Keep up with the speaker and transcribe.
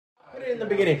in the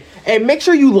beginning. And make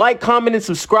sure you like, comment, and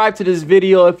subscribe to this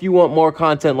video if you want more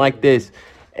content like this.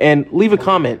 And leave a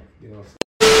comment.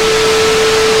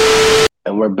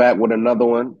 And we're back with another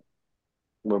one.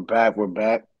 We're back.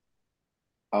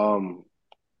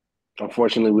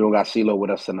 Unfortunately, we don't got CeeLo with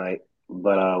us tonight,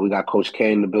 but we got Coach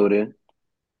K in the building.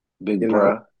 Big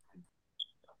bruh.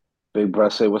 Big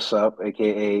bruh, say what's up,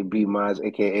 aka B Mize,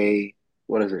 aka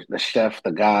what is it? The chef,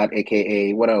 the god,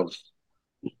 aka what else?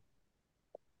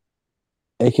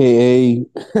 AKA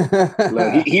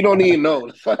Look, he don't even know.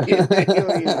 Fucking he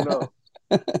don't even know.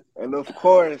 And of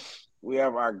course, we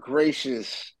have our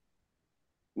gracious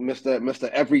Mr.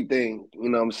 Everything, you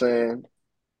know what I'm saying?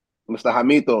 Mr.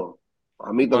 Hamito.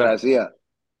 Hamito Garcia.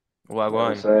 Well, You know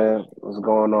what I'm saying? What's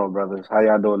going on, brothers? How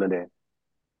y'all doing today?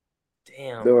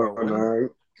 Damn, bro.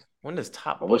 When does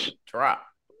Top Boy drop?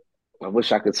 I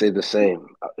wish I could say the same.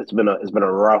 It's been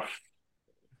a rough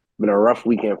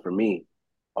weekend for me.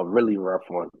 A really rough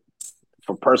one.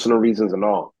 For personal reasons and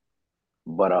all.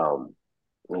 But I'm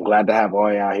glad to have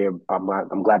all y'all here.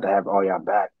 I'm glad to have all y'all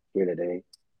back here today.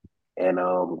 And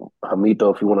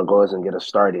Hamito, if you want to go ahead and get us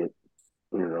started,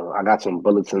 you know, I got some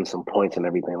bullets and some points and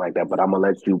everything like that, but I'm gonna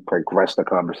let you progress the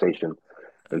conversation.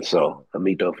 And so,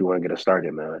 Hamito, if you want to get us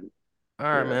started, man. All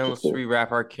right, man. Let's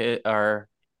rewrap our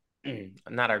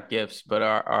not our gifts, but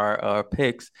our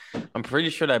picks. I'm pretty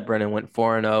sure that Brennan went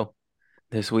 4-0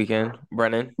 this weekend.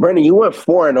 Brennan, you went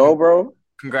 4-0, bro.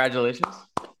 Congratulations.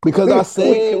 Because I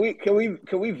said, can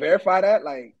we verify that?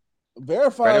 Like,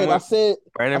 verify it. I said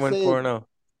Brennan went 4-0.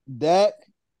 Dak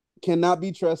cannot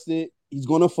be trusted. He's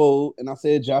gonna fold, and I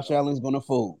said Josh Allen's gonna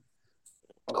fold.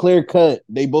 Clear cut.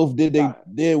 They both did. They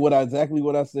did exactly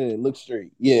what I said. Look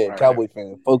straight. Yeah, right. Cowboy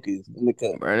fan. Focus in the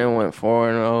cut. Brennan went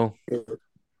 4-0.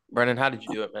 Brennan, how did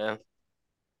you do it, man?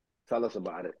 Tell us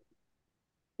about it.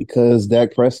 Because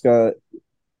Dak Prescott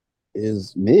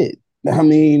is mid. I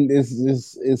mean,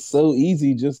 it's so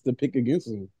easy just to pick against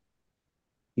him.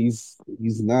 He's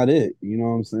not it. You know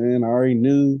what I'm saying? I already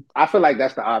knew. I feel like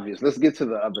that's the obvious. Let's get to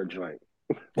the other joint.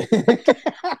 I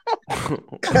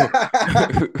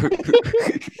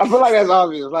feel like that's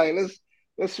obvious. Like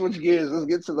let's switch gears. Let's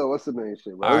get to the what's the name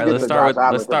shit. Bro. All right, let's start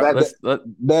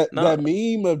that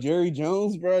meme of Jerry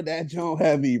Jones, bro. That joint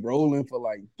had me rolling for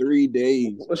like 3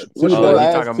 days. You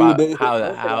talking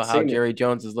about how Jerry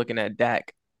Jones is looking at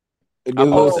Dak?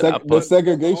 The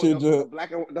segregation joint.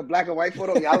 The black and white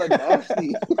photo. Y'all are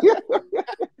nasty.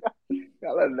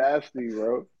 Y'all are nasty,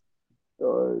 bro.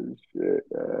 Oh shit,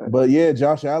 man. But yeah,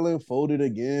 Josh Allen folded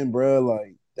again, bro.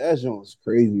 Like that joint's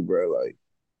crazy, bro. Like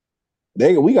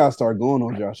we gotta start going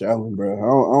on Josh Allen, bro. I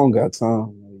don't got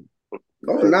time.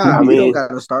 We don't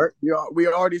gotta start. We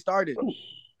already started. Do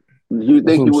you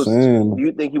think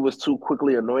he was too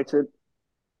quickly anointed?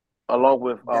 Along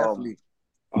with along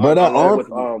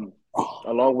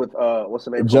with what's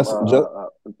the name?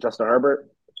 Justin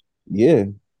Herbert. Yeah,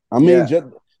 I mean,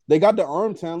 they got the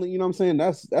arm talent. You know what I'm saying?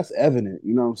 That's evident.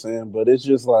 You know what I'm saying? But it's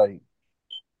just like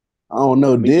I don't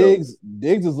know. Diggs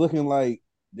is looking like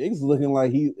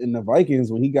he in the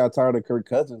Vikings when he got tired of Kirk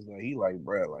Cousins. Like he like,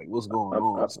 bro, like what's going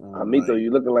on? Hamito,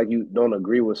 you looking like you don't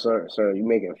agree with sir. You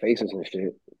making faces and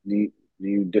shit. Do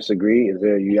you disagree?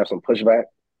 You have some pushback?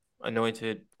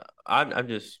 Anointed. I'm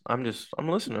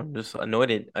listening. I'm just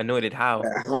anointed. Anointed how?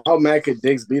 How mad could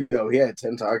Diggs be though? He had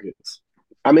 10 targets.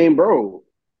 I mean, bro.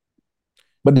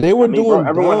 But they were doing.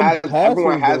 Everyone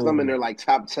has them in their like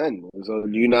top 10. So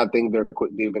do you not think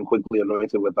they've been quickly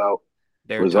anointed without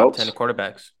results? Top 10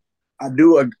 quarterbacks.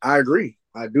 I agree.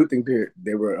 I do think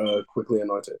they were quickly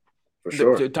anointed for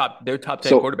sure. They're top 10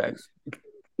 quarterbacks.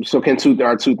 So can two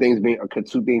things be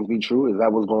true? Is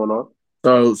that what's going on?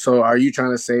 So are you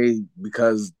trying to say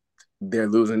because they're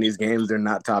losing these games, they're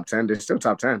not top 10? They're still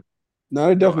top 10. No,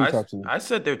 they're definitely top 10. I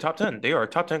said they're top 10. They are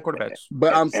top 10 quarterbacks.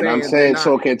 But I'm saying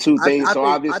so can two things.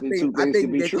 Obviously two things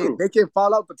can be true. They can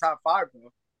fall out the top 5,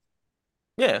 bro.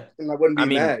 Yeah, and I wouldn't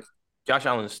be mad. Josh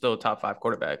Allen is still a top 5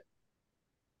 quarterback.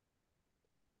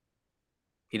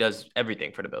 He does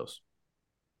everything for the Bills.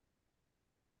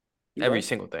 Every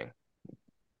single thing.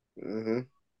 Mm-hmm.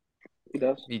 He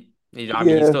does. He's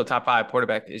still a top 5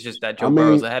 quarterback. It's just that Joe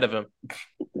Burrow's ahead of him.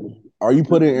 Are you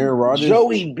putting Aaron Rodgers?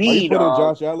 Joey B. Are you putting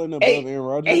Josh Allen above Aaron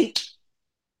Rodgers?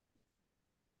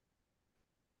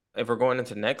 If we're going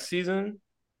into next season,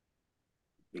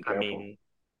 be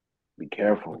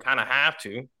careful. We kind of have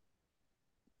to.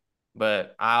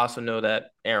 But I also know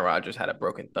that Aaron Rodgers had a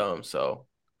broken thumb, so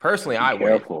personally, I would.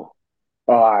 Careful.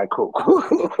 All right, cool.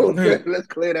 Let's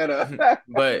clear that up.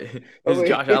 But is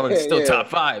Josh Allen still top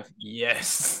 5?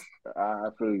 Yes. I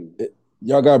feel you.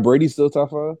 Y'all got Brady still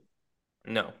top 5?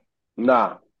 No.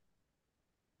 Nah.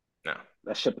 No.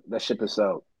 That ship is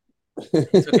out.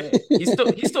 It's okay.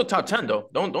 He's still top 10 though.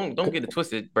 Don't get it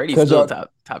twisted. Brady's still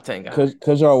top 10 guy.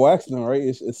 Cause y'all waxed them, right?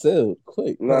 It's sealed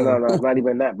quick. No, it's not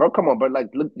even that, bro. Come on, bro. Like,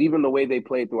 look, even the way they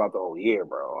played throughout the whole year,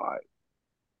 bro. Like,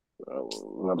 you know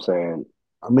what I'm saying?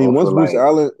 I mean, once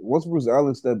Also, Bruce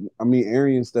Allen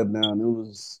Arians stepped down, it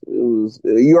was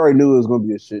you already knew it was gonna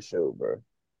be a shit show, bro.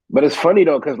 but it's funny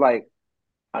though, because like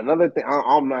another thing,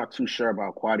 I'm not too sure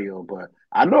about Quadio, but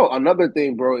I know another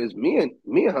thing, bro, is me and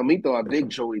Hamito are big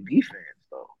Joey B fans,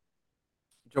 though.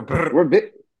 We're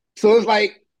big, so it's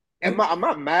like, am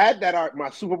I mad that my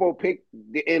Super Bowl pick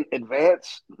didn't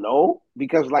advance? No,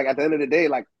 because like at the end of the day,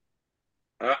 like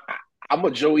I'm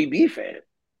a Joey B fan.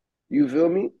 You feel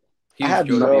me? I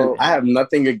have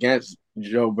nothing against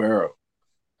Joe Burrow.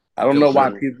 I don't know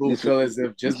why people feel as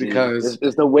if just because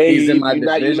it's the way he's in my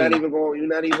division. You're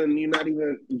not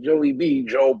even Joey B,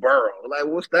 Joe Burrow. Like,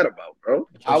 what's that about, bro?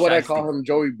 How would I call him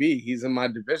Joey B? He's in my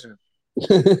division.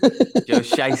 Joe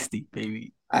Shiesty,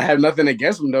 baby. I have nothing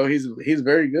against him though. He's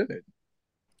very good.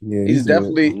 Yeah, he's the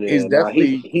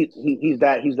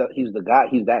guy.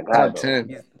 He's that guy. Top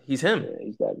 10. He's him. Yeah,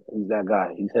 he's that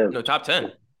guy. He's him. No, top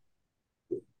 10.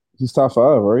 He's top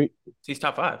 5, right? He's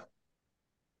top 5.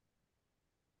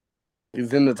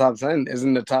 He's in the top 10.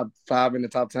 Isn't the top 5 in the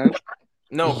top 10?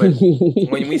 No, but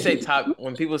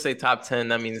when people say top 10,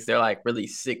 that means they're like really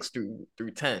 6 through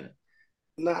 10.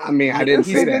 No, I mean I didn't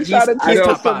say that. He's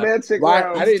top 5.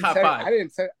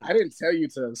 I didn't tell you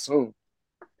to assume.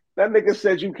 That nigga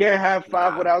said you can't have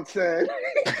 5 without 10.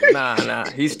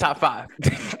 Nah. He's top 5.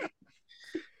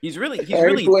 He's really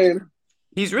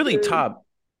top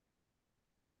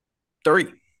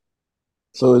 3.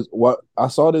 So it's what I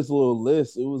saw this little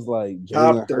list. It was like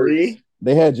top 3.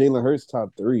 They had Jalen Hurts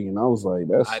top 3, and I was like,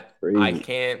 "That's crazy." I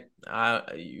can't.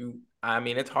 I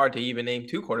mean, it's hard to even name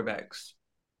 2 quarterbacks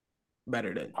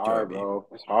better than hard, bro.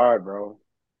 It's hard, bro.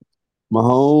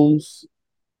 Mahomes,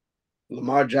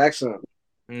 Lamar Jackson.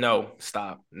 No,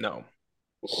 stop. No.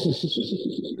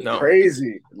 No.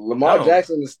 Crazy. Lamar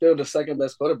Jackson is still the second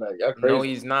best quarterback. Y'all crazy. No,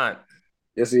 he's not.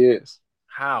 Yes, he is.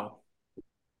 How?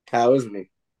 How isn't he?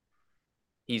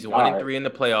 He's 1-3 in the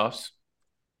playoffs.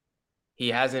 He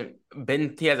hasn't played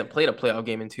a playoff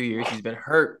game in 2 years. He's been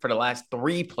hurt for the last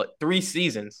 3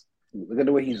 seasons. Look at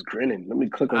the way he's grinning. Let me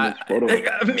click on this photo.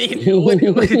 I mean,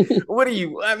 what are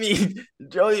you? I mean,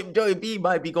 Joey B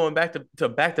might be going back to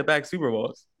back-to-back Super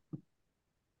Bowls.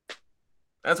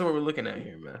 That's what we're looking at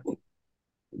here, man.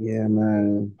 Yeah,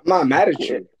 man. I'm not mad at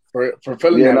you for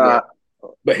feeling that way.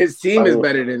 But his team is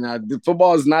better than that.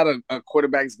 Football is not a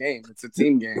quarterback's game. It's a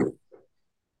team game.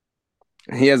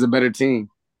 And he has a better team.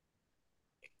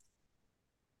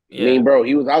 Yeah. I mean, bro,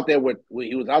 he was out there with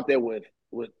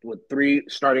 3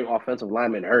 starting offensive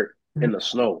linemen hurt in the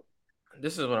snow.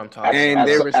 This is what I'm talking about.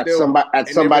 At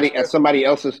somebody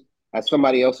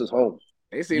else's home.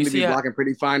 They seem to be blocking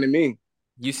pretty fine to me.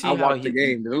 You see I watched the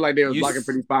game. It looked like they were blocking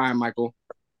pretty fine, Michael.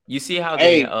 You see how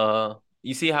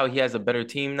you see how he has a better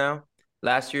team now?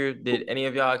 Last year, did any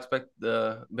of y'all expect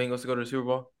the Bengals to go to the Super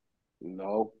Bowl?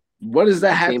 No. What does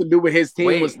that have to do with his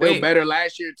team was still better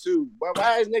last year too?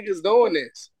 Why is niggas doing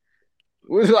this?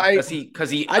 Like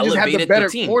because he I just have the better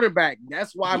team. Quarterback.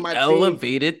 That's why my team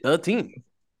elevated the team.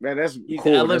 Man, He's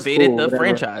cool. elevated the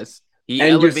franchise. He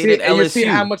elevated LSU. And you see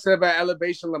how much of an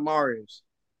elevation Lamar is.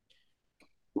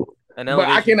 But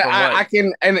I can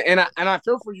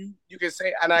feel for you. You can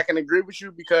say, and I can agree with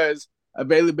you because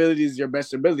availability is your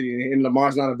best ability, and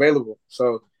Lamar's not available.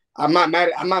 So I'm not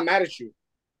mad at you.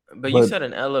 But you said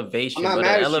an elevation. I'm not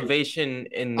mad at elevation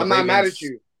in the I'm Ravens, not mad at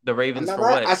you. The Ravens for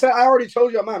what? I said I already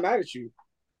told you I'm not mad at you.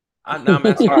 Now I'm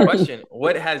asking a question.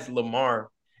 What has Lamar?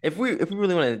 If we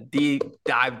really want to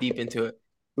dive deep into it,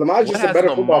 Lamar's just a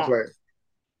better football player.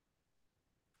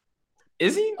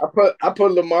 Is he? I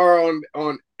put Lamar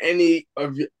on any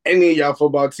of y'all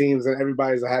football teams, and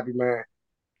everybody's a happy man.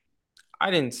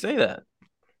 I didn't say that.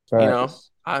 Facts.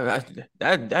 You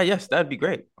know, yes, that'd be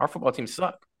great. Our football teams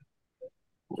suck.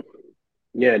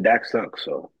 Yeah, Dak sucks.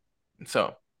 So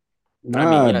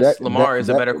I mean, yes, Lamar is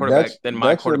a better quarterback than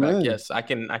my quarterback. Yes, I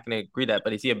can agree that.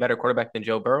 But is he a better quarterback than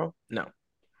Joe Burrow? No.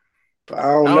 I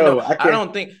don't know. I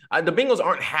don't think the Bengals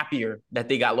aren't happier that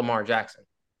they got Lamar Jackson.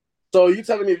 So you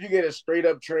telling me if you get a straight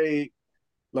up trade,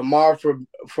 Lamar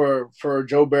for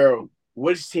Joe Burrow,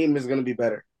 which team is going to be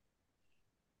better?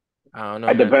 I don't know.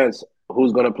 It depends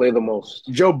who's going to play the most.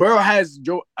 Joe Burrow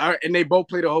and they both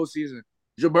play the whole season.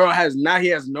 Joe Burrow has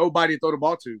nobody to throw the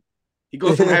ball to. He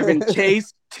goes from having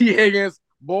Chase, T. Higgins,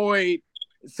 Boyd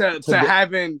to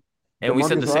having. And we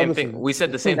said the same thing. We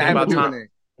said the same thing about Tom.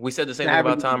 We said the same thing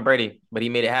about Tom Brady, but he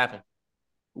made it happen.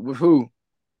 With who?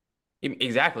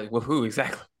 Exactly. With who?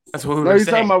 Exactly. That's what we No, were you're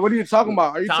saying. talking about. What are you talking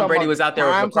about? Are you Tom talking Brady about was out there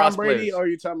with lacrosse Tom Brady, players. or are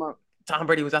you talking about Tom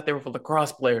Brady was out there with a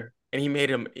lacrosse player, and he made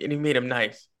him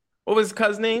nice. What was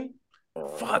Cuz's name?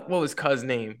 Fuck, what was Cuz's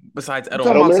name besides you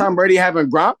talking about Edelman? Tom Brady having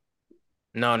Gronk?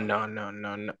 No. Yeah,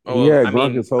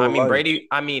 Gronk his whole life. Brady.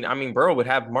 I mean, Burrow would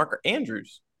have Mark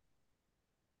Andrews.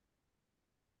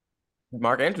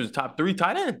 Mark Andrews, top 3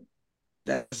 tight end.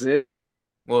 That's it.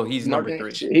 Well, he's Mark number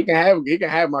 3. He can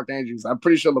have Mark Andrews. I'm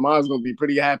pretty sure Lamar's gonna be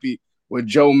pretty happy with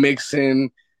Joe Mixon,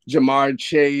 Jamar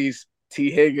Chase,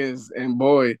 T. Higgins, and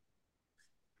Boyd.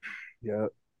 Yeah.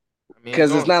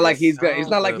 Because it's not like it's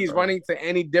not like he's running to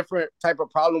any different type of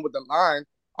problem with the line.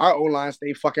 Our O-line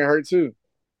stay fucking hurt too.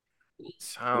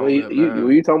 Were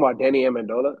you talking about Danny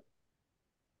Amendola?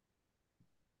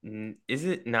 Is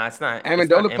it? No, it's not.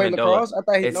 Amendola playing lacrosse? I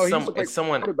thought he it's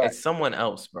someone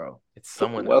else, bro. It's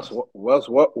someone else. Wes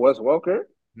Welker?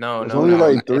 No.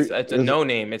 Like 3. It's a no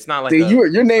name. It's not like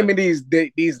you're naming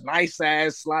these nice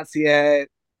ass slots he had.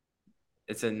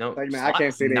 It's a no. Like, man, I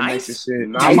can't say they nice as shit.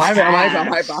 Nice. I'm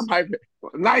hyping.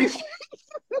 Nice.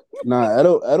 Nah,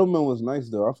 Edelman was nice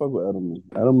though. I fuck with Edelman.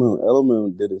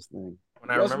 Edelman did his thing.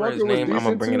 When I remember his name, I'm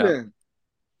gonna bring it up.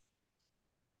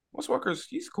 Wes Welker's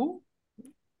he's cool.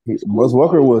 Wes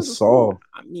Welker was soft.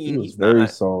 I mean, he was very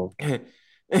soft. You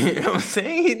know what I'm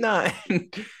saying? He's not.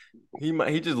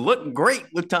 He just looked great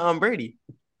with Tom Brady.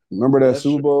 Remember that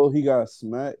Super Bowl? He got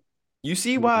smacked. You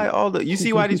see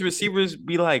why these receivers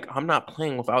be like, I'm not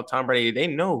playing without Tom Brady. They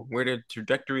know where the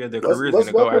trajectory of their career is going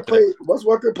to go after that. Wes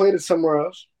Welker played it somewhere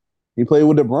else. He played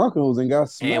with the Broncos and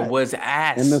got smacked. And was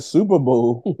ass. In the Super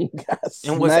Bowl.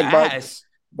 And was ass.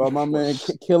 By my man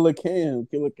Killer Cam.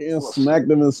 Killer Cam smacked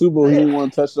him in the Super Bowl. He didn't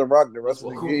want to touch the rock the rest of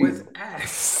the game. Was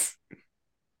ass.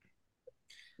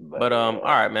 But all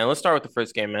right, man. Let's start with the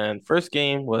first game, man. First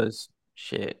game was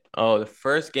shit. Oh, the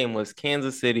first game was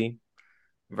Kansas City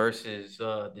versus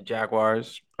the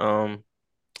Jaguars. Y'all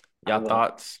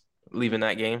thoughts leaving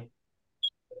that game?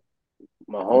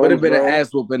 Mahomes would have been an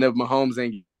ass whooping if Mahomes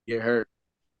ain't get hurt.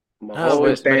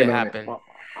 Mahomes still happened.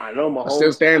 I know Mahomes. I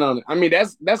still stand on it. I mean,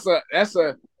 that's an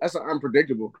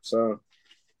unpredictable. So,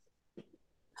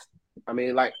 I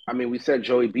mean, we said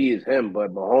Joey B is him,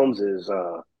 but Mahomes is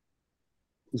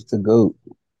it's the GOAT.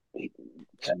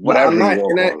 Whatever. I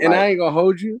ain't gonna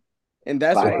hold you, and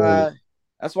that's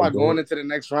why going into the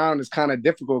next round is kind of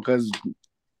difficult because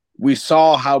we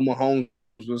saw how Mahomes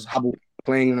was hobbled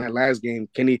playing in that last game.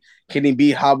 Can he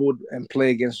be hobbled and play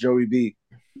against Joey B?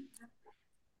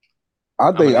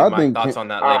 I think thoughts on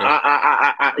that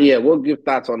later. Yeah, we'll give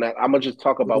thoughts on that. I'm gonna just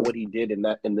talk about what he did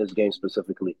in this game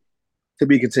specifically. To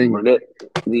be continued.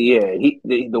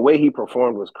 The way he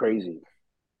performed was crazy,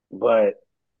 but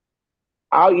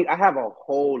I have a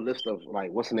whole list of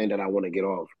like what's the name that I want to get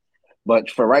off.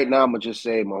 But for right now, I'm gonna just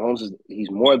say Mahomes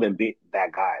he's more than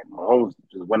that guy. Mahomes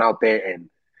just went out there and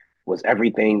was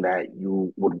everything that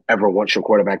you would ever want your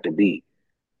quarterback to be,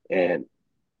 and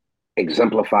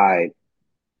exemplified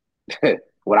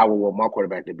what I would want my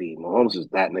quarterback to be. Mahomes is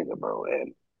that nigga, bro,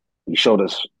 and he showed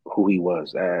us who he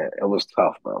was. It was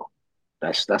tough, bro.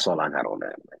 That's all I got on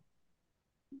that, man.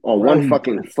 On one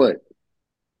fucking foot.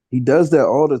 He does that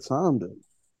all the time, though.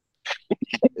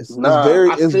 It's very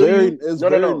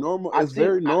normal. It's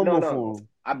very normal for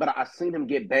him. But I've seen him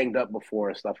get banged up before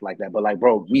and stuff like that. But like,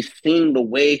 bro, we've seen the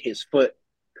way his foot.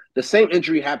 The same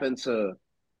injury happened to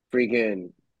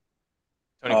freaking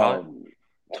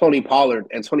Tony Pollard,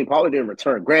 and Tony Pollard didn't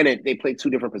return. Granted, they played 2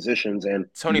 different positions, and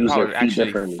Tony Pollard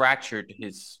actually fractured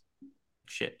his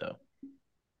shit though.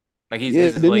 Like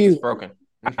his leg is broken.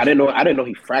 I didn't know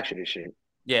he fractured his shit.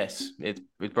 Yes, it's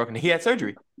broken. He had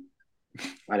surgery.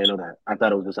 I didn't know that. I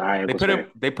thought it was just a high ankle.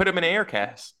 They put him in an air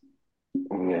cast.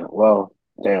 Yeah, well,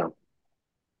 damn.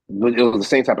 It was the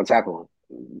same type of tackle.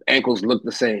 Ankles looked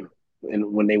the same,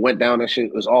 and when they went down, that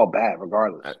shit was all bad,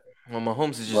 regardless. Well,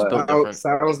 Mahomes is just built different.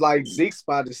 Sounds like Zeke's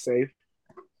spot is safe.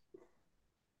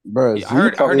 Bro, I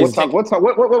heard he's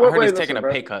taking a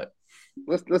pay cut.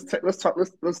 Let's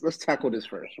tackle this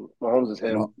first. Mahomes is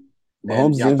him.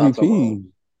 Mahomes is MVP.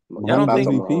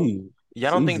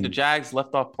 Y'all don't think the Jags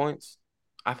left off points?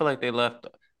 I feel like they left.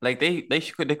 Like they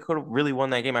could have really won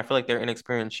that game. I feel like their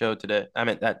inexperience showed today. I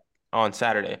meant that on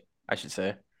Saturday, I should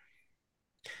say.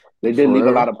 They did leave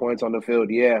a lot of points on the field.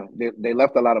 Yeah, they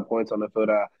left a lot of points on the field.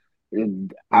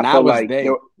 I feel like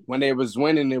when they was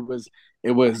winning, it was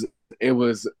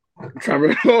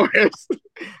Trevor Lawrence.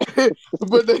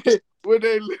 but when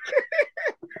they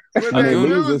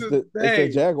lose, it's the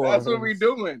Jaguars. That's what we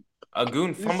doing.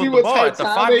 Agoon fumbled the ball at the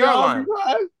 5-yard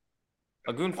line.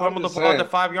 Agoon fumbled the ball at the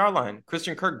 5-yard line.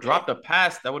 Christian Kirk dropped a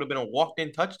pass that would have been a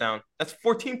walked-in touchdown. That's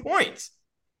 14 points.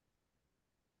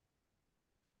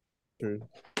 True.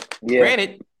 Yeah.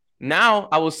 Granted, now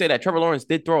I will say that Trevor Lawrence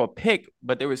did throw a pick,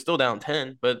 but they were still down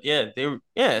 10. But yeah,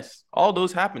 all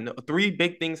those happened. 3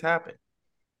 big things happened.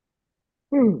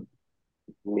 I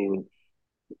mean,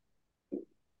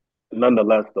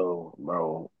 nonetheless, though,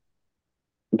 bro,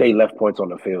 they left points on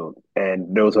the field,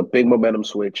 and there was a big momentum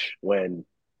switch when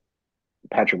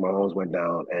Patrick Mahomes went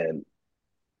down, and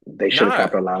they should have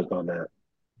capitalized on that.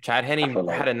 Chad Henne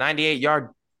had a 98-yard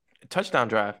touchdown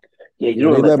drive. Yeah, you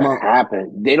don't let that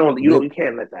happen. You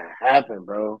can't let that happen,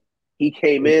 bro. He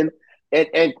came in,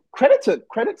 and credit to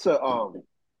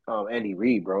Andy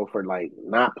Reid, bro, for like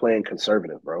not playing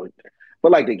conservative, bro.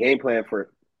 But like the game plan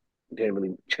didn't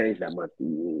really change that much.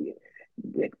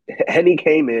 Henny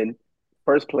came in,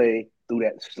 first play,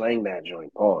 slang that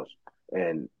joint, pause.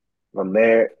 And from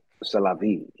there, c'est la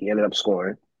vie. He ended up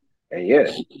scoring. And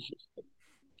yeah,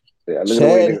 look at the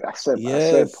way I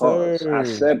said pause. Sir. I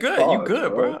said good. Pause, you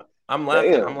good, bro. I'm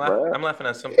laughing. Damn, I'm laughing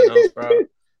at something else, bro.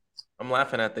 I'm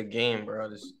laughing at the game, bro.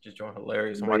 Just drawing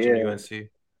hilarious. I'm watching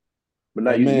UNC. But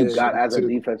now you got, as a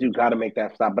defense, you got to make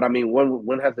that stop. But I mean,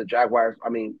 when has the Jaguars? I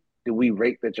mean, do we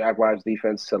rate the Jaguars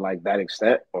defense to like that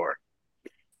extent, or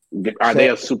are they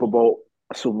a Super Bowl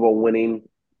winning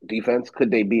defense? Could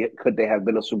they have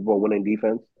been a Super Bowl winning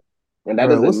defense? And that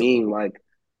doesn't mean like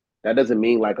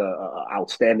a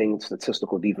outstanding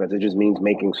statistical defense. It just means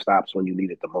making stops when you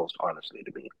need it the most. Honestly,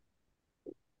 to me,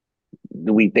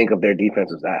 do we think of their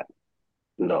defense as that?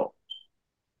 No,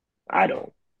 I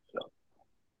don't.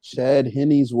 Chad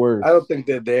Henne's worth. I don't think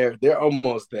they're there. They're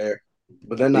almost there,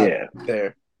 but they're not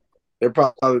there.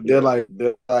 They're like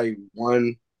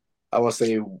one. I want to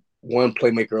say one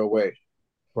playmaker away.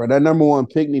 Bro, that number 1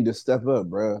 pick need to step up,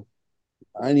 bro.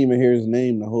 I didn't even hear his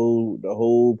name the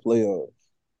whole playoffs.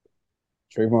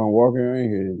 Trayvon Walker, I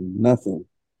ain't hear nothing.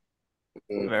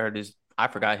 I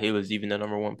forgot he was even the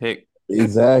number 1 pick.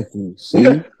 Exactly.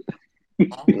 See?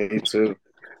 Me too.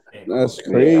 That's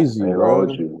crazy, bro.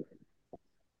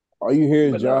 All you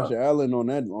hear is Josh Allen on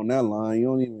that line. You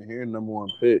don't even hear number 1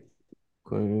 pick.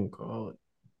 Couldn't even call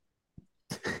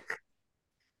it.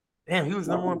 Damn, he was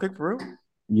number 1 pick for real?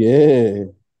 Yeah.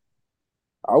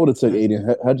 I would have took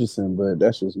Aiden Hutchinson, but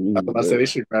that's just me. I said they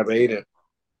should grab Aiden.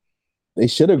 They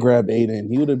should have grabbed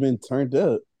Aiden. He would have been turned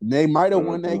up. They might have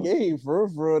won that game for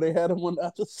real. They had him on the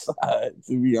other side,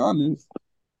 to be honest.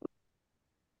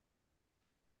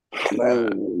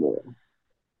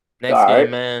 Next game,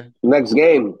 man. Next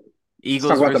game.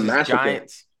 Eagles versus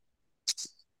Giants.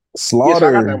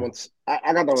 Slaughter. Yes,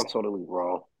 I got that one totally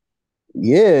wrong.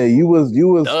 Yeah, you was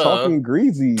talking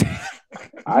greasy.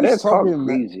 I didn't talk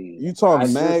greasy. You talk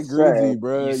mad greasy,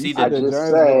 bro.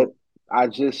 I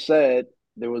just said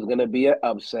there was going to be an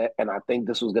upset, and I think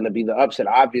this was going to be the upset.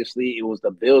 Obviously, it was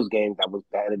the Bills game that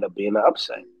ended up being the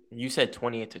upset. You said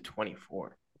 28-24.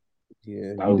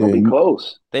 Yeah, that was going to be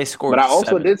close. They scored. But I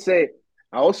also did say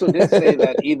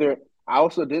that either. I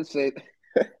also did say.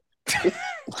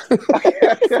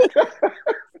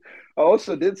 I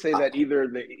also did say that either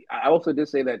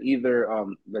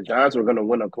the Giants were going to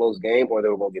win a close game or they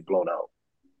were going to get blown out.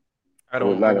 I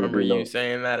don't remember you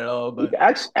saying that at all. But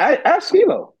ask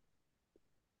CeeLo.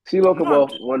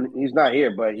 CeeLo, when he's not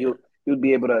here, but he'll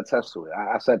be able to attest to it.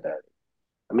 I said that.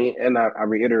 I mean, and I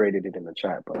reiterated it in the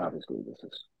chat, but obviously this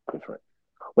is different.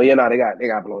 But yeah, they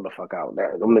got blown the fuck out.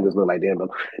 Them niggas look like damn.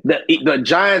 The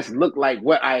Giants look like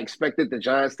what I expected the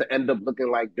Giants to end up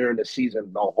looking like during the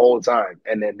season the whole time,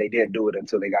 and then they didn't do it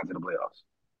until they got to the playoffs.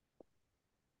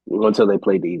 Until they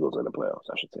played the Eagles in the playoffs,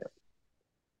 I should say.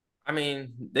 I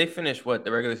mean, they finished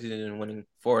the regular season losing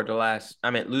 4 of the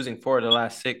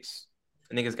last 6.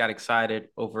 The niggas got excited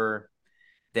over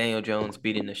Daniel Jones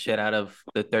beating the shit out of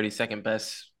the 32nd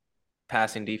best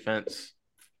passing defense.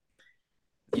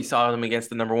 You saw them against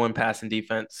the number 1 passing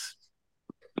defense.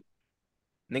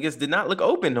 Niggas did not look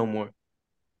open no more.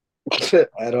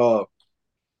 At all.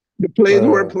 The players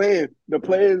weren't playing. The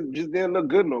players just didn't look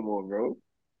good no more, bro.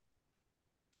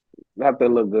 Not they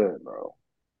look good, bro.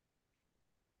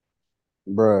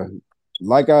 Bruh,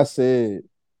 like I said,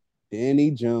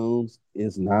 Danny Jones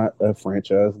is not a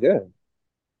franchise guy.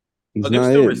 He's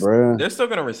not it, bro. They're still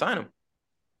going to resign him.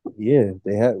 Yeah,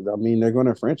 they have. I mean, they're going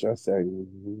to franchise tag him.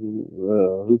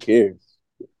 Who cares?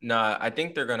 Nah, I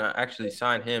think they're going to actually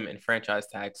sign him and franchise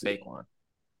tag Saquon.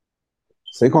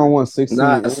 Saquon won 16.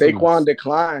 Saquon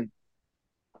declined.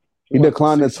 He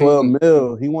declined to 12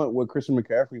 mil. He went what Christian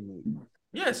McCaffrey made.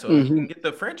 Yeah, so he can get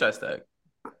the franchise tag.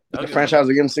 The franchise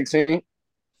will give him 16?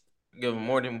 Give him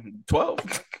more than 12.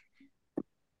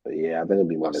 Yeah, I think it'll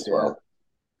be more than 12.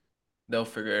 They'll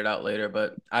figure it out later,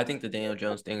 but I think the Daniel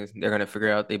Jones thing is they're going to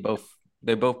figure out they both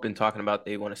They both been talking about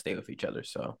they want to stay with each other.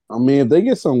 So I mean, if they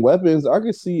get some weapons, I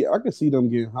could see them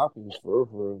getting Hopkins for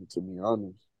real. To be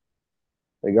honest,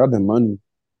 they got the money.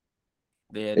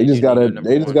 Yeah, they just gotta dump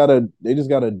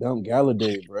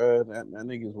Galladay, bro. That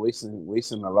nigga's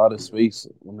wasting a lot of space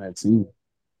on that team.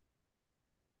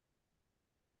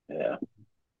 Yeah,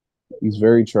 he's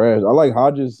very trash. I like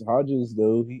Hodges. Hodges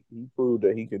though, he proved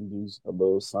that he can do a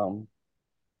little something.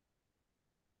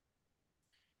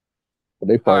 But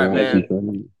they probably won't keep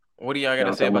him. What do y'all got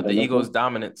to say about the Eagles'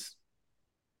 dominance?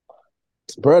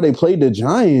 Bro, they played the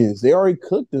Giants. They already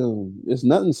cooked them. It's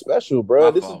nothing special,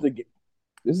 bro. This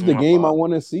is the game I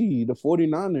want to see. The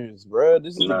 49ers, bro.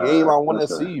 This is the game I want to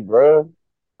see, bro.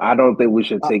 I don't think we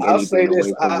should take anything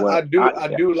away from what I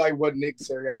do like what Nick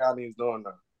Sirianni is doing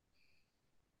now.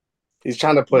 He's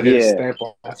trying to put his stamp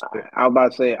on it. I was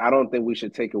about to say, I don't think we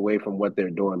should take away from what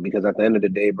they're doing because at the end of the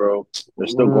day, bro, they're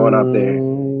still going out there.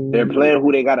 They're playing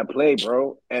who they got to play,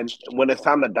 bro. And when it's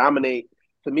time to dominate,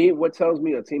 to me, what tells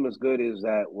me a team is good is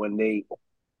that when they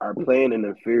are playing an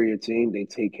inferior team, they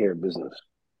take care of business.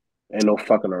 Ain't no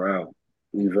fucking around.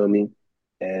 You feel me?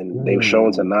 And they've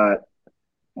shown to not,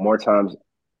 more times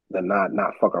than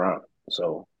not fuck around.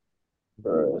 So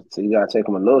you gotta take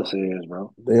them a little serious,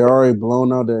 bro. They already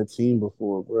blown out that team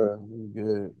before, bro.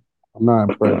 Good. I'm not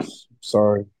impressed.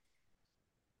 Sorry.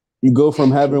 You go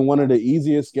from having one of the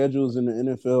easiest schedules in the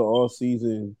NFL all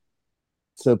season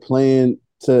to playing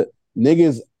to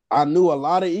niggas. I knew a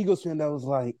lot of Eagles fans that was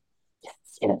like,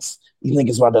 yes, you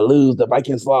niggas about to lose. The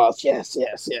Vikings lost. Yes. You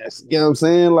know what I'm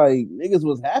saying? Like, niggas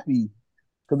was happy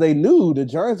because they knew the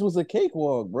Giants was a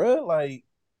cakewalk, bro. Like,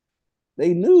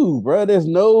 they knew, bro. There's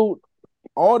no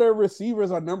all their receivers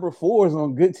are number 4s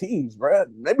on good teams, bro.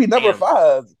 Maybe number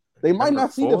 5s. They might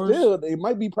not see the field. They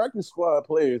might be practice squad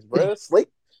players, bro.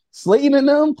 Slayton and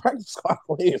them practice squad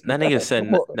players. That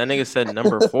nigga said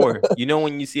number 4. You know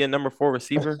when you see a number 4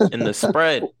 receiver in the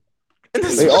spread,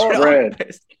 they all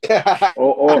spread,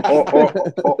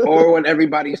 or when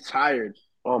everybody's tired.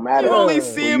 Oh man, you only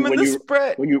see him in the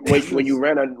spread. When you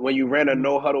ran a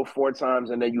no huddle 4 times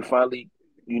and then you finally,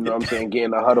 you know what I'm saying, get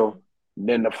in the huddle.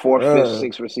 Then the 4th, 5th,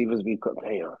 6th receivers be cooked.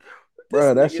 Damn,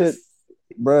 bro, that shit,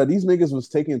 bro. These niggas was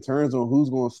taking turns on who's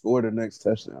going to score the next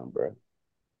touchdown, bro.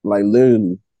 Like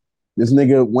literally, this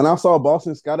nigga. When I saw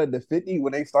Boston Scott at the 50,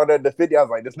 when they started at the 50, I was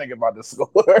like, this nigga about to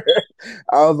score.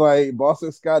 I was like,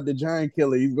 Boston Scott, the giant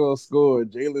killer, he's gonna score.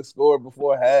 Jalen scored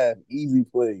before half, easy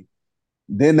play.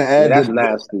 Then to add that's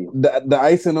nasty. The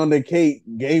icing on the cake,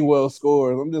 Gainwell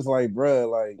scores. I'm just like, bro,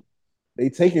 like. They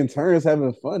taking turns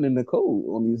having fun in the cold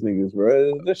on these niggas,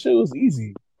 bro. That shit was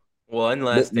easy. One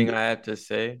last thing I have to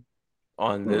say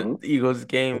on the Eagles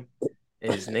game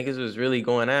is niggas was really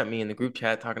going at me in the group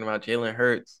chat talking about Jalen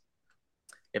Hurts.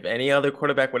 If any other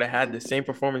quarterback would have had the same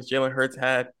performance Jalen Hurts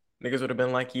had, niggas would have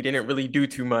been like, he didn't really do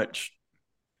too much.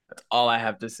 That's all I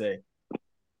have to say.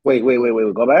 Wait.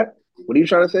 Go back. What are you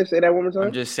trying to say? Say that one more time.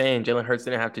 I'm just saying Jalen Hurts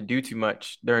didn't have to do too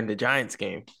much during the Giants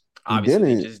game.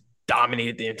 Obviously, he just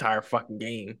dominated the entire fucking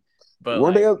game. But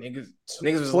like, niggas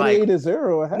was like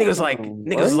 28-0. Niggas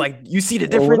was like, you see the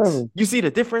difference? You see the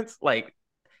difference? Like,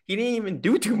 he didn't even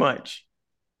do too much.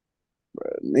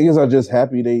 Bro, niggas are just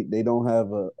happy they don't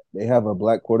have a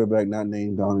black quarterback not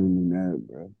named Donovan McNabb,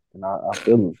 bro. And I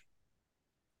feel him.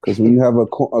 Because when you have a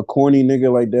corny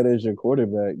nigga like that as your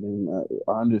quarterback, then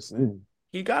I understand.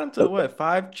 He got him to what?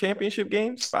 5 championship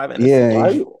games? 5 NFC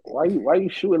games. Yeah. Why you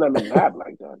shooting at McNabb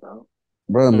like that, though?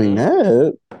 Bro,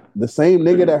 McNabb, the same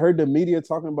nigga that heard the media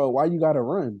talking about why you gotta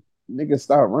run. Nigga,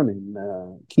 stop running.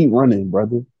 Nah, keep running,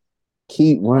 brother.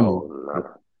 Keep running. Oh, nah.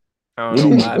 I don't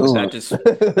know why, but that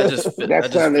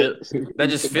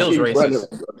just feels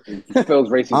racist. It feels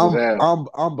racist.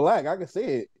 I'm black. I can say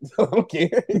it. I don't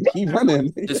care. Keep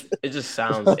running. It just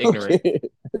sounds ignorant.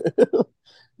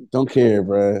 Don't care,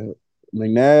 bro.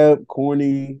 McNabb,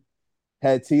 corny,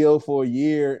 had T.O. for a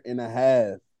year and a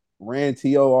half. Ran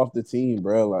T.O. off the team,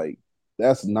 bro. Like,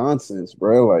 that's nonsense,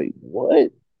 bro. Like,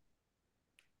 what?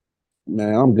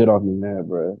 Man, I'm good off McNabb,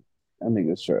 bro. That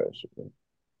nigga's trash, bro.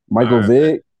 Michael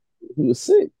Vick, he was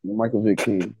sick when Michael Vick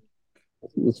came.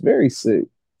 He was very sick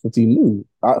because he knew.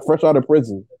 Fresh out of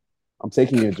prison. I'm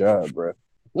taking your job, bro.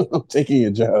 I'm taking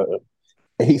your job.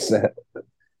 ASAP.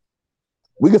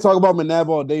 We could talk about McNabb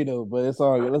all day, though, but it's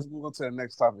all good. Let's move on to the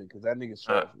next topic because that nigga's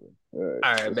trash, bro.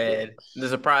 All right, man. The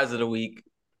surprise of the week.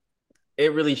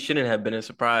 It really shouldn't have been a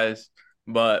surprise,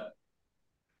 but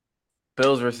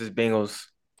Bills versus Bengals.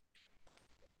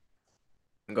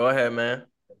 Go ahead, man.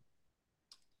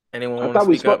 Anyone? I thought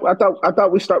we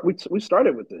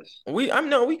started with this. We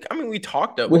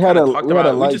talked about.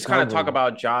 We just kind of talk cover.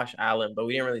 about Josh Allen, but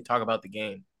we didn't really talk about the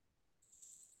game.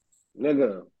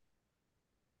 Nigga.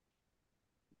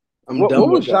 What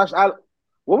was Josh?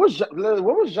 What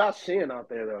was Josh seeing out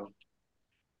there though?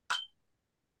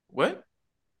 What?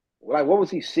 Like, what was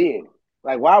he seeing?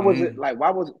 Like, why was it? Like,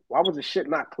 why was the shit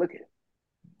not clicking?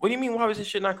 What do you mean? Why was this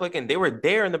shit not clicking? They were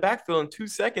there in the backfield in 2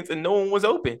 seconds, and no one was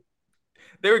open.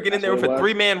 They were getting there with a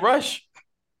 3-man rush.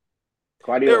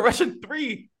 Claudio. They were rushing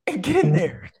 3 and getting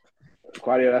there.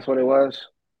 Claudio, that's what it was.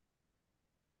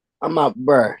 I'm not,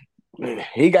 bruh.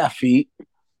 He got feet.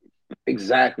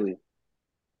 Exactly.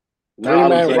 Now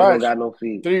 3-man rush. Got no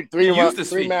feet.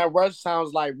 Three-man rush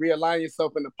sounds like realign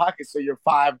yourself in the pocket so your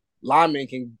 5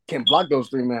 linemen can block those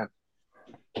 3 men.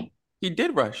 He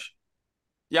did rush.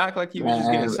 You act like he was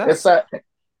just getting sacked.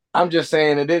 I'm just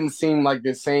saying it didn't seem like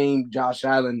the same Josh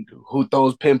Allen who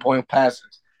throws pinpoint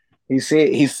passes. He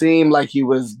seemed like he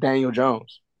was Daniel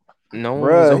Jones. No,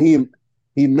 bro, he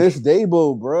missed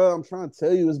Dable, bro. I'm trying to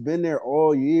tell you, it's been there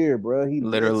all year, bro. He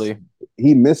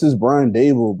misses Brian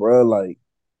Dable, bro. Like,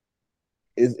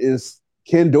 is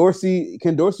Ken Dorsey?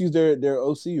 Ken Dorsey's their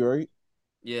OC, right?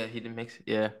 Yeah, he didn't mix it.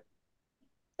 Yeah.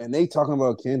 And they talking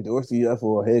about Ken Dorsey up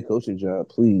for a head coaching job.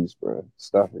 Please, bro,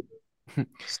 stop it.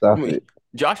 Stop it.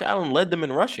 Josh Allen led them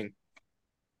in rushing.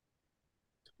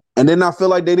 And then I feel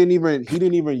like he didn't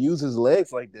even use his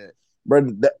legs like that.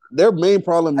 Bro, their main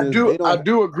problem is I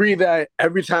do agree that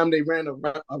every time they ran a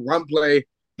run play,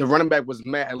 the running back was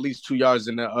met at least 2 yards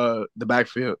in the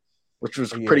backfield, which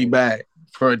was pretty bad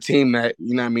for a team that,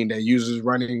 you know what I mean, that uses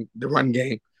the run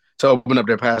game to open up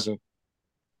their passing.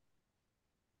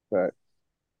 Right.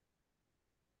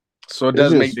 So it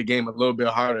does make the game a little bit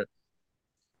harder.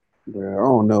 Yeah, I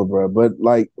don't know, bro. But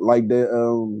like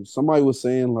the somebody was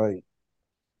saying, like,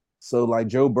 so like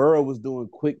Joe Burrow was doing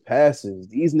quick passes.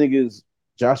 These niggas,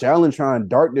 Josh Allen trying to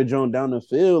dart the joint down the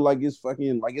field like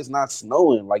it's not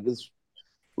snowing. Like, it's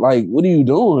like, what are you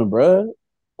doing, bro?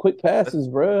 Quick passes,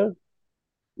 bro.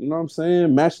 You know what I'm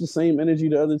saying? Match the same energy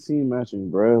the other team matching,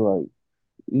 bro. Like,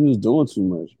 he was doing too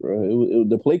much, bro.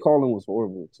 The play calling was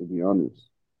horrible, to be honest.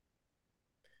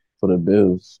 For the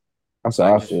Bills, that's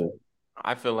how I feel.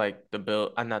 I feel like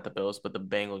not the Bills, but the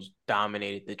Bengals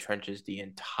dominated the trenches the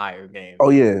entire game.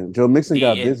 Oh yeah, Joe Mixon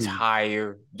got busy. The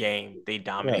entire game, they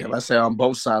dominated. Yeah, I say on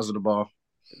both sides of the ball.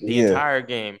 The entire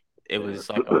game, it was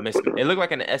like a miss. It looked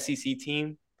like an SEC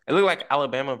team. It looked like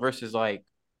Alabama versus like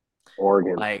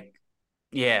Oregon. Like,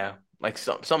 yeah, like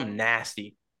something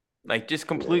nasty, like just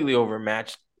completely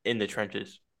overmatched in the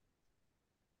trenches.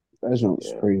 That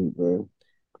was crazy, bro.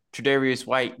 Tre'Davious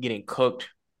White getting cooked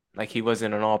like he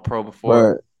wasn't an All-Pro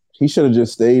before. But he should have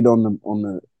just stayed on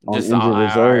injured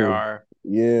reserve.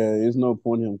 Yeah, there's no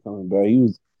point in him coming back.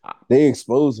 They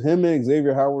exposed him and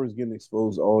Xavier Howard is getting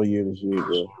exposed all year this year,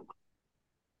 bro.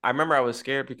 I remember I was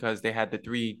scared because they had the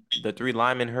three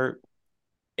linemen hurt.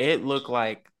 It looked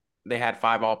like they had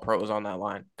 5 All-Pros on that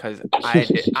line because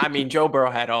Joe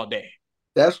Burrow had all day.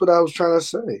 That's what I was trying to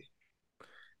say.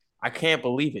 I can't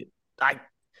believe it.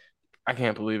 I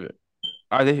can't believe it.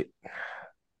 Are they?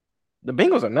 The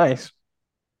Bengals are nice,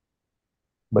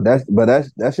 but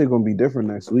that shit gonna be different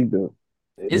next week though.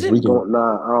 Is it?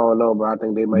 Nah, I don't know, bro. I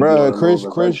think they might. Bro, Chris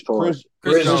Jones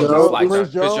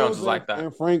is like that,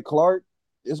 and Frank Clark.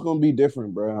 It's gonna be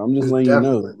different, bro. I'm just letting you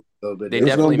know.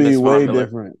 It's gonna be way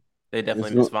different. They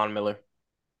definitely miss Von Miller.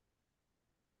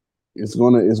 It's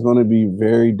gonna be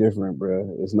very different,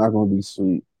 bro. It's not gonna be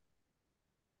sweet.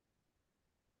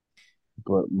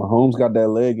 But Mahomes got that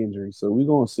leg injury, so we're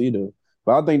gonna see though.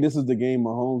 But I think this is the game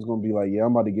Mahomes gonna be like, yeah,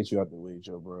 I'm about to get you out the way,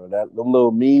 Joe, bro. Them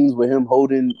little memes with him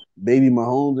holding baby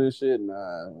Mahomes and shit,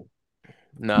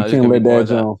 nah, you can't let that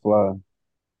John fly.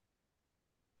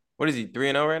 What is he,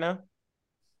 3-0 right now?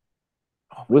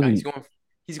 Oh my God,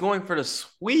 he's going for the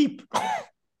sweep.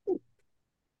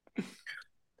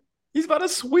 He's about to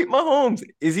sweep Mahomes.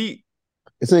 Is he?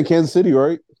 It's in Kansas City,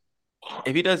 right?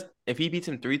 If he beats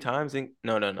him 3 times, then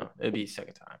no, it'd be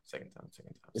second time.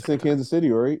 It's in Kansas City,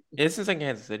 right? It's in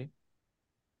Kansas City.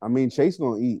 I mean, Chase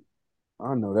gonna eat.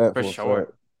 I know that for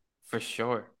sure. For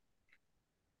sure.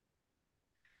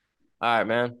 All right,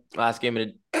 man. Last game of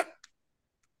the.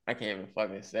 I can't even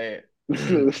fucking say it.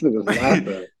 This nigga's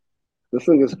laughing. This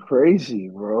nigga's crazy,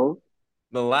 bro.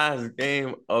 The last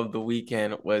game of the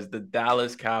weekend was the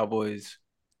Dallas Cowboys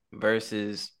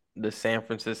versus the San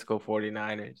Francisco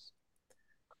 49ers.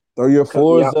 Throw your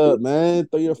fours up, man.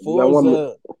 Throw your fours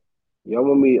up. Y'all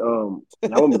want me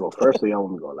to go first or y'all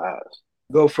want me to go last?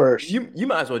 Go first. You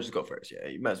might as well just go first. Yeah,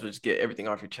 you might as well just get everything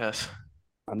off your chest.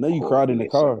 I know you cried in the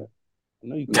car. I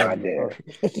know you cried in the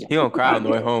car. He gonna cry on the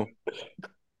way home.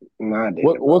 Nah, I did.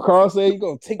 What Carl said? You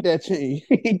gonna take that chain?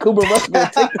 Cooper Rush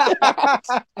gonna take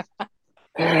that.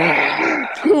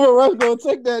 Cooper Rush gonna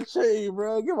take that chain,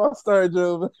 bro. Get my star,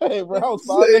 Joe. Hey, bro, I was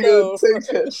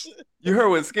 5-0. You heard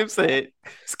what Skip said.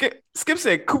 Skip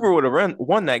said Cooper would have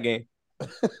won that game.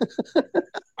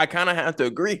 I kind of have to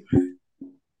agree.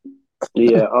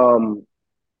 Yeah.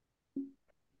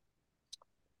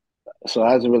 So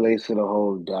as it relates to the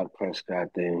whole Dak Prescott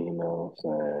thing, you know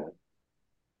what I'm saying?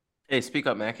 Hey, speak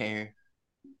up, man. I can't hear.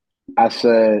 I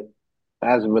said,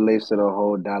 as it relates to the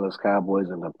whole Dallas Cowboys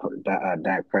and the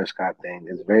Dak Prescott thing,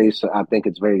 it's very. I think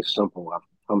it's very simple. I've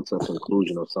come to a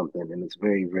conclusion of something, and it's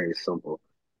very, very simple.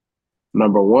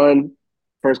 Number one,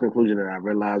 first conclusion that I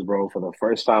realized, bro, for the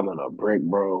first time on a break,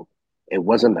 bro, it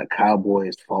wasn't the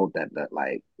Cowboys' fault that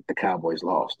like the Cowboys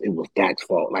lost. It was Dak's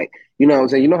fault. Like, you know what I'm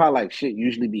saying? You know how like shit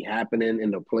usually be happening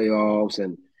in the playoffs,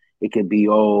 and it could be you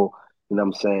know what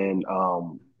I'm saying?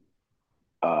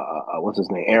 What's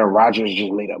his name? Aaron Rodgers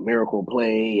just made a miracle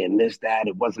play, and this, that.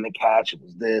 It wasn't a catch. It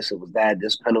was this. It was that.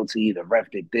 This penalty. The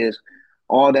ref did this.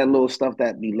 All that little stuff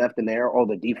that be left in the air. All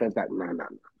the defense that nah.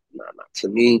 To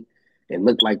me, it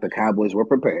looked like the Cowboys were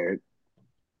prepared.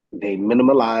 They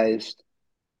minimalized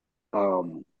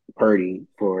Purdy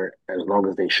for as long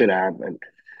as they should have, and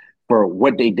for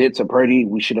what they did to Purdy,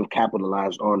 we should have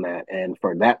capitalized on that. And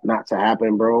for that not to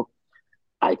happen, bro,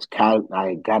 I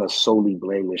gotta solely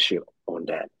blame this shit on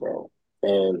that, bro.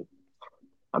 And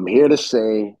I'm here to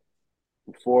say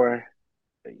before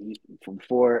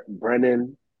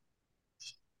Brennan,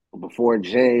 before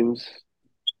James,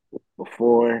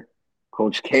 before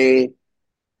Coach K,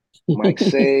 Mike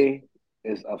Say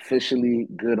is officially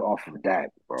good off of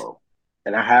that, bro.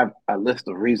 And I have a list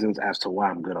of reasons as to why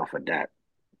I'm good off of that.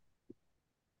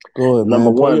 Go ahead,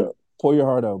 Number man. one, Pour your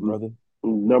heart out, brother.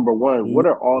 Number one, what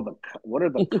are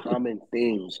the common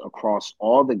themes across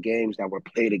all the games that were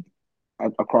played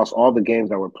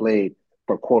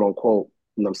for quote unquote,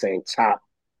 you know what I'm saying, top,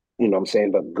 you know what I'm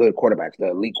saying, the good quarterbacks, the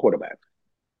elite quarterbacks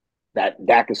that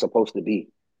Dak is supposed to be.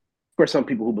 For some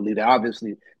people who believe that,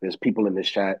 obviously there's people in this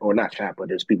chat, or not chat, but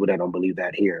there's people that don't believe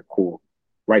that here. Cool.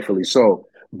 Rightfully so.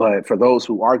 But for those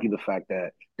who argue the fact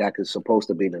that Dak is supposed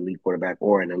to be an elite quarterback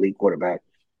or an elite quarterback,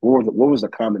 what was the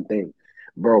common thing?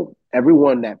 Bro,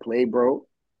 everyone that played, bro,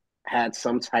 had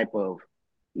some type of,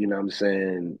 you know what I'm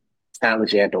saying,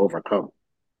 challenge you had to overcome.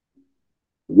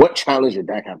 What challenge did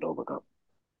Dak have to overcome?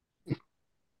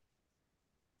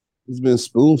 He's been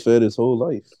spoon fed his whole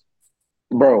life.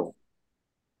 Bro,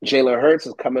 Jalen Hurts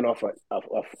is coming off a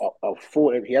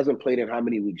full. He hasn't played in how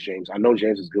many weeks, James? I know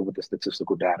James is good with the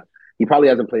statistical data. He probably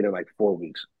hasn't played in like 4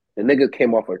 weeks. The nigga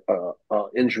came off a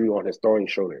injury on his throwing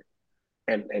shoulder,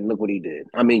 and look what he did.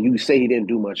 I mean, you say he didn't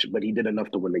do much, but he did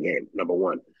enough to win the game. Number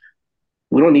one,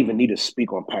 we don't even need to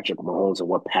speak on Patrick Mahomes and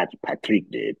what Patrick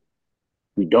did.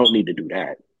 We don't need to do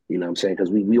that. You know what I'm saying?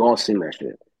 Because we all seen that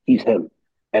shit. He's him.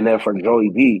 And then for Joey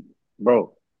B,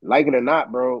 bro, like it or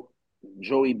not, bro,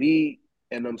 Joey B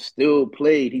and them still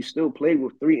played. He still played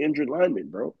with 3 injured linemen,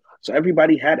 bro. So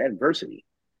everybody had adversity.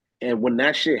 And when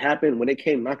that shit happened, when they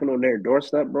came knocking on their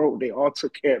doorstep, bro, they all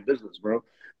took care of business, bro.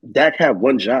 Dak had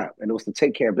one job, and it was to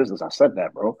take care of business. I said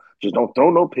that, bro. Just don't throw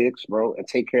no picks, bro, and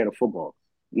take care of the football.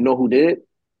 You know who did?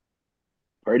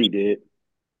 Purdy did.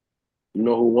 You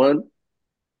know who won?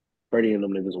 Purdy and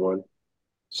them niggas won.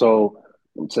 So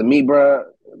to me, bro,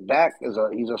 Dak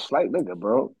he's a slight nigga,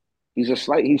 bro. He's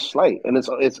slight, and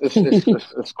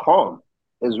it's calm.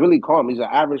 It's really calm. He's an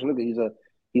average nigga.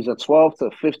 He's a 12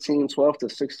 to 15, 12 to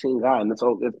 16 guy, and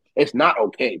it's not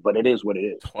okay, but it is what it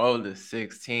is. 12 to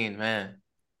 16, man.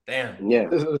 Damn. Yeah.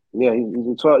 He's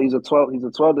a 12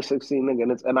 to 16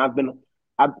 nigga,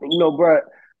 you know, bro,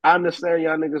 I understand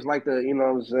y'all niggas like to, you know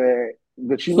what I'm saying,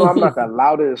 but you know I'm not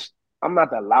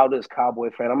the loudest Cowboy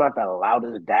fan. I'm not the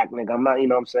loudest Dak nigga. I'm not, you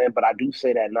know what I'm saying? But I do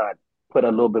say that not put a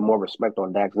little bit more respect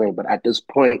on Dak's name. But at this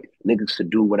point, niggas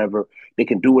should do whatever. They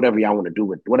can do whatever y'all want to do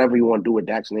with whatever you want to do with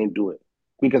Dak's name, do it.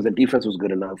 Because the defense was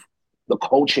good enough. The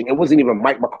coaching, it wasn't even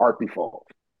Mike McCarthy's fault.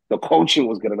 The coaching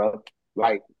was good enough.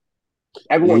 Like,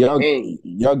 everyone came.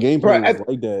 Y'all game plan was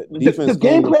like that. The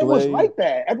game plan was like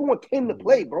that. Everyone came to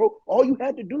play, bro. All you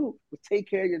had to do was take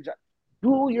care of your job.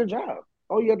 Do your job.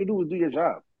 All you had to do was do your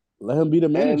job. Let him be the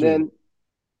manager.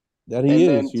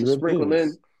 To sprinkle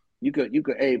in, you could,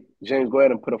 hey, James, go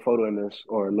ahead and put a photo in this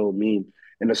or a little meme.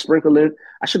 And the sprinkle in,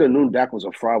 I should have known Dak was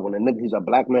a fraud when he's a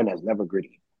black man that's never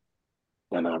gritty.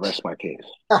 And I rest my case.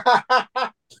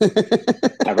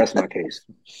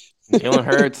 Jalen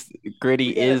Hurts gritty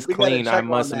is clean. I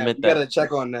must admit that. You gotta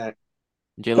check on that.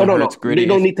 Jalen Hurts gritty. They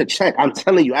don't need to check. I'm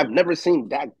telling you, I've never seen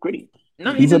Dak gritty.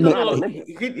 No, he did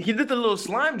the little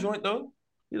slime joint though.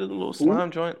 He did a little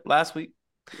slime joint last week.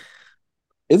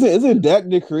 Isn't Dak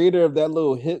the creator of that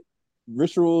little hip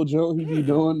ritual joke he be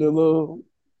doing, the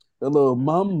little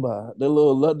mamba, the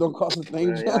little don't cost a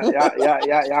thing. Y'all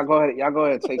go ahead. Y'all go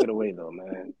ahead and take it away, though,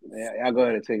 man. Y'all go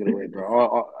ahead and take it away, bro.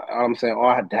 All I'm saying,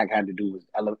 all Dak had to do was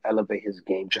elevate his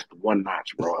game just one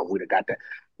notch, bro, and we'd have got that.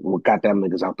 We got them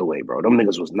niggas out the way, bro. Them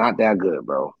niggas was not that good,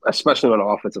 bro. Especially on the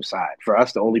offensive side. For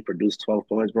us to only produce 12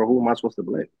 points, bro, who am I supposed to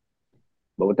blame?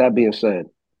 But with that being said,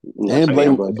 and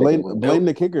blame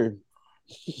the kicker.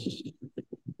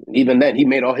 Even then, he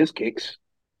made all his kicks.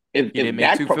 If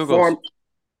Dak performed,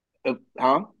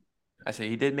 I said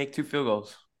he did make 2 field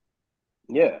goals.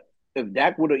 Yeah, if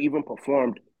Dak would have even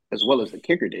performed as well as the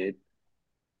kicker did,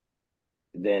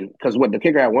 then because what the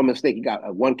kicker had one mistake, he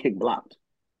got one kick blocked.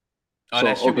 Oh, so,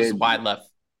 that shit was wide left.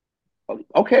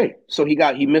 Okay, so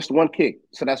he missed one kick,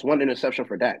 so that's one interception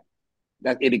for Dak.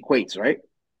 That it equates, right?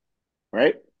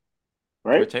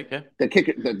 Take, yeah.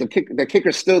 The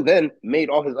kicker still then made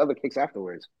all his other kicks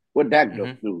afterwards. What Dak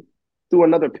do? Threw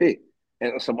another pick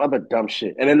and some other dumb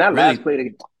shit, and then that last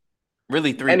play.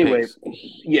 Really 3 picks.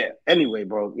 Anyway,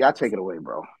 bro. Y'all take it away,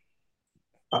 bro.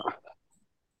 I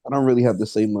don't really have to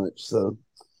say much, so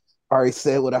I already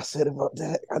said what I said about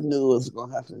that. I knew it was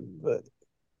gonna happen, but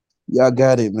y'all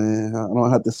got it, man. I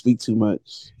don't have to speak too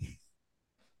much.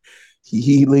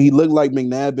 He looked like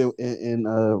McNabb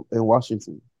in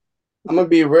Washington. I'm gonna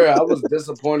be real. I was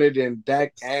disappointed in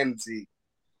Dak and Zeke.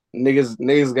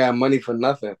 Niggas got money for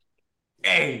nothing.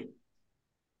 Hey.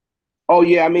 Oh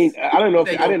yeah, I mean, I didn't know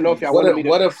if y'all wanted me to.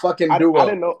 What a fucking duo!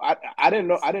 I didn't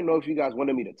know if you guys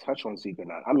wanted me to touch on Zeke or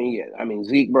not. I mean,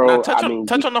 Zeke, bro. No, touch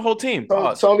on the whole team.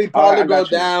 Tony Pollard go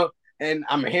down, and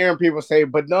I'm hearing people say,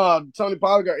 but no, Tony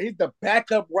Pollard, he's the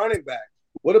backup running back.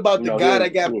 What about the guy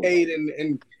that got paid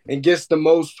and gets the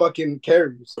most fucking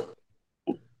carries?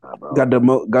 Got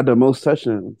the most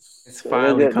touchdowns. It's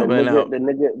finally coming out. The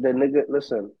nigga.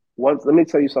 Listen, let me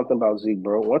tell you something about Zeke,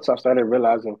 bro. Once I started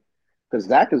realizing. Because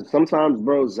Zach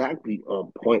be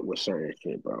on point with certain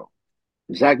shit, bro.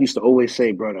 Zach used to always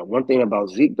say, bro, that one thing about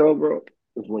Zeke, though, bro,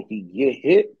 is when he get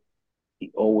hit,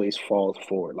 he always falls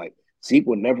forward. Like, Zeke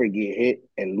would never get hit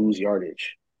and lose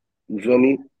yardage. You feel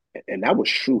me? And that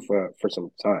was true for some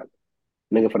time.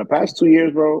 Nigga, for the past 2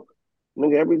 years, bro,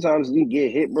 nigga, every time Zeke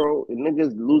get hit, bro, the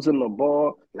nigga's losing the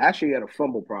ball. Last year he had a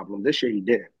fumble problem. This year he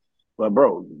didn't. But,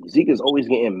 bro, Zeke is always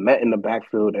getting met in the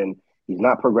backfield, and he's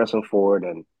not progressing forward,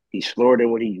 and he's slower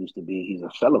than what he used to be. He's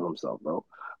a shell of himself, bro.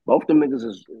 Both them niggas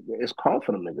is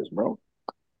confident niggas, bro.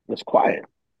 It's quiet.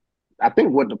 I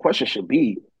think what the question should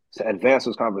be to advance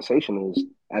this conversation is,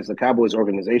 as the Cowboys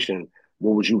organization,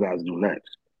 what would you guys do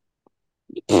next?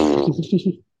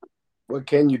 What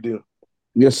can you do?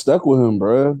 You're stuck with him,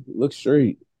 bro. Look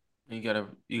straight. You gotta.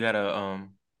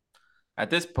 At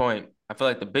this point, I feel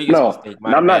like the biggest mistake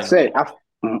might I'm have not saying.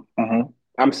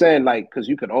 I'm saying, like, because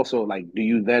you could also, like, do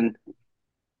you then?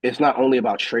 It's not only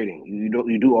about trading.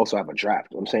 You do also have a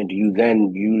draft. I'm saying, do you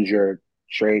then use your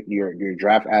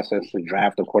draft assets to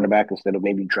draft a quarterback instead of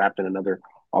maybe drafting another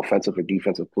offensive or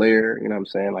defensive player? You know what I'm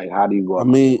saying? Like, how do you go? I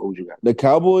mean, the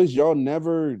Cowboys, y'all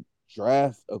never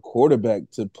draft a quarterback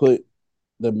to put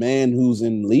the man who's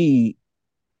in lead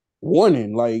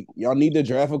warning. Like, y'all need to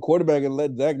draft a quarterback and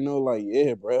let Zach know, like,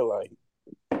 yeah, bro, like,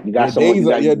 you got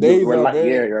your days are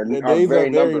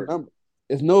very numbered.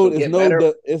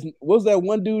 What's that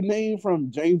one dude name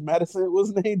from James Madison? What's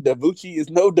his name? Davucci. It's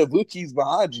no Davucci's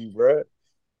behind you, bro.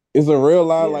 It's a real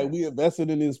lie. Like, we invested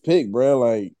in this pick, bro.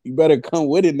 Like, you better come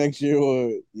with it next year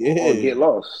or get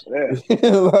lost. Yeah.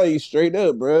 Like, straight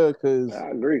up, bro. Because I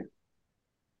agree.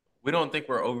 We don't think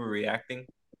we're overreacting,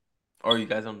 or you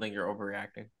guys don't think you're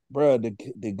overreacting, bro. The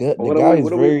guy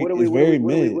is very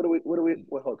mid.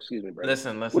 Excuse me, bro.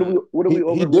 Listen. He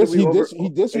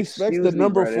disrespects the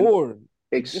number 4.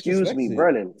 Excuse me,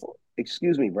 Brennan.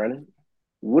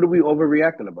 What are we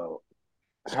overreacting about?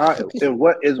 How and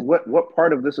what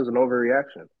part of this is an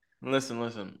overreaction?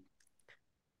 Listen.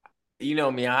 You know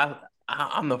me,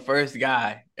 I'm the first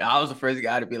guy. I was the first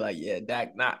guy to be like, yeah,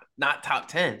 Dak not top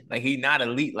 10. Like, he's not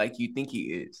elite like you think he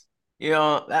is. You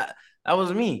know, that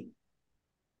was me.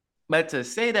 But to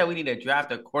say that we need to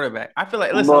draft a quarterback, I feel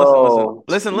like listen.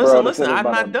 I'm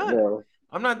not done. Bro.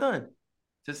 I'm not done.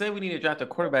 To say we need to draft a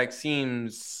quarterback just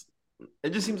seems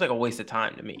like a waste of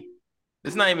time to me.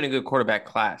 It's not even a good quarterback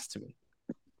class to me.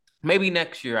 Maybe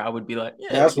next year I would be like,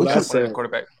 yeah, that's what I said.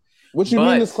 Quarterback. What you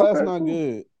mean this class not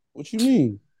good? What you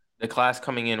mean? The class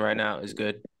coming in right now is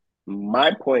good.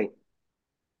 My point,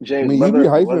 James. I mean, you be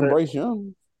hyping Bryce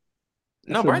Young.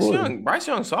 No, Bryce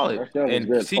Young's solid. And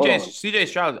CJ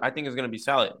Stroud, I think, is going to be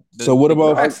solid. So what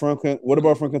about from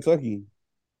Kentucky?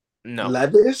 No.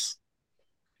 Levis?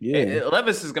 Yeah.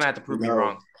 Levis is going to have to prove me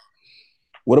wrong.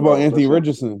 What about Anthony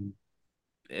Richardson?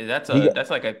 That's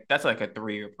like a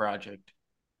 3-year project.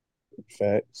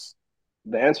 Facts.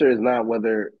 The answer is not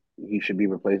whether he should be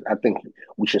replaced. I think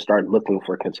we should start looking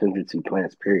for contingency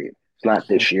plans, period. It's not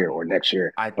this year or next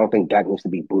year. I don't think Dak needs to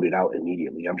be booted out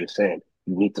immediately. I'm just saying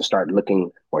you need to start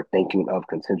looking or thinking of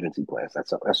contingency plans.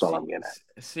 That's all I'm getting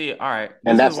at. See, all right.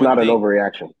 And that's not an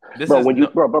overreaction. Bro, when you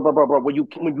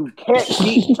can't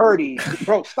beat Purdy,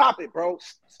 bro, stop it, bro.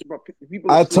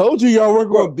 I told you y'all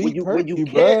weren't going to beat Purdy, when you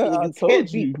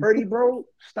can't beat Purdy, bro,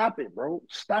 stop it, bro.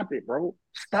 Stop it, bro.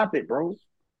 Stop it, bro.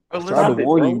 I tried to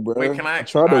warn you, bro. Wait, can I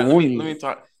try to warn you? Let me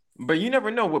talk. But you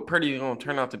never know what Purdy is going to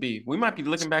turn out to be. We might be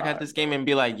looking back at this game and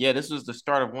be like, yeah, this was the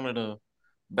start of one of the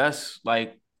best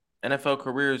like NFL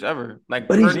careers ever. Like,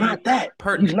 but Purdy, he's not that.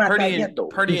 He's not Purdy that yet, though.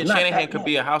 Purdy and Shanahan could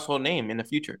be a household name in the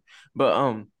future.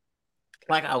 But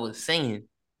like I was saying,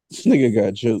 this nigga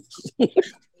got jokes.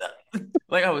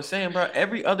 Like I was saying, bro,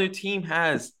 every other team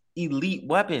has elite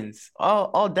weapons.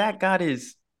 All Dak got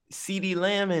is CeeDee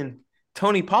Lamb and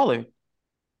Tony Pollard.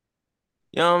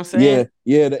 You know what I'm saying?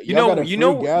 Yeah. You know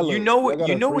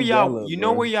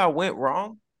where y'all went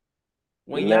wrong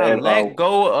when y'all let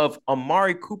go of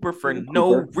Amari Cooper for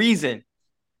no reason.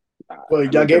 Well,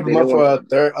 y'all gave him up for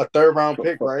a third round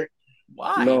pick, right?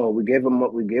 Why? No, we gave him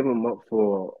up. We gave him up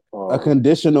for a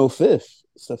conditional fifth.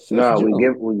 No, we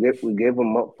gave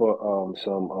him up for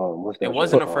some what's that? It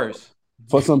wasn't a first.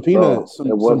 For some peanuts.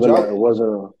 It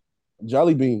wasn't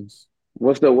Jolly Beans.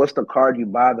 What's the card you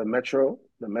buy? The Metro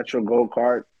Gold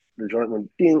card. The joint when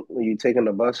you taking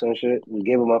the bus and shit. We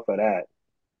gave him up for that.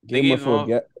 Gave him up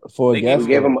for a gas. We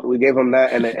gave him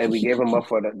that, and we gave him up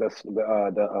for the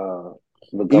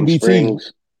Gum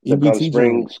Springs. The Gum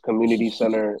Springs Community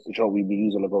Center joint we be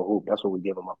using to go hoop. That's what we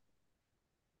gave them up.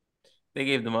 They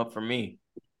gave them up for me.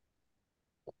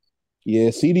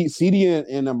 Yeah, CD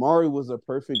and Amari was a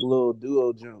perfect little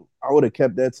duo joint. I would have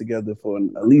kept that together for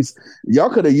at least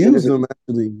y'all could have used them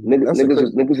actually.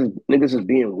 Niggas is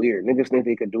being weird. Niggas think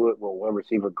they could do it with one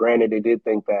receiver. Granted, they did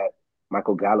think that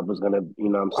Michael Gallup was gonna, you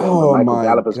know what I'm saying? Oh, but Michael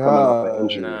Gallup is coming off an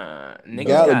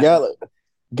injury.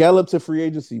 Gallup to free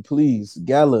agency, please.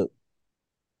 Gallup.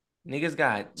 Niggas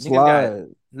got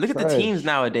look at the teams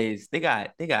nowadays. They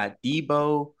got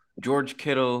Debo, George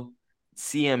Kittle,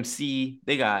 CMC.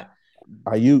 They got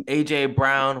AJ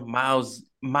Brown,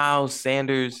 Miles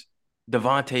Sanders,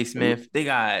 Devontae Smith. They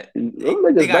got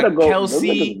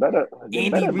Kelsey,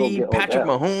 Andy Reid, Patrick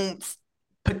Mahomes,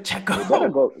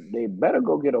 Pacheco. They better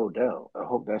go get Odell. I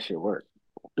hope that shit work.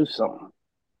 Do something.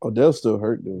 Odell's still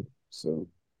hurt though, so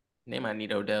they might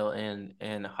need Odell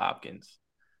and Hopkins.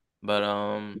 But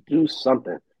do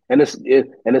something. And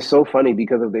it's so funny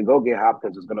because if they go get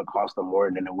Hopkins, it's gonna cost them more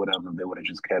than it would have if they would have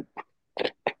just kept.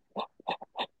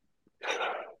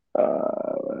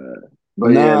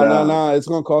 Nah. It's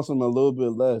gonna cost them a little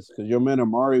bit less because your man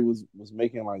Amari was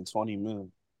making like $20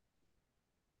 million.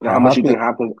 Now, how much you think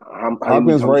Hopkins?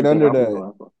 Hopkins right under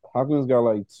that. Hopkins got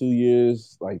like 2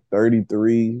 years, like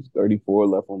 33, 34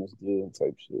 left on his deal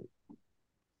type shit.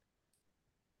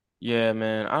 Yeah,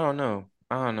 man. I don't know.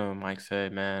 Mike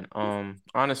said, man.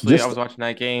 Honestly, I was watching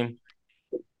that game.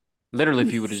 Literally,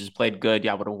 if he would have just played good,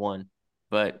 y'all would have won.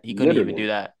 But he couldn't even do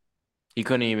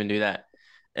that.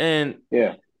 And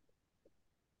yeah,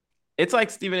 it's like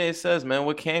Stephen A. says, man.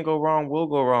 What can go wrong will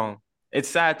go wrong. It's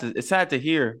sad to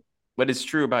hear, but it's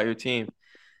true about your team.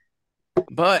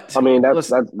 But I mean, that's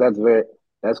cliche.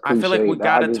 I feel like we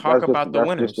gotta talk about the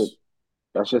winners.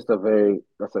 That's a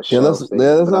let's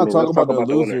not talk about the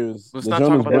losers. Let's not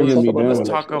talk about the losers.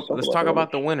 Let's talk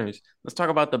about the winners. Let's talk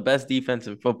about the best defense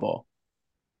in football.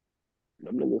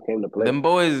 Them niggas came to play. Them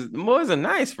boys are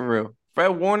nice for real. Fred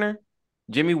Warner,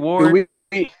 Jimmy Ward.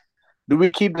 Do we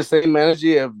keep the same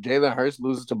energy if Jalen Hurts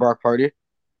loses to Brock Purdy?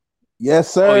 Yes,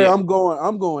 sir. Oh, yeah. I'm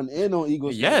going in on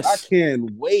Eagles. Yes, I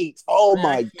can't wait. Oh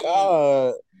my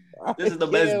god, this is the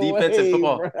best defense in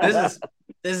football. Bro.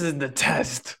 This is the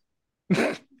test.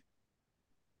 Yeah,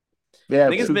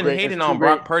 niggas been hating on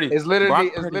Brock Purdy. It's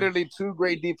literally two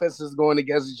great defenses going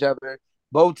against each other.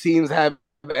 Both teams have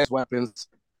weapons,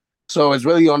 so it's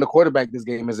really on the quarterback. This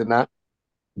game, is it not?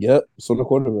 Yep, it's on the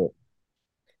quarterback.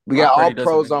 We got all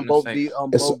pros on both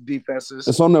defenses.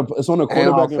 It's on the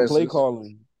quarterback and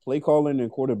play calling and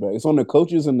quarterback. It's on the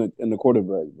coaches and the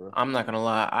quarterback, bro. I'm not gonna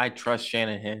lie, I trust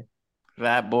Shanahan.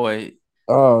 That boy.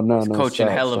 Oh no, coaching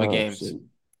hell of a games.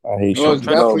 I hate you. It's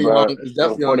definitely on the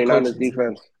 49ers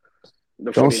defense.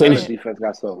 The Don't say defense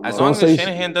got so. As long as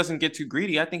Shanahan doesn't get too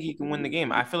greedy, I think he can win the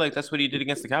game. I feel like that's what he did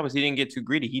against the Cowboys. He didn't get too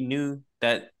greedy. He knew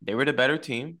that they were the better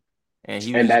team, and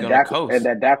he was going to coast. And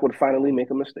that Dak would finally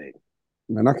make a mistake.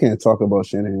 Man, I can't talk about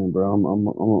Shanahan, bro.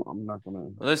 I'm not gonna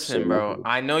listen, bro.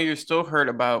 I know you're still hurt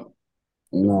about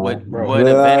What Bro.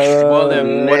 event?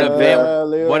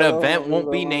 What Nigga. event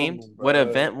won't be named? What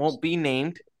event won't be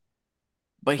named?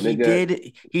 But he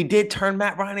did turn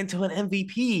Matt Ryan into an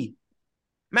MVP.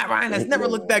 Matt Ryan has never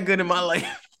looked that good in my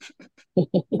life.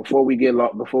 Before we get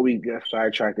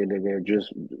sidetracked, nigga,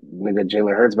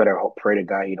 Jalen Hurts better pray to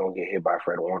God he don't get hit by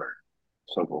Fred Warner.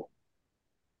 Simple.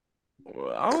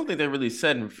 I don't think they really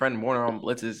said Fred Warner on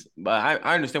blitzes, but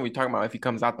I understand what you're talking about if he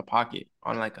comes out the pocket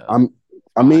on like a.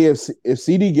 I mean, if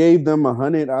CD gave them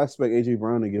 100, I expect AJ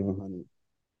Brown to give 100.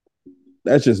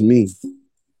 That's just me.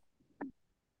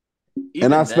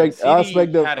 Even I expect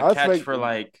them. Had a catch for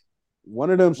like one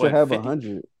of them should have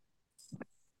 100.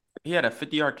 He had a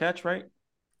 50-yard catch, right?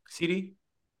 CD.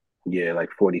 Yeah, like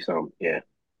 40 something. Yeah.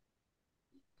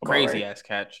 Crazy ass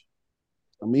catch.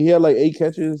 I mean, he had like 8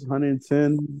 catches,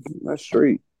 110. That's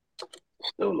straight.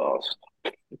 Still lost.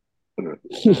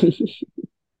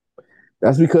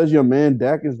 That's because your man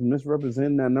Dak is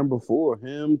misrepresenting that number 4.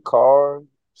 Him, Carr.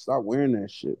 Stop wearing that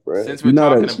shit, bro. Since we're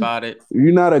talking about it,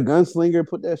 you're not a gunslinger.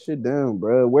 Put that shit down,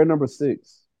 bro. Wear number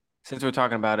 6. Since we're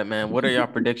talking about it, man, what are your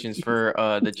predictions for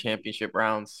the championship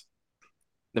rounds?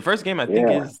 The first game I think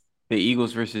is the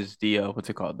Eagles versus the what's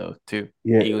it called though? Too.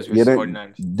 Yeah, Eagles versus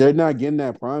 49ers. They're not getting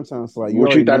that primetime slot.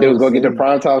 You thought they was gonna get the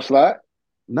primetime slot?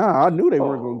 Nah, I knew they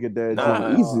weren't gonna get that.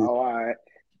 Easy. All right.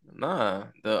 Nah,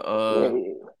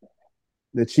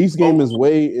 the Chiefs game is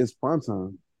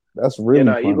primetime. That's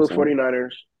really Eagles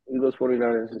 49ers. Eagles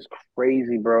 49ers is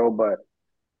crazy, bro. But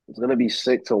it's gonna be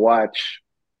sick to watch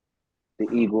the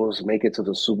Eagles make it to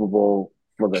the Super Bowl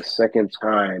for the second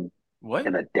time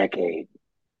in a decade.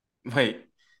 Wait,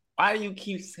 why do you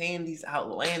keep saying these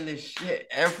outlandish shit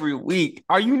every week?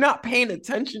 Are you not paying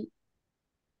attention?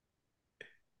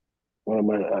 What am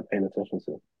I not paying attention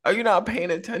to? Are you not paying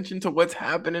attention to what's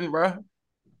happening, bro?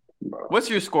 What's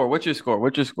your score? What's your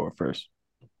score first?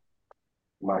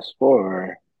 My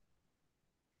score.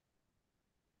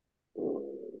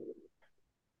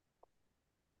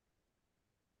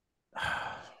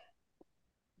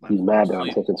 He's mad that I'm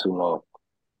taking too long.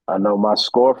 I know my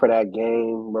score for that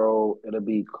game, bro. It'll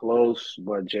be close,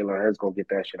 but Jalen Hurts gonna get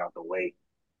that shit out the way.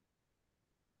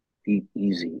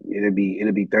 Easy. It'll be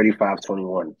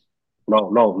 35-21.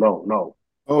 No.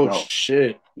 Oh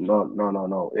shit.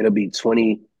 No. It'll be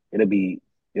 20. It'll be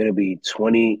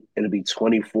 20. It'll be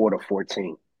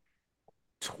 24-14.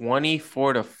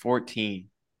 24-14.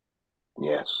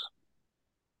 Yes.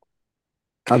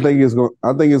 I think it's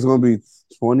gonna be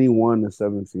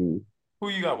 21-17. Who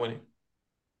you got winning?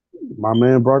 My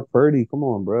man Brock Purdy. Come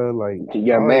on, bro. Like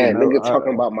nigga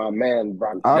talking about my man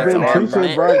Brock. I've been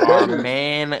preaching Brock Purdy. Our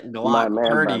man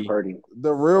Glock Purdy.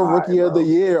 The real rookie of the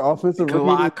year, offensive rookie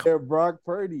of the year, Brock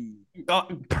Purdy.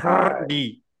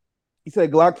 Purdy. He said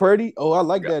Glock Purdy? Oh, I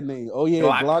like that name. Oh yeah,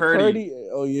 Glock Purdy.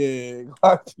 Oh yeah.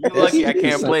 You lucky I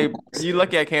can't play. You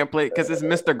lucky I can't play because it's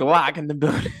Mr. Glock in the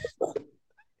building.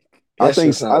 I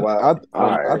think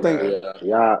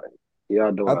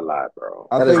y'all doing a lot, bro.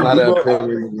 I think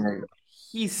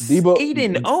he's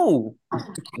 8-0.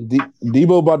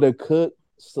 Debo about to cook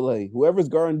Slay. Whoever's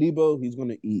guarding Debo, he's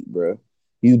gonna eat, bro.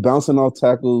 He's bouncing off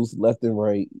tackles left and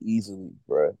right easily,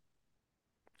 bro.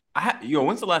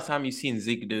 When's the last time you seen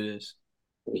Zeke do this?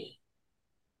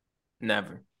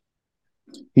 Never.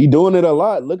 He doing it a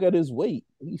lot. Look at his weight.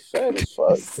 He's fat as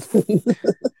fuck.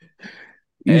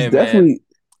 He's definitely. Man.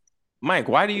 Mike,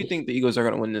 why do you think the Eagles are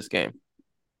going to win this game?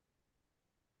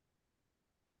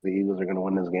 The Eagles are going to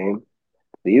win this game.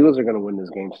 The Eagles are going to win this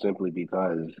game simply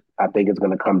because I think it's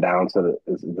going to come down to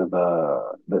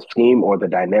the scheme or the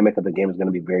dynamic of the game is going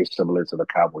to be very similar to the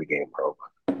Cowboy game, bro.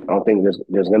 I don't think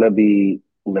there's going to be,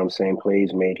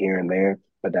 plays made here and there,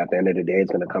 but at the end of the day,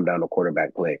 it's going to come down to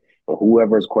quarterback play. And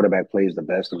whoever's quarterback plays the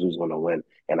best is who's going to win.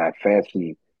 And I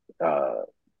fancy,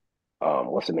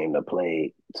 what's the name to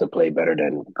play better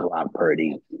than Glock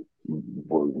Purdy,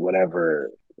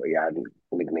 whatever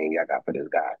nickname y'all got for this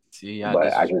guy. See, you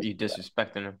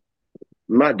disrespecting him.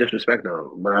 I'm not disrespecting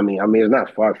him, but I mean, it's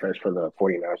not far-fetched for the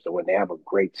 49ers to win. They have a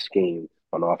great scheme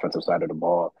on the offensive side of the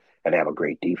ball, and they have a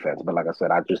great defense. But like I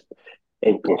said,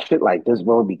 and shit like this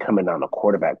will be coming down to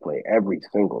quarterback play every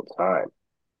single time.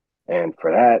 And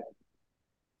for that,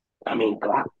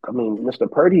 Mr.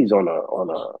 Purdy's on a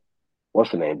what's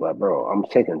the name? But bro, I'm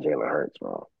taking Jalen Hurts,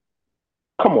 bro.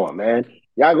 Come on, man.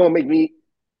 Y'all gonna make me?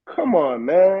 Come on,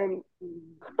 man.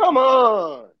 Come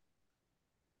on.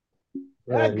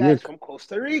 That guy's from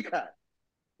Costa Rica.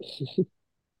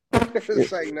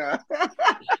 It's like nah.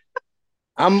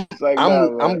 I'm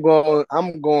going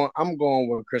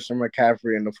with Christian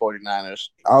McCaffrey and the 49ers.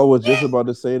 I was just about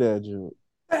to say that, Jim.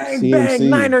 Bang, bang,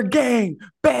 Niner gang.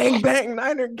 Bang, bang,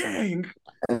 Niner gang.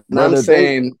 And I'm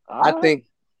saying, I think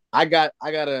I got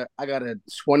a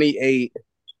 28-24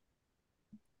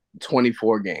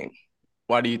 game.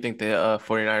 Why do you think the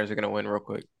 49ers are going to win real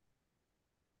quick?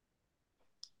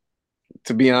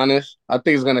 To be honest, I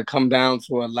think it's going to come down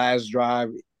to a last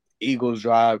drive, Eagles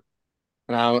drive.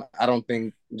 And I don't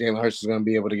think Jalen Hurts is going to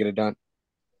be able to get it done.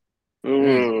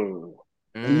 And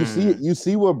you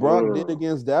see what Brock did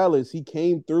against Dallas. He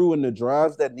came through in the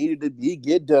drives that needed to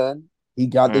get done. He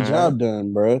got the job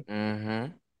done, bro.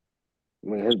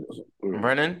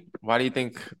 Brennan, why do you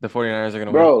think the 49ers are going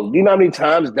to win? Bro, do you know how many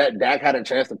times that Dak had a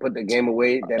chance to put the game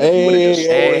away? That if he would have just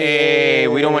scored. Hey,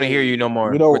 we don't want to hear you no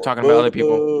more. We're talking about other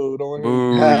people. Boo,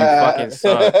 you fucking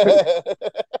suck.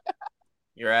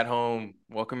 You're at home.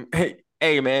 Welcome.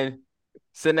 Hey, man.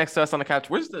 Sit next to us on the couch.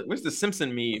 Where's the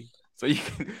Simpson meme? So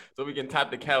we can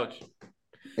tap the couch.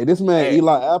 Hey, this man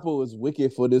Eli Apple is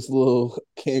wicked for this little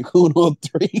Cancun on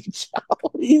 3.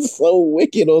 He's so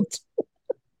wicked on 2.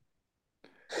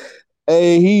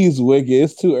 Hey, he's wicked.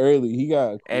 It's too early. He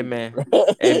got. Hey, man.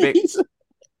 Hey, big.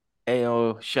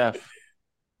 Hey, chef.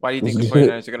 Why do you think the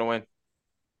 49ers are gonna win?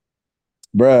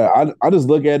 Bruh, I just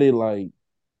look at it like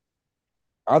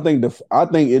I think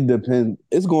it depends.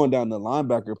 It's going down the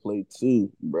linebacker play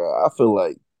too, bro. I feel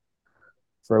like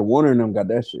Fred Warner and them got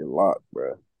that shit locked,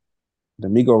 bro.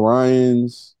 D'Amico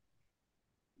Ryans.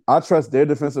 I trust their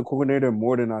defensive coordinator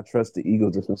more than I trust the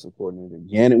Eagles defensive coordinator.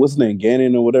 Gannon, what's his name?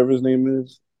 Gannon or whatever his name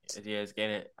is. Yeah, it's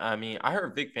Gannon. I mean, I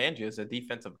heard Vic Fangio is a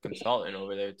defensive consultant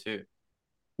over there too.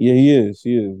 Yeah, he is.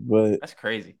 But that's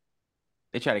crazy.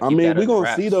 They try to keep that we're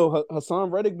gonna see though. Hassan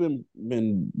Reddick been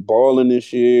balling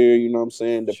this year. You know what I'm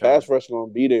saying? The pass rush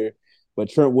gonna be there, but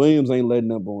Trent Williams ain't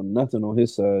letting up on nothing on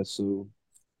his side. So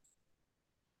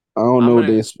I don't know what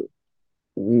they expect.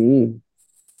 I'm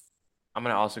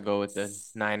gonna also go with the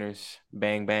Niners.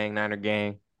 Bang bang Niner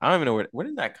gang. I don't even know where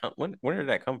did that come. Where did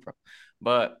that come from?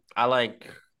 But I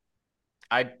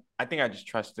think I just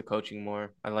trust the coaching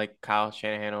more. I like Kyle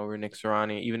Shanahan over Nick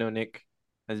Sirianni, even though Nick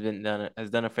has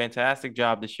done a fantastic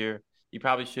job this year. He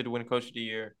probably should win Coach of the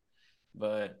Year,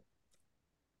 but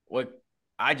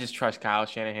I just trust Kyle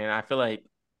Shanahan. I feel like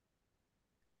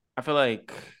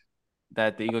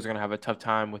that the Eagles are gonna have a tough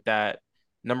time with that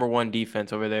number one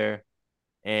defense over there,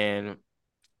 and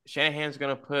Shanahan's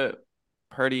gonna put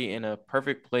Purdy in a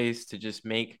perfect place to just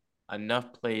make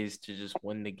enough plays to just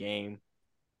win the game.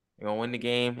 They're gonna win the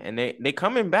game, and they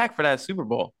coming back for that Super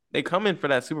Bowl. They come in for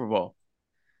that Super Bowl.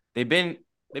 They've been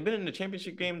in the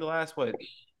championship game the last what?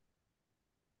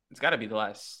 It's got to be the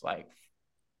last like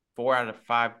 3 out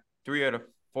of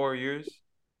 4 years.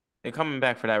 They're coming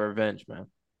back for that revenge, man.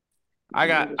 I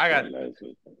got the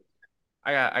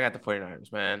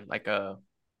 49ers, man. Like a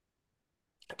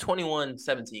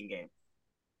 21-17 game.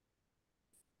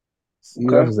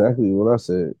 Yeah, that's exactly what I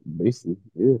said. Basically,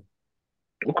 yeah.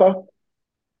 Okay.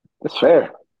 That's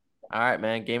fair. All right,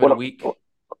 man. Game of the week.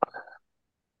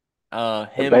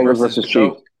 Him versus the Chiefs.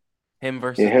 GOAT. Him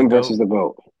versus the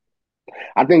GOAT.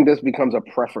 I think this becomes a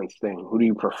preference thing. Who do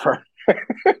you prefer?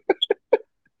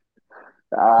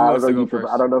 I don't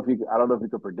know if you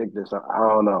could predict this. I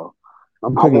don't know.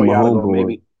 I'm picking my homeboy.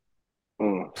 Maybe.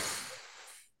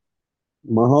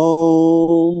 My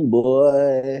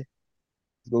homeboy is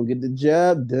gonna get the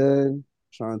job done. I'm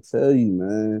trying to tell you,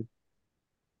 man.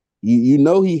 You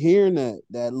know he hearing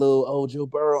that little Joe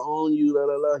Burrow on you, la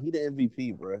la la. He the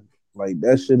MVP, bro. Like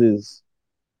that shit is.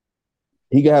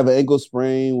 He can have an ankle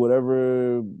sprain,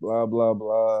 whatever, blah blah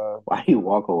blah. Why he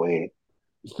walk away?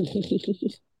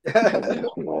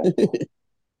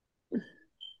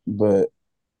 But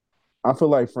I feel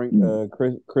like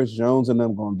Chris Jones and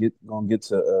them gonna get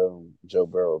to Joe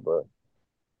Burrow, bro.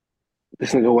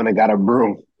 This nigga went and got a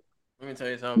broom. Let me tell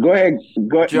you something. Go ahead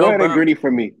and gritty for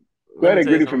me. Go ahead and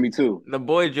gritty for me too. The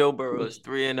boy Joe Burrow is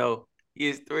 3-0. He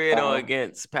is 3-0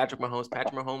 against Patrick Mahomes.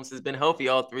 Patrick Mahomes has been healthy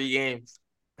all 3 games.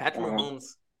 Patrick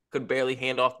Mahomes could barely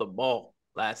hand off the ball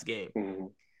last game. Mm-hmm.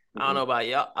 I don't know about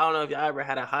y'all. I don't know if y'all ever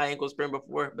had a high ankle sprain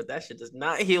before, but that shit does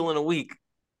not heal in a week.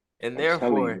 And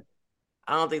therefore,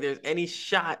 I don't think there's any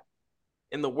shot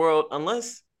in the world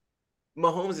unless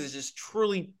Mahomes is just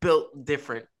truly built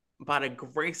different by the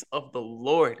grace of the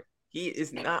Lord. He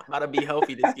is not about to be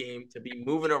healthy this game to be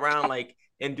moving around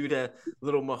and do the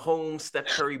little Mahomes, Steph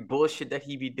Curry bullshit that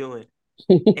he be doing.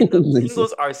 And the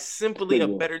Bengals are simply a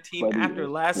better team. After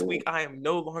last week, I am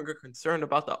no longer concerned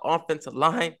about the offensive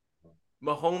line.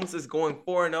 Mahomes is going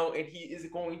 4-0, and he is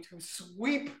going to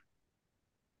sweep.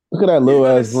 Look at that little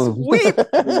ass room.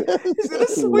 He's going to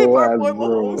sweep our boy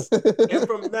Mahomes. And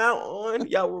from now on,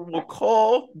 y'all will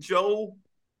call Joe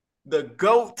the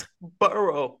GOAT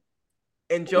Burrow.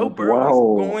 And Joe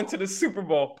Burrow is going to the Super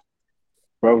Bowl.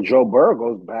 Bro, Joe Burrow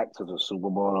goes back to the Super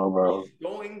Bowl, bro. He's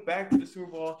going back to the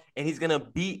Super Bowl, and he's going to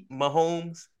beat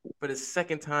Mahomes for the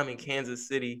second time in Kansas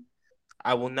City.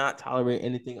 I will not tolerate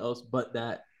anything else but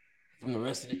that from the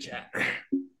rest of the chat.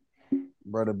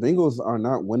 Bro, the Bengals are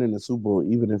not winning the Super Bowl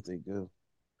even if they do.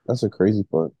 That's a crazy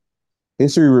part.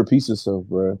 History repeats itself,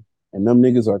 bro. And them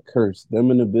niggas are cursed.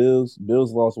 Them and the Bills.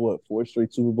 Bills lost, 4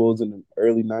 straight Super Bowls in the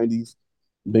early 90s.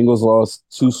 Bengals lost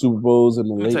 2 Super Bowls in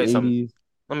the late 80s.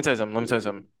 Let me tell you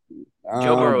something.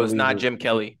 Joe Burrow is not Jim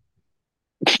Kelly.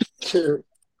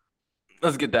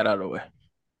 Let's get that out of the way.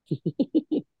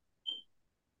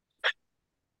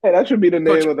 Hey, that should be the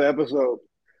name of the episode.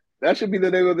 That should be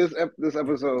the name of this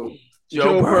episode.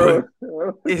 Joe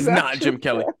Burrow is not Jim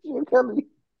Kelly.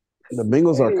 The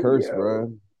Bengals are cursed,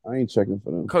 bro. I ain't checking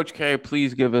for them. Coach K,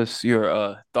 please give us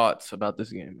your thoughts about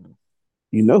this game.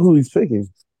 You know who he's picking.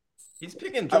 He's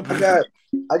picking Joe Burrow.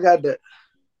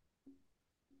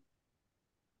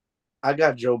 I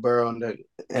got Joe Burrow and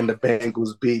the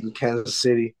Bengals beating Kansas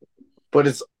City, but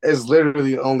it's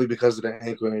literally only because of the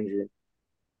ankle injury.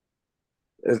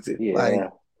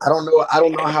 Like I don't know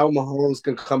how Mahomes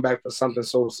can come back for something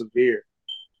so severe.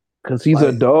 Because he's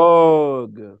a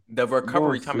dog. The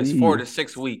recovery time is 4 to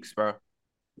 6 weeks, bro.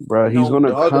 Bro, he's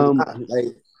gonna come.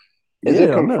 Is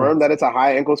it confirmed that it's a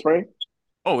high ankle sprain?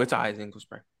 Oh, it's a high ankle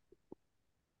sprain.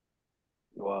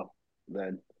 Well,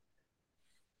 then.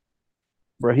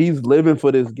 Bro, he's living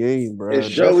for this game, bro. It's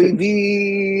Joey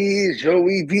B.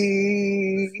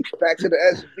 Back to the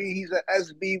SB. He's an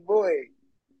SB boy.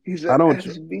 He's an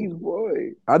SB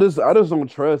boy. I just don't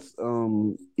trust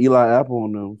Eli Apple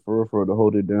on them for to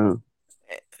hold it down.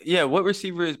 Yeah, what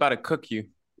receiver is about to cook you?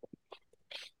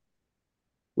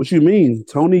 What you mean?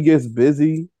 Tony gets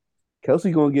busy.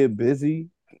 Kelsey gonna get busy.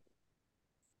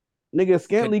 Nigga,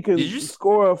 Scantley can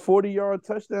score a 40-yard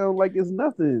touchdown like it's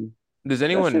nothing. Does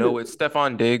anyone know what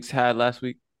Stephon Diggs had last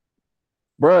week?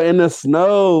 Bro, in the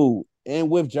snow and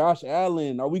with Josh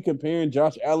Allen. Are we comparing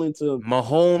Josh Allen to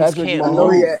Mahomes? Patrick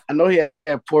Mahomes? I know he had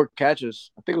 4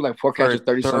 catches. I think it was like 4 catches,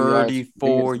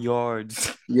 34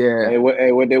 yards. Yeah. Hey,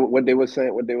 what they were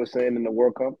saying in the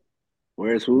World Cup?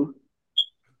 Where's who?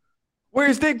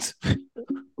 Where's Diggs?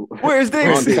 Where's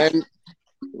Diggs?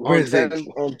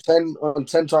 On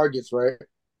 10 targets, right?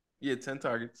 Yeah, 10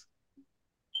 targets.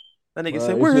 That nigga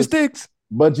said, "Where's Diggs?"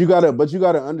 But you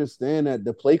gotta understand that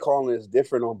the play calling is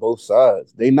different on both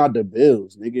sides. They not the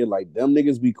Bills, nigga. Like them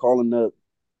niggas be calling up,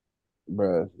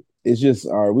 bruh. It's just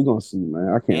all right. We gonna see, man.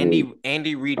 I can't.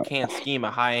 Andy Reid can't scheme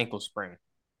a high ankle sprain.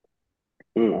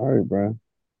 All right, bro.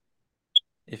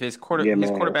 If his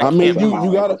quarterback, I mean,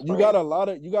 you got a lot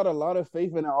of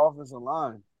faith in the offensive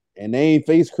line, and they ain't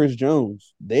faced Chris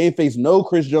Jones. They ain't faced no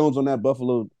Chris Jones on that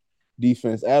Buffalo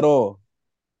defense at all.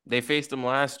 They faced him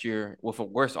last year with a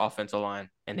worse offensive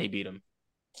line, and they beat him.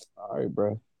 All right,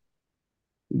 bro.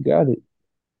 You got it.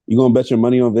 You gonna bet your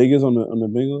money on Vegas on the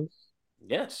Bengals?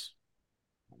 Yes.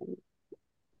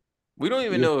 We don't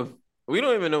even know if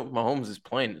Mahomes is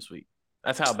playing this week.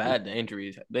 That's how bad the injury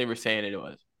is. They were saying it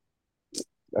was.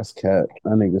 That's cat.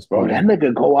 That nigga's bro. That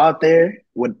nigga go out there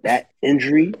with that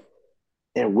injury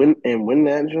and win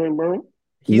that joint, bro.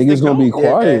 Niggas gonna be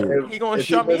quiet. He gonna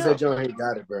shut me up. He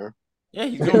got it, bro. Yeah,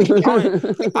 he's gonna be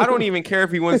quiet. I don't even care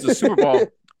if he wins the Super Bowl.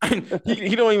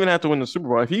 he don't even have to win the Super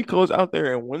Bowl. If he goes out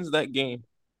there and wins that game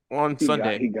on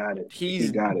Sunday, he got it. He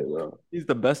got it, bro. He's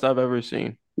the best I've ever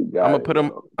seen.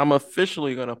 I'm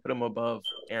officially gonna put him above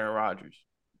Aaron Rodgers.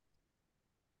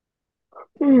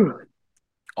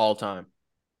 All time.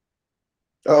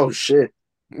 Oh shit.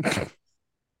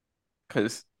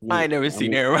 Because I ain't never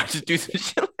seen Aaron Rodgers do some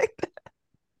shit like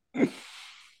that.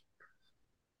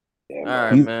 Yeah, all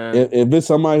right, man. If it's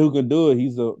somebody who can do it,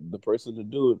 he's the person to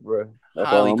do it, bro.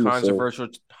 Highly controversial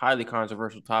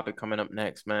topic coming up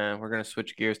next, man. We're gonna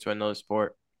switch gears to another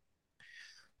sport.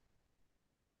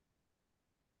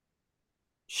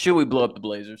 Should we blow up the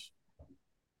Blazers?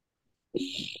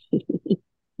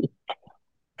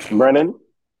 Brennan?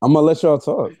 I'm gonna let y'all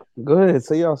talk. Go ahead,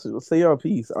 say y'all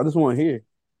piece. I just want to hear,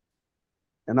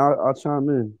 and I'll chime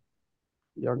in.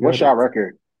 What's y'all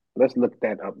record? Let's look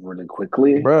that up really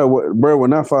quickly, bro. We're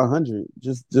not 500.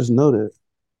 Just know that.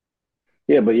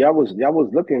 Yeah, but y'all was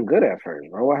looking good at first,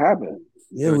 bro. What happened?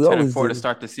 Yeah, we 10-4 to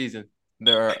start the season.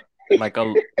 They're like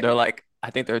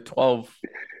I think they're 12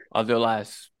 of their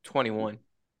last 21.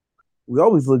 We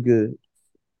always look good.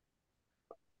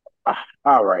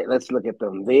 All right, let's look at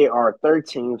them. They are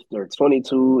 13th. They're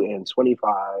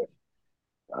 22-25.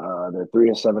 They're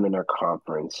 3-7 in their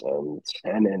conference and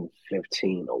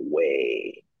 10-15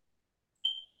 away.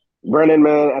 Brennan,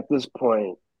 man, at this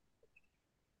point,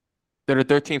 they're the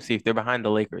 13th seed. They're behind the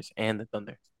Lakers and the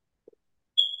Thunder.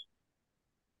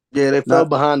 Yeah, they fell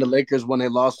behind the Lakers when they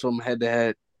lost to them head to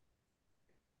head.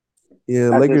 Yeah,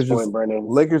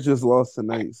 Lakers just lost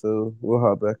tonight, so we'll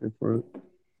hop back in front.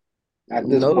 At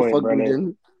this point, Brennan, we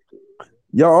didn't.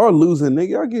 Y'all are losing, nigga.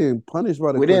 Y'all getting punished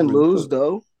by the. We didn't lose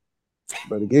though.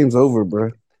 But the game's over,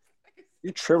 bro.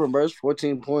 You tripping, bro? It's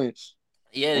 14 points.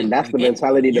 Yeah, and that's the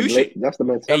mentality. That's the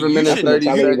mentality. 7 minutes 30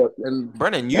 and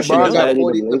Brennan, you should know that.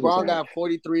 LeBron got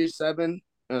 43-7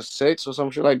 and 6 or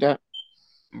some shit like that.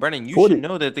 Brennan, you should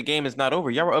know that the game is not over.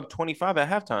 Y'all were up 25 at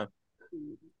halftime.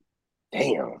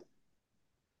 Damn.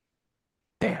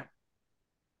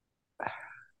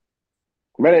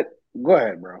 Brennan, go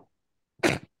ahead, bro.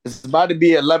 It's about to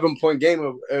be an 11-point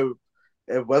game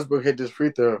if Westbrook hit this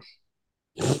free throw.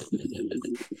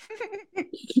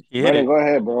 Brennan, go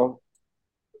ahead, bro.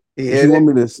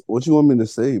 What you want me to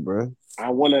say, bro? I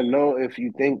want to know if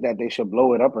you think that they should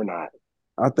blow it up or not.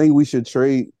 I think we should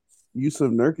trade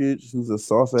Yusuf Nurkic, who's a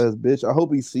soft ass bitch. I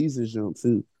hope he sees his jump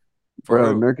too,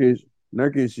 bro.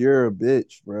 Nurkic, you're a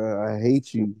bitch, bro. I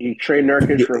hate you. You trade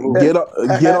Nurkic for who?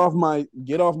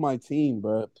 Get off my team,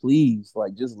 bro. Please,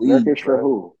 like, just leave. Nurkic for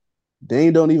who?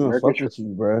 Dane don't even fuck with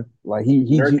you, bro. Like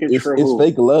it's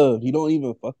fake love. He don't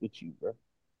even fuck with you, bro.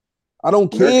 I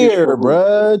don't care,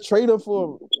 bro. Trade him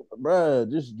for, bro.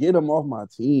 Just get him off my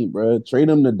team, bro. Trade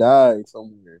him to die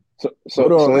somewhere. Go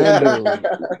to Orlando.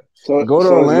 Go to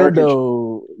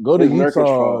Orlando. Go to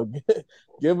Utah.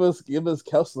 Give us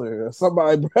Kessler or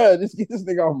somebody, bro. Just get this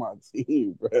nigga off my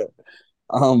team, bro.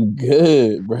 I'm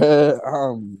good, bro.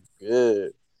 I'm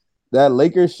good. That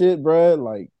Lakers shit, bro.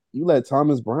 Like, you let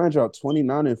Thomas Bryant drop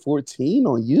 29 and 14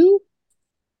 on you?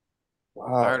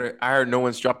 Wow. I heard no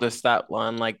one's dropped a stat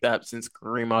line like that since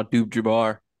Kareem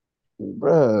Abdul-Jabbar.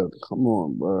 Bro, come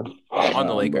on, bro. On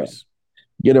the Lakers. Bro.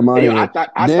 Get him out of here.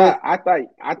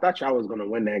 I thought y'all was gonna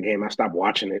win that game. I stopped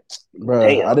watching it. Bro,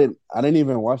 damn. I didn't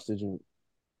even watch the game.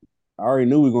 I already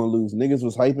knew we were gonna lose. Niggas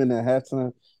was hyping at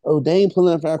halftime. Oh, they ain't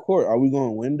pulling up half court. Are we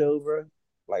gonna win though, bro?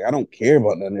 Like, I don't care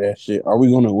about none of that shit. Are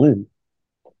we gonna win?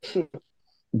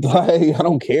 Like, I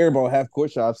don't care about half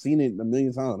court shot. I've seen it a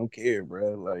million times. I don't care,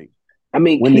 bro. Like, I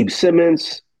mean, keep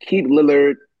Simmons, keep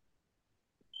Lillard.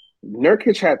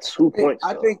 Nurkic had 2 points.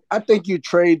 I think you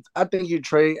trade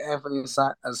Anthony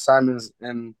Simons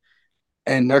and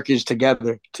Nurkic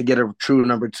together to get a true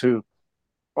number 2.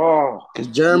 Oh, because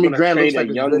Jeremy Grant looks like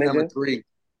a young number 3.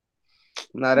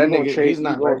 Nah, that nigga, he's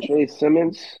not ready. Trade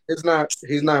Simmons.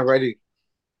 He's not ready,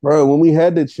 bro. When we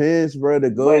had the chance, bro, to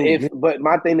go. But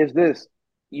my thing is this: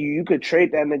 you could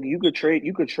trade that nigga. You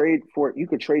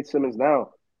could trade Simmons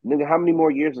now, nigga. How many more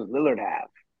years does Lillard have?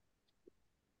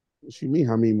 What you mean?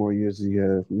 How many more years do you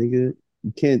have, nigga?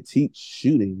 You can't teach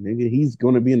shooting, nigga. He's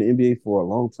going to be in the NBA for a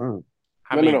long time.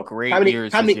 How many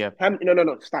years does he have?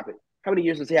 No, stop it. How many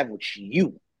years does he have with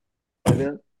you,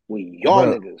 nigga? With y'all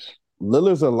niggas.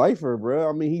 Lillard's a lifer, bro.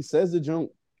 I mean, he says the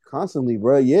jump constantly,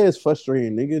 bro. Yeah, it's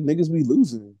frustrating, nigga. Niggas be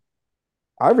losing.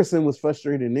 Iverson was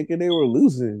frustrated, nigga. They were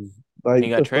losing. Like, he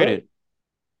got traded.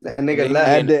 That nigga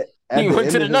left. He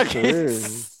went to the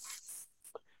Nuggets.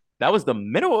 That was the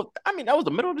middle of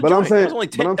the but joint. I'm saying, that was only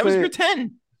 10. That was year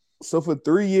 10. So for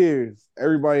 3 years,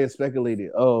 everybody has speculated,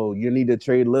 oh, you need to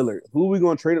trade Lillard. Who are we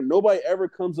going to trade him? Nobody ever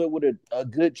comes up with a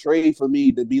good trade for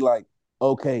me to be like,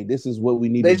 okay, this is what we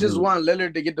need to do. They just want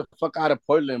Lillard to get the fuck out of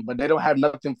Portland, but they don't have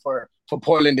nothing for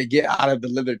Portland to get out of the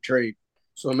Lillard trade.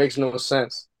 So it makes no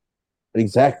sense.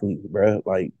 Exactly, bro.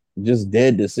 Like, just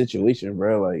dead the situation,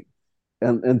 bro. Like,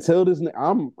 and until this,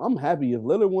 I'm happy if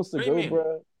Lillard wants to go,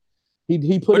 bro.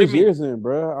 He put his years in,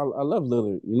 bro. I love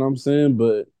Lillard. You know what I'm saying?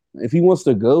 But if he wants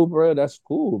to go, bro, that's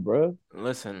cool, bro.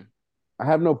 Listen, I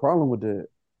have no problem with that.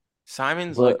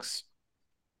 Simons looks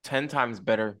 10 times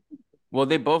better. Well,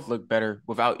 they both look better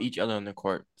without each other on the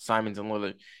court, Simons and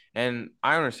Lillard. And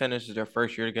I understand this is their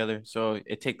first year together, so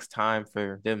it takes time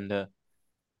for them to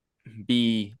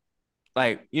be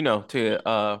like,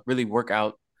 to really work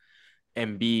out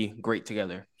and be great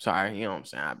together. Sorry, you know what I'm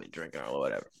saying? I've been drinking or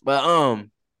whatever. But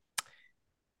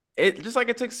it just like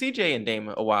it took CJ and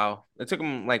Dame a while. It took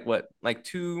them like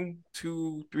 2,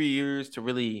 3 years to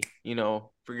really,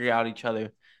 figure out each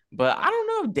other. But I don't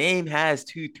know if Dame has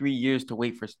 2, 3 years to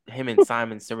wait for him and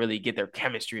Simons to really get their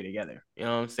chemistry together. You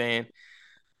know what I'm saying?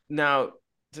 Now,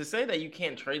 to say that you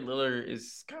can't trade Lillard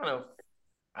is kind of,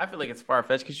 I feel like it's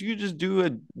far-fetched because you just do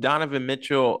a Donovan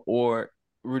Mitchell or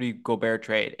Rudy Gobert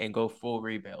trade and go full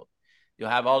rebuild. You'll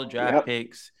have all the draft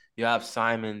picks. You have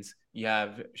Simons. You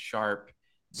have Sharp.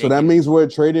 So that means we're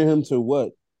trading him to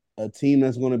what? A team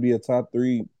that's going to be a top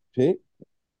 3 pick?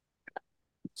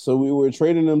 So we were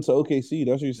trading them to OKC.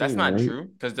 That's what you're saying. That's not right? true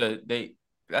because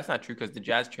that's not true because the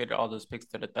Jazz traded all those picks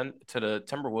to the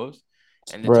Timberwolves,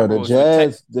 and the Bro, the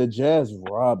Timberwolves were Jazz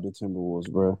robbed the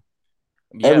Timberwolves, bro.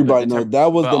 yeah, Everybody knows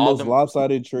that was the most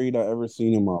lopsided trade I ever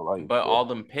seen in my life. But all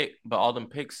them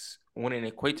picks wouldn't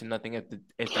equate to nothing if the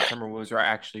Timberwolves were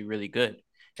actually really good.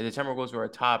 If the Timberwolves were a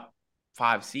top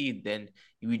 5 seed, then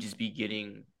you would just be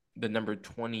getting the number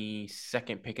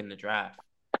 22nd pick in the draft.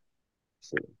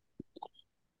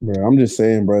 Bro, I'm just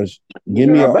saying, bro. Give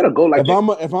me better go like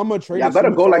if I'm a trade,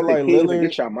 better go like the Kings Lillard, and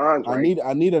get your minds right.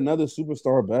 I need another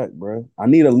superstar back, bro. I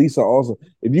need a Lisa also.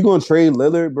 If you're gonna trade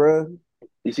Lillard, bro.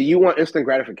 You see, you want instant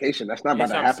gratification. That's not about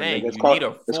to happen. It's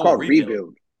called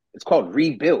rebuild. It's called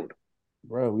rebuild.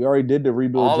 Bro, we already did the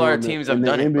rebuild. All our teams have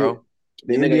done it, bro.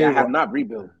 The NBA have not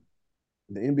rebuilt.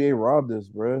 The NBA robbed us,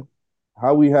 bro.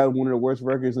 How we had one of the worst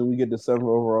records and we get the 7th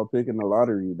overall pick in the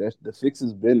lottery. That's the fix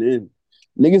has been in.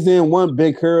 Niggas didn't want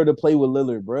Big Curl to play with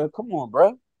Lillard, bro. Come on,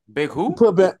 bro. Big who?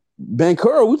 Put Ben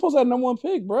Curl. We supposed to have number 1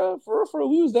 pick, bro. For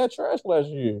we was that trash last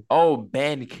year. Oh,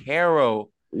 Ben Caro.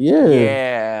 Yeah.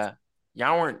 Yeah.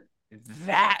 Y'all weren't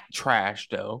that trash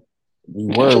though. We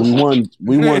were.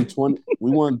 We won 20.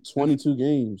 We won 22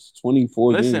 games,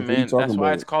 24 games. Listen, man, that's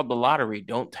why it's called the lottery.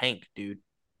 Don't tank, dude.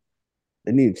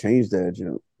 They need to change that,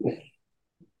 Jim.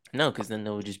 No, because then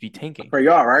they would just be tanking. For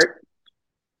y'all, right?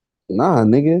 Nah,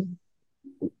 nigga.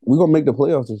 We're gonna make the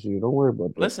playoffs this year. Don't worry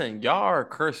about that. Listen, y'all are a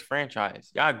cursed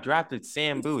franchise. Y'all drafted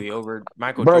Sam Bowie over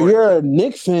Michael Bro, Jordan. you're a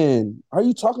Knicks fan. Are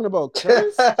you talking about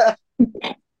curse?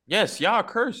 Yes, y'all are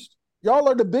cursed. Y'all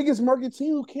are the biggest market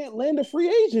team who can't land a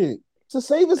free agent to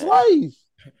save his life.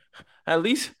 At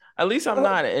least I'm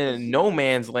not in no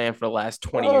man's land for the last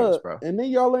 20 years, bro. And then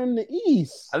y'all are in the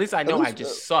East. At least I know I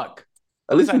just suck.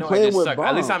 At least I know I just suck.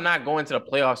 At least I'm not going to the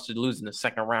playoffs to lose in the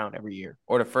second round every year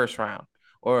or the first round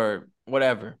or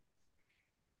whatever.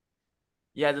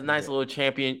 Yeah, the nice little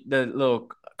the little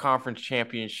conference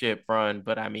championship run,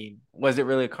 but I mean, was it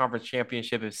really a conference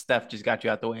championship if Steph just got you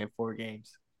out the way in 4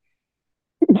 games?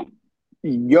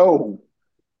 Yo,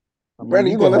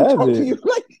 Brandon, you gonna let me talk to you?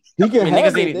 Like, he can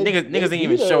niggas didn't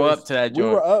even show up to that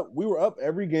joint. We were up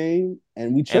every game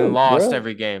and we choked, and lost bro.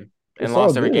 every game. And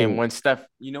lost every game. When Steph,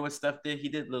 you know what Steph did? He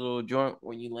did a little joint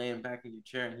when you laying back in your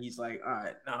chair and he's like, all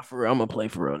right, nah, for real, I'm gonna play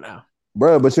for real now.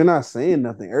 Bro, but you're not saying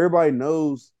nothing. Everybody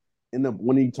knows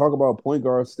when you talk about point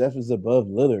guard, Steph is above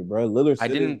Lillard, bro. Lillard I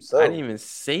didn't even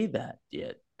say that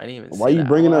yet. I didn't even say Why you that.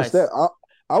 bringing up Steph?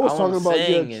 I was talking about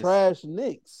your trash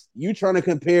Knicks. You trying to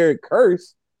compare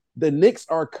curse. The Knicks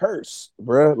are cursed,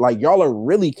 bro. Like, y'all are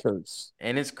really cursed.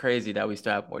 And it's crazy that we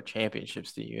still have more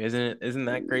championships than you, isn't it? Isn't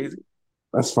that crazy?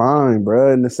 That's fine,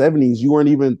 bro. In the 70s, you weren't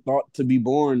even thought to be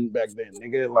born back then,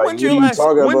 nigga. Like, when's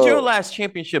your last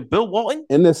championship? Bill Walton?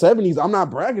 In the 70s, I'm not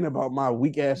bragging about my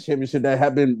weak ass championship that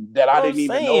happened that I didn't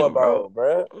even know about,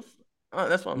 bro.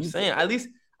 That's what I'm saying. At least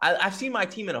I've seen my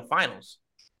team in the finals.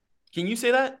 Can you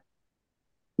say that?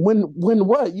 When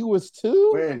what? You was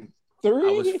 2? When? 3?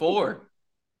 I was 4.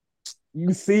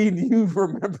 You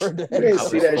remember that? You didn't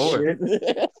see that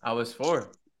shit. I was 4.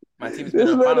 My team's been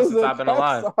in the finals since I've been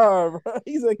alive. Star,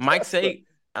 he's a Mike say,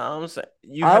 I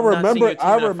remember.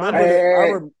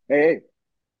 Hey,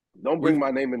 don't bring my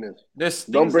name in this.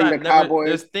 Don't bring the Cowboys.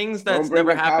 There's things that's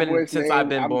never happened since I've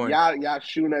been born. Y'all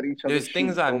shooting at each other. There's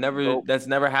things that's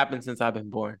never happened since I've been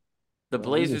born. The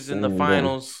Blazers in the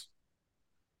finals.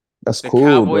 That's the cool. The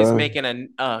Cowboys bro. making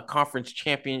a conference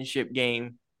championship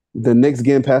game. The Knicks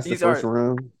getting past the first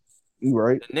round. You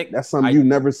right? That's something you've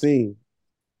never seen.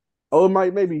 Oh,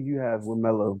 maybe you have with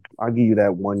Melo. I'll give you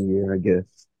that 1 year, I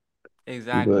guess.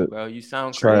 Exactly, bro. You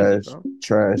sound trash, crazy, bro.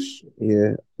 Trash.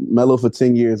 Yeah. Melo for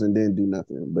 10 years and then do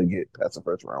nothing but get past the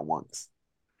first round once.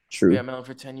 True. Yeah, Melo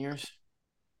for 10 years.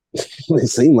 It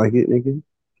seemed like it, nigga.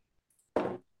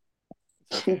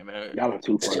 Okay, man. Y'all are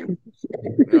too funny.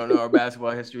 We don't know our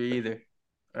basketball history either.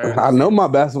 Right, I know my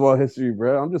basketball history,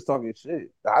 bro. I'm just talking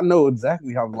shit. I know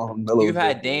exactly how long Melo. You've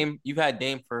had Dame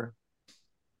for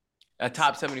a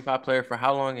top 75 player for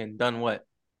how long and done what?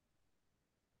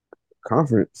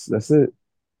 Conference. That's it.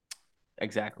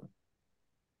 Exactly.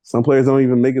 Some players don't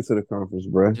even make it to the conference,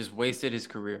 bro. Just wasted his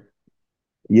career.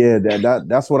 Yeah,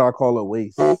 that's what I call a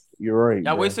waste. You're right.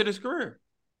 Y'all wasted his career.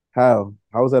 How?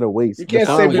 How is that a waste? You can't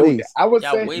say waste. I would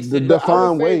say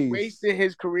wasted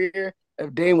his career.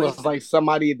 If Dame was like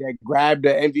somebody that grabbed the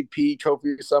MVP trophy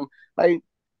or something, like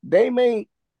Dame ain't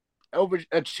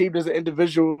overachieved as an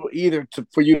individual either.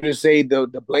 For you to say the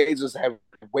Blazers have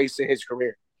wasted his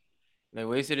career, they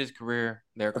wasted his career.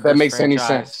 If that makes any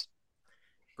sense.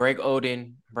 Greg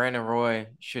Oden, Brandon Roy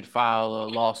should file a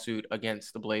lawsuit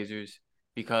against the Blazers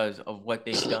because of what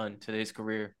they've done to his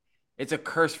career. It's a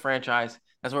cursed franchise.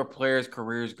 That's where players'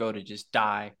 careers go to just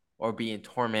die or be in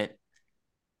torment.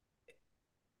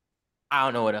 I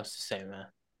don't know what else to say, man.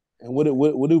 And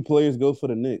what do players go for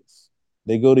the Knicks?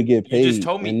 They go to get paid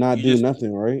and not do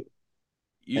nothing, right?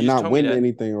 And not win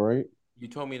anything, right? You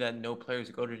told me that no players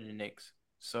go to the Knicks.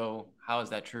 So how is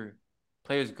that true?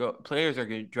 Players are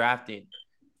getting drafted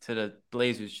to the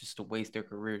Blazers just to waste their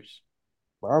careers.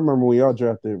 I remember when y'all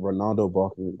drafted Ronaldo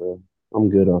Balkan, bro. I'm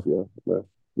good off y'all, bro.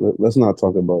 Let's not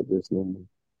talk about this no more.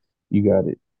 You got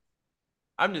it.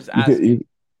 I'm just asking.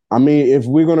 I mean, if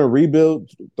we're gonna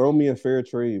rebuild, throw me a fair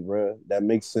trade, bro. That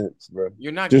makes sense, bro.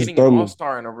 You're not just getting an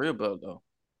all-star in a rebuild, though.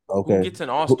 Okay. Who gets an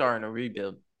all-star in a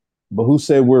rebuild? But who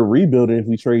said we're rebuilding if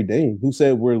we trade Dame? Who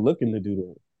said we're looking to do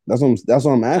that? That's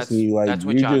what I'm asking you. Like that's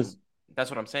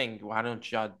what I'm saying. Why don't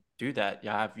y'all do that?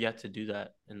 Y'all have yet to do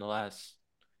that in the last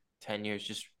 10 years.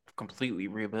 Just completely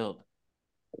rebuild.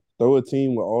 Throw a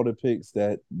team with all the picks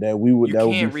that we would. You that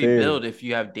can't would be rebuild fair. if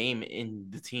you have Dame in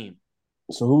the team.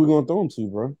 So who we gonna throw him to,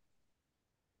 bro?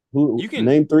 You can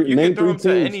name three teams. You can throw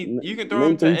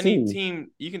him to any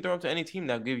team. You can throw him to any team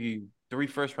that'll give you 3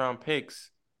 first-round picks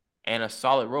and a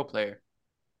solid role player.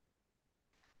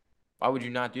 Why would you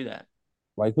not do that?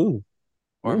 Like who?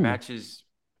 Or matches.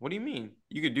 What do you mean?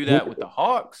 You could do that with the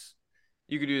Hawks.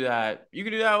 You could do that. You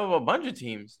could do that with a bunch of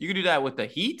teams. You could do that with the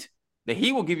Heat. The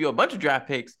Heat will give you a bunch of draft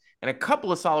picks and a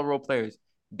couple of solid role players.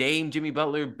 Dame, Jimmy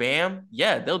Butler, Bam.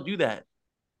 Yeah, they'll do that.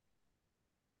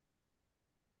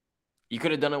 You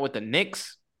could have done it with the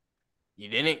Knicks. You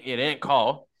didn't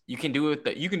call. You can do it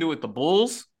with the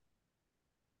Bulls.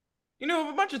 You know,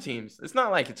 with a bunch of teams. It's not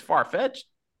like it's far-fetched.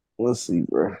 Let's see,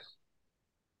 bro.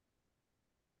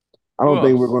 I don't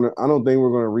think we're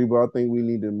gonna rebuild. I think we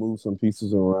need to move some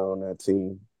pieces around that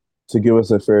team to give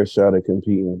us a fair shot at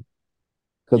competing.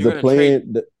 Because we're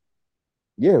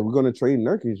gonna trade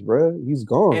Nurkic, bro. He's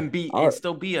gone and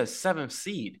still be a 7th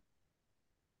seed.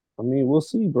 I mean, we'll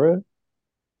see, bro.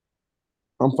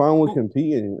 I'm fine with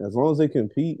competing as long as they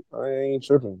compete. I ain't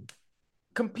tripping.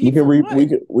 Compete.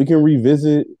 We can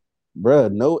revisit,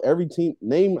 bro. Every team.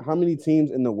 Name how many teams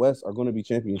in the West are going to be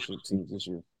championship teams this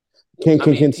year. Can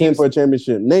contend for a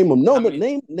championship? Name them. No, but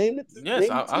name the. Yes,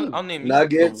 I'll name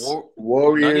Nuggets,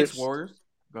 Warriors. Nuggets, Warriors.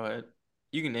 Go ahead.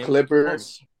 You can name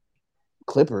Clippers.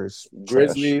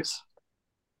 Grizzlies.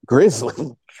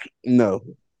 No.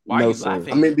 Why are you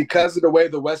laughing? I mean, because of the way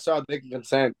the West are, they can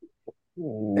contend.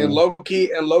 And low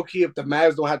key, if the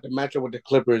Mavs don't have to match up with the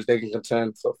Clippers, they can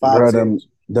contend. So 5 teams.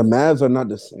 The Mavs are not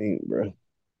the same, bro.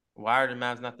 Why are the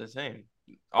Mavs not the same?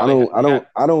 I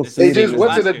don't see. They just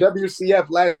went to the WCF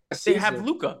last season. They have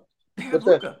Luka.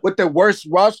 With the worst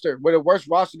roster,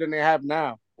 than they have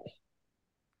now.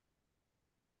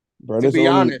 Bro, to be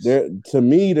honest, to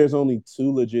me, there's only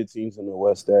 2 legit teams in the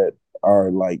West that are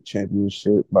like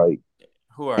championship, like.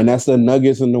 Who are? And that's the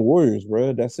Nuggets and the Warriors,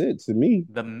 bro. That's it to me.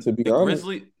 To be honest,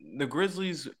 the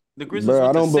Grizzlies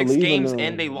bro, went to 6 games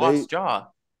and they lost Ja.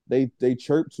 They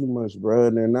chirp too much, bro.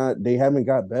 And they haven't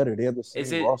got better. They have the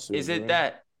same roster. Is it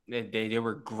that they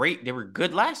were great? They were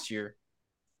good last year.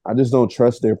 I just don't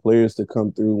trust their players to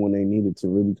come through when they needed to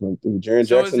really come through. Jaren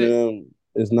Jackson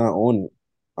is not on it.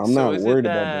 I'm not worried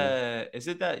about that. Is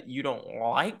it that you don't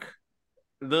like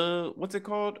what's it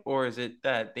called, or is it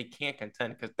that they can't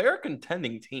contend? Because they're a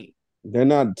contending team. They're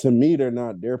not. To me, they're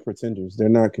not. They're pretenders. They're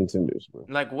not contenders, bro.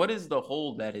 Like, what is the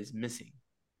hole that is missing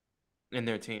in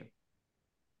their team?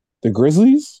 The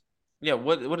Grizzlies? Yeah.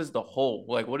 What is the hole?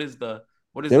 Like, what is? They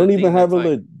don't even have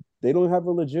they don't have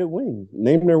a legit wing.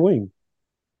 Name their wing.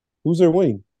 Who's their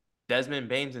wing? Desmond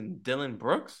Baines and Dylan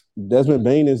Brooks. Desmond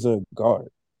Bain is a guard.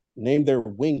 Name their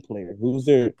wing player. Who's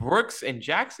their Brooks and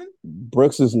Jackson?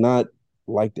 Brooks is not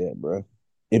like that, bro.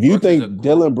 If you think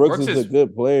Dylan Brooks is a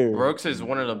good player, Brooks is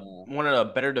one of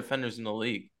the better defenders in the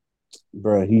league.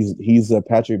 Bro, he's a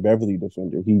Patrick Beverly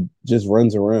defender. He just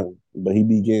runs around, but he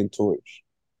be getting torched.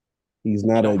 He's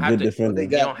not a good defender. They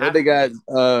got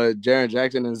Jaren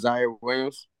Jackson and Zaire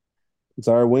Williams.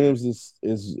 Zaire Williams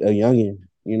is a youngin.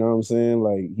 You know what I'm saying?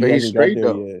 Like he hasn't got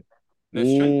there yet. They're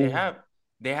straight.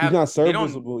 They have. He's not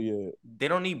serviceable yet. They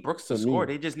don't need Brooks to score.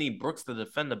 They just need Brooks to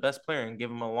defend the best player and give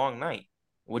him a long night,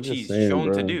 which he's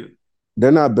shown to do.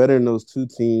 They're not better than those 2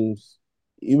 teams.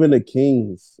 Even the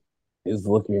Kings is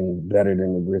looking better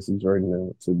than the Grizzlies right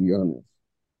now, to be honest.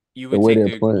 You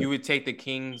would take the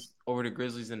Kings over the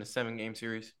Grizzlies in a 7-game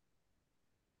series?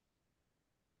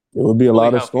 It would be a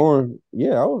lot of scoring.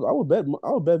 Yeah, I would bet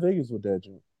Vegas with that,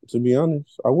 Jim. To be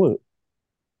honest, I would.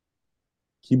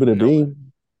 Keep it a beam.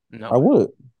 No. I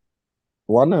would.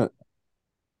 Why not?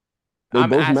 They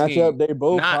both match up. They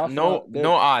both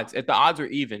no odds. If the odds were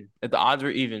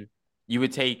even, you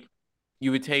would take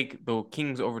You would take the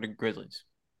Kings over the Grizzlies.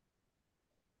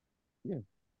 Yeah.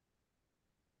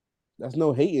 That's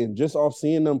no hating. Just off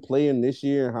seeing them playing this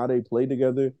year and how they play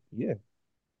together. Yeah.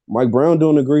 Mike Brown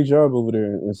doing a great job over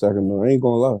there in Sacramento. I ain't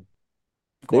gonna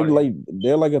lie.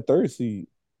 They're like a third seed.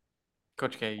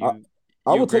 Coach K, I,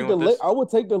 I you would take agreeing with this? I would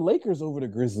take the Lakers over the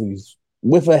Grizzlies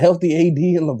with a healthy AD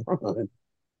and LeBron.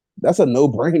 That's a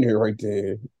no-brainer right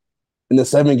there in the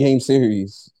 7-game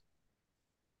series.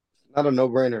 Not a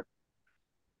no-brainer.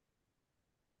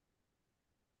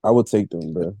 I would take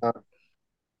them, bro.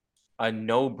 A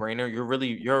no-brainer.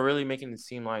 You're really making it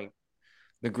seem like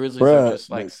the Grizzlies are just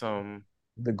like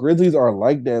The Grizzlies are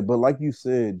like that, but like you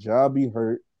said, Ja be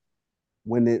hurt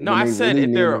I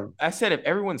said if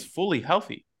everyone's fully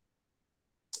healthy.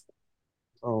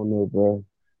 I don't know, bro.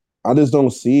 I just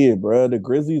don't see it, bro. The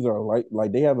Grizzlies are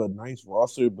like they have a nice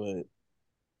roster, but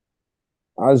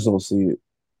I just don't see it.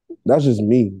 That's just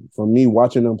me. For me,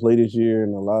 watching them play this year,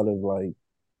 and a lot of like,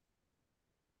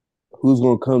 who's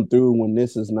gonna come through when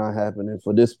this is not happening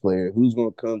for this player? Who's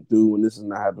gonna come through when this is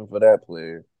not happening for that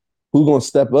player? Who's gonna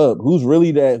step up? Who's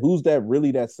that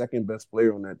really that second best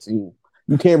player on that team?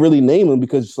 You can't really name them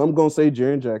because some gonna say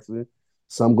Jaren Jackson,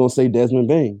 some gonna say Desmond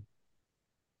Bane.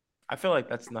 I feel like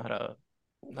that's not I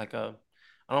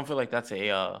don't feel like that's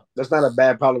that's not a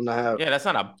bad problem to have. Yeah, that's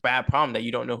not a bad problem that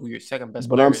you don't know who your second best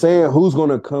but player I'm is. saying who's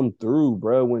gonna come through,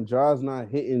 bro? When Ja's not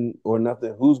hitting or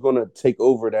nothing, who's gonna take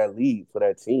over that lead for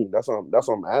that team? That's what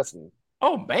I'm asking.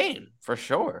 Oh, Bane, for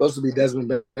sure. Supposed to be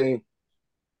Desmond Bane.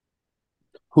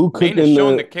 Bane is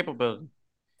showing the capability.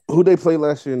 Who they played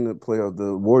last year in the playoffs?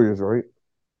 The Warriors, right?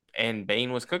 And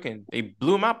Bane was cooking. They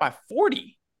blew him out by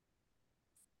 40.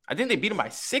 I think they beat him by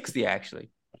 60,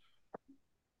 actually.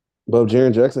 But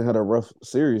Jaren Jackson had a rough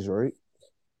series, right?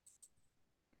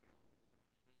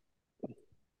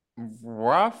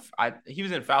 Rough? He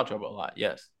was in foul trouble a lot,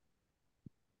 yes.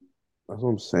 That's what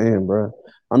I'm saying, bro.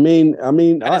 I mean,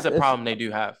 that is a problem they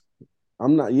do have.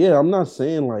 I'm not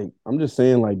saying like, I'm just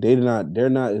saying like they're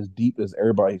not as deep as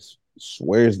everybody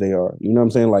swears they are. You know what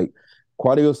I'm saying? Like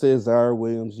Quadio says Zaire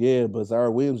Williams, yeah, but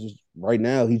Zaire Williams is right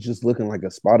now he's just looking like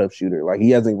a spot up shooter. Like he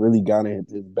hasn't really gotten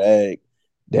into his bag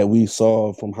that we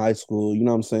saw from high school. You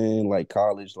know what I'm saying? Like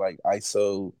college, like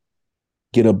ISO,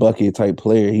 get a bucket type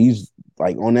player. He's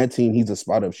like on that team, he's a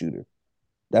spot up shooter.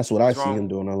 That's what I see him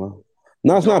doing a lot.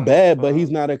 No, it's not bad, but he's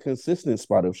not a consistent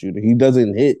spot up shooter. He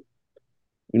doesn't hit.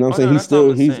 You know what I'm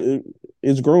saying?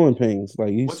 It's growing pains.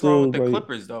 Like he's What's still wrong with the like,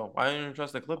 Clippers though? Why don't you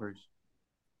trust the Clippers?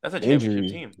 That's a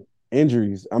championship team.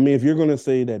 Injuries. I mean, if you're gonna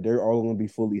say that they're all gonna be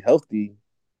fully healthy,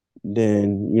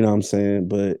 then you know what I'm saying.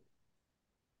 But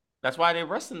that's why they're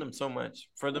resting them so much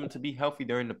for them to be healthy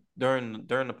during the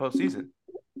postseason.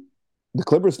 The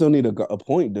Clippers still need a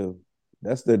point though.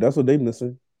 That's what they're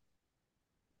missing.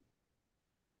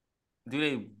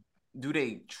 Do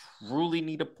they truly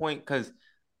need a point? Because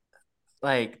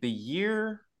like the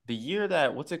year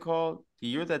that what's it called? The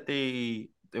year that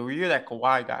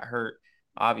Kawhi got hurt,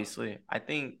 obviously, I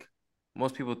think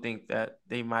most people think that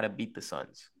they might have beat the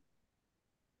Suns.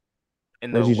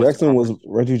 Reggie Jackson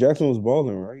was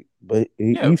balling, right? But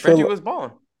Reggie was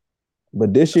balling.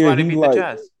 But this year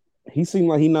he seemed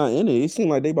like he not in it. It seemed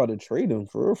like they about to trade him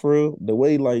for real. The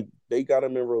way like they got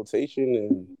him in rotation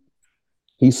and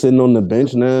he's sitting on the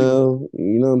bench now.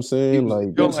 You know what I'm saying? Like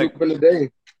in the day.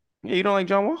 Yeah, you don't like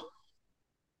John Wall?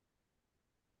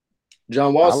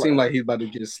 John Wall seemed like he's about to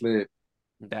get slid.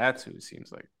 That's who it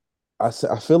seems like. I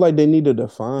feel like they need to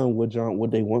define what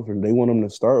they want from him. They want him to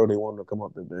start or they want him to come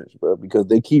off the bench, bro. Because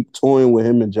they keep toying with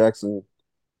him and Jackson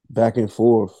back and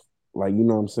forth. Like, you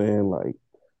know what I'm saying? Like,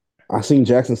 I seen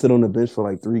Jackson sit on the bench for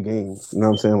like 3 games. You know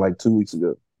what I'm saying? Like 2 weeks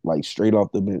ago, like straight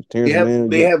off the bench.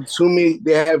 They have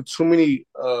too many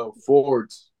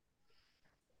forwards.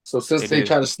 So since they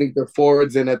try to sneak their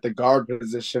forwards in at the guard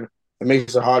position, it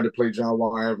makes it hard to play John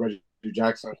Wall and Reggie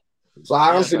Jackson. So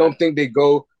I honestly don't think they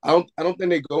go. I don't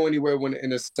think they go anywhere when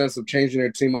in a sense of changing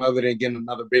their team other than getting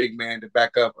another big man to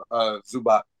back up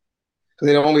Zubac, because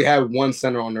they only have one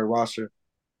center on their roster.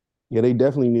 Yeah, they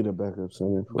definitely need a backup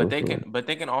center. But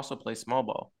they can also play small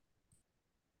ball.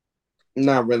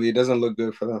 Not really. It doesn't look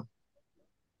good for them.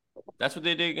 That's what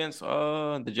they did against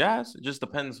the Jazz. It just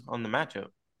depends on the matchup.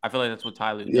 I feel like that's what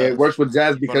Ty Lue does. Yeah, it works with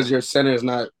Jazz because your center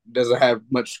doesn't have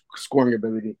much scoring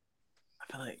ability.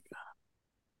 I feel like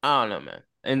I don't know, man.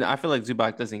 And I feel like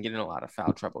Zubac doesn't get in a lot of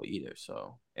foul trouble either,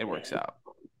 so it works out.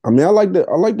 I mean, I like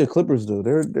the Clippers though.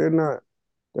 They're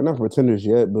not pretenders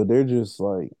yet, but they're just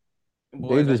like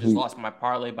boys. I just lost my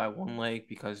parlay by 1 leg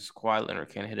because Kawhi Leonard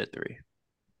can't hit a 3.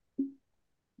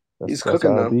 He's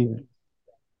cooking though.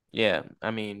 Yeah,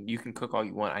 I mean, you can cook all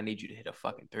you want. I need you to hit a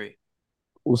fucking 3.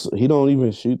 He don't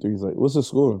even shoot threes. Like, what's the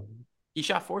score? He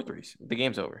shot 4 threes. The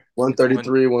game's over.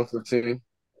 133, 115.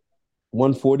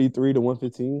 143 to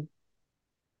 115.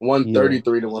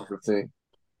 133 to 115.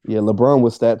 Yeah, LeBron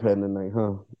was stat padding tonight,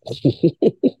 huh?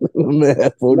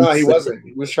 Man, no, he wasn't.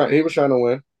 He was trying to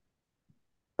win.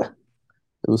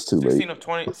 It was too 16 late. of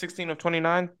 20, 16 of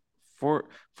 29,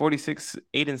 46,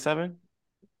 8 and 7.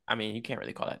 I mean, you can't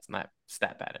really call that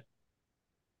stat padding.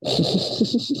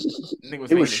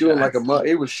 He was shooting like a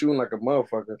he was shooting like a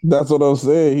motherfucker. That's what I'm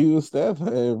saying. He was stat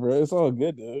padding, bro. It's all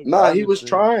good, dude. Nah, he was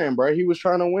trying, bro. He was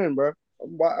trying to win, bro. I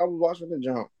was watching the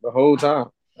jump the whole time.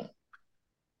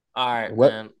 All right,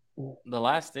 man. The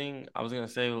last thing I was gonna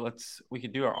say, we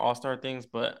could do our all-star things,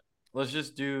 but let's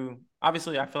just do.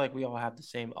 Obviously, I feel like we all have the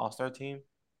same all-star team.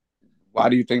 Why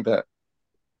do you think that?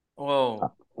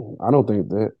 Well, I don't think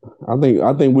that. I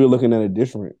think we're looking at it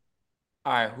different.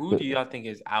 All right, who do y'all think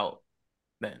is out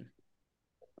then?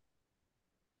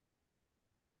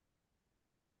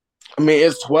 I mean,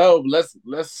 it's 12.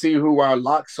 Let's see who our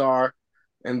locks are,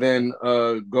 and then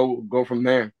go from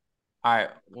there. All right.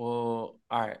 Well,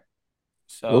 all right.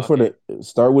 So go for the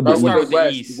start with the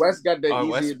West. East. The West got the easiest.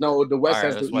 West? No, the West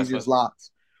has the easiest West.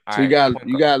 locks. All so right,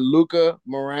 you got Luka,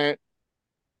 Morant,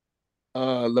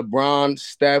 LeBron,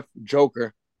 Steph,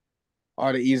 Joker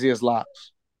are the easiest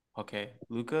locks. Okay,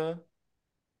 Luka.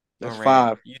 That's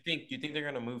Morant. 5. You think they're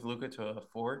gonna move Luka to a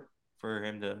 4 for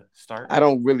him to start? I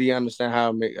don't really understand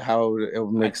how it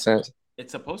would make sense.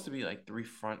 It's supposed to be like 3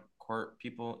 front court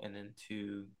people and then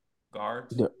 2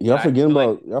 guards. Y'all forgetting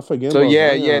about So yeah,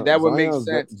 Zion. that would make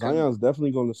sense. Zion's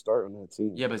definitely going to start on that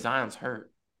team. Yeah, but Zion's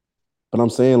hurt. But I'm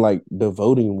saying, like, the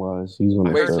voting wise, he's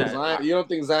going to start. Zion, you don't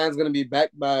think Zion's going to be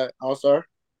back by All-Star?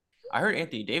 I heard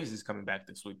Anthony Davis is coming back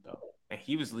this week though, and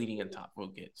he was leading in top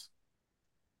vote gets.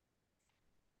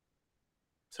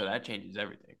 So that changes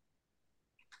everything.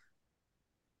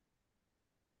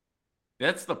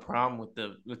 That's the problem with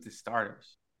the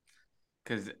starters,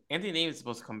 because Anthony Davis is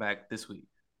supposed to come back this week.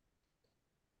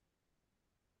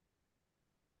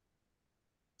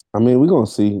 I mean, we're gonna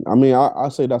see. I mean, I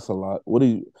say that's a lot.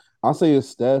 I say it's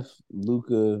Steph,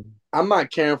 Luka. I'm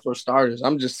not caring for starters.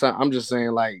 I'm just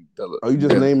saying like are you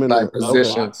just naming like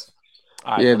positions?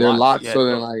 Right, yeah, they're locks. locked. Yeah, so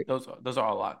they're like those are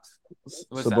all locks.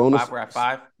 What's Sabonis, that? 5? We're at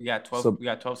 5. We got 12. We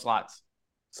got 12 slots.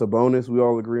 Sabonis. We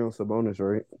all agree on Sabonis,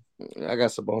 right? I got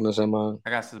Sabonis in mine.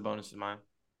 I got Sabonis in mine.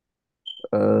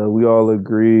 We all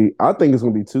agree. I think it's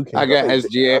gonna be 2 I got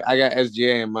SGA. I got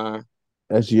SGA in mine.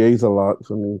 SGA's a lot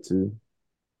for me too.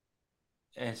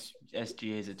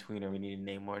 SGA is a tweener. We need to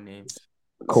name more names.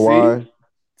 Kawhi.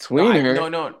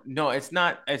 Tweener. No. It's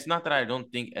not that I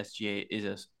don't think SGA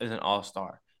is an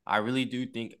all-star. I really do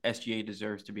think SGA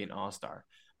deserves to be an all-star.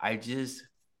 I just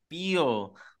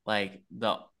feel like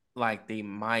they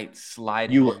might slide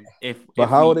him if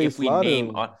we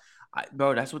name.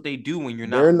 Bro, that's what they do when you're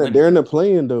not. They're in the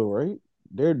play-in though, right?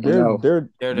 They're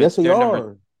yes they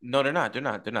are. No, they're not.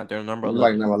 They're number 11.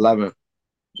 Like number 11.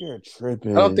 You're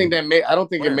tripping. I don't think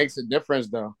it makes a difference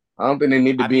though. I don't think they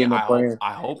need to be in the play.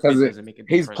 I hope it doesn't make a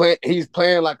difference. He's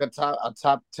playing like a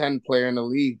top 10 player in the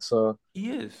league. So he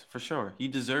is for sure. He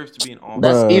deserves to be an all.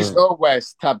 That's East or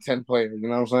West top 10 player. You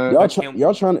know what I'm saying?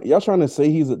 Y'all trying to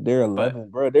say they're 11,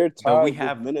 bro. They're tied.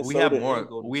 But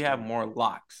we have more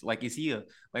locks. Like, is he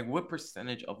what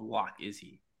percentage of lock is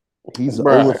he? He's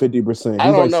over 50%. He's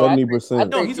like 70%.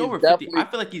 No, he's over 50. I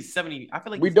feel like he's 70. I feel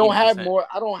like we don't have more.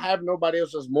 I don't have nobody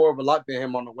else that's more of a lock than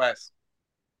him on the West.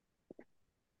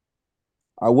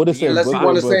 I would have said unless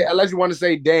you want to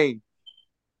say Dame.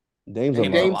 Dame's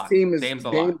team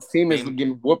is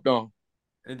getting whooped on.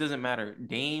 It doesn't matter.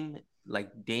 Dame,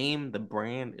 the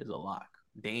brand is a lock.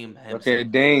 Dame himself. Okay,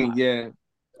 Dame, yeah.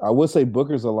 I would say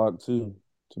Booker's a lock too,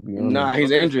 to be honest. Nah, he's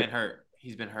injured.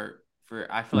 He's been hurt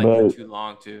I feel like for too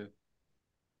long too.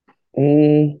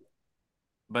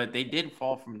 But they did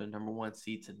fall from the number 1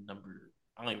 seed to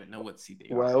I don't even know what seed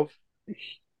they are. 12.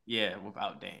 Yeah,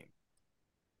 without Dame.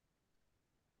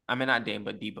 I mean, not Dame,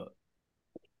 but Debo.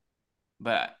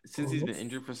 But since he's been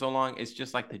injured for so long, it's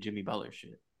just like the Jimmy Butler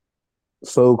shit.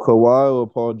 So Kawhi or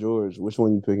Paul George? Which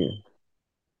one you picking?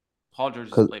 Paul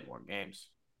George has played more games.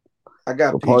 I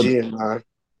got PG in mind.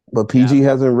 But PG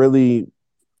hasn't really.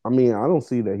 I mean, I don't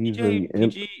see that he's really.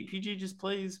 PG just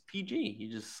plays PG.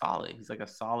 He's just solid. He's like a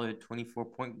solid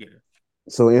 24-point getter.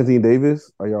 So Anthony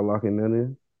Davis, are y'all locking that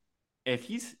in? If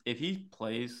he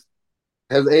plays,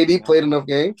 has AD played enough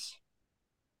games?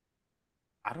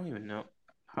 I don't even know.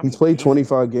 He's played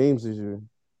 25 games this year.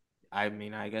 I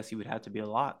mean, I guess he would have to be a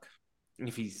lock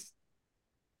if he.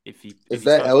 Is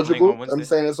that eligible? I'm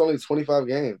saying it's only 25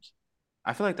 games.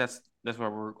 I feel like that's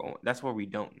where we're going. That's where we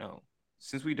don't know.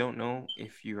 since we don't know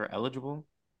if you're eligible,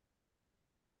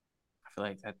 I feel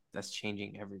like that's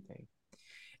changing everything.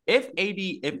 If AD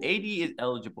is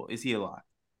eligible, is he a lock?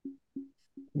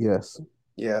 Yes.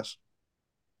 Yes.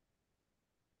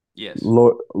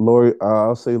 Lori,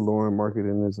 I'll say Lauren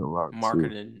Marketing is a lock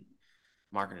Marketing.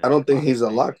 I don't think he's a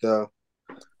lock though.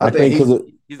 I think he's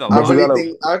a lock.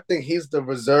 I think he's the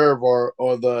reserve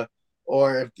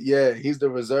he's the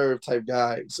reserve type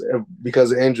guy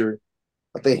because of injury.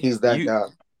 I think he's that guy.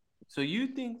 So you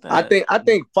think that?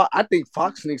 I think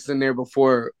Fox sneaks in there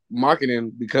before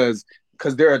Marketing because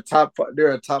they're a top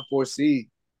 4 seed.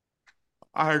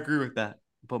 I agree with that.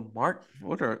 But what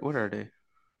are they?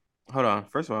 Hold on.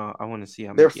 First of all, I want to see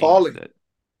how many they're falling.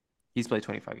 He's played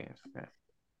 25 games. Okay.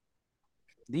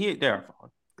 They are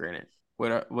falling. Granted.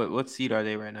 What seed are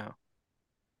they right now?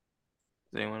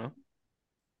 Does anyone know?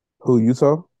 Who,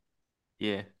 Utah?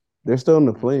 Yeah. They're still in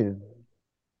the play-in.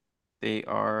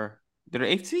 They're the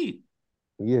 8th seed.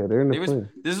 Yeah, they're in the play-in.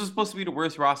 This was supposed to be the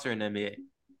worst roster in the NBA.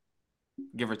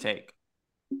 Give or take.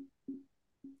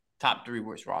 Top 3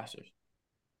 worst rosters.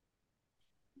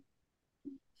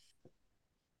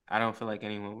 I don't feel like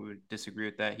anyone would disagree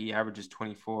with that. He averages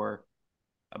 24,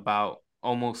 about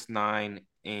almost 9,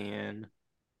 and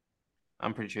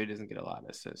I'm pretty sure he doesn't get a lot of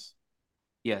assists.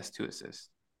 He has 2 assists.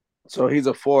 So he's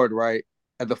a forward, right?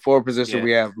 At the forward position,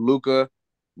 we have Luka,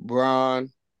 Bron.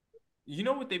 You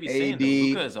know what they be saying, though?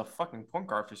 Luka is a fucking point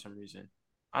guard for some reason.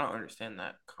 I don't understand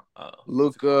that.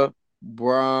 Luka,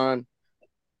 Bron,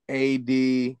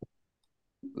 AD,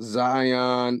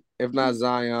 Zion. If not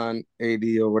Zion, AD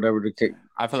or whatever the case.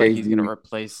 I feel like he's going to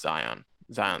replace Zion.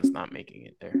 Zion's not making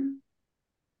it there.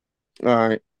 All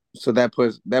right. So that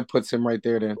puts him right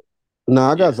there then. No,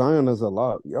 I got Zion as a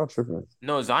lock. Y'all tripping.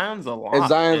 No, Zion's a lock.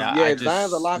 Zion's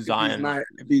a lock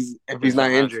if he's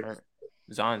not injured. Hurt.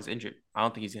 Zion's injured. I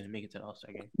don't think he's going to make it to the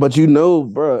All-Star game. But you know,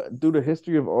 bro, through the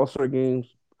history of All-Star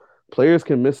games, players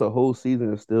can miss a whole season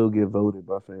and still get voted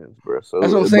by fans, bro. So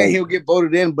that's what I'm saying. He'll get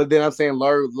voted in, but then I'm saying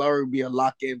Laurie would be a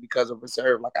lock-in because of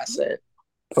reserve, like I said.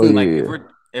 Oh, like yeah.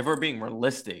 if we're being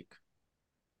realistic,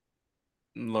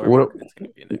 Laurie Markkanen's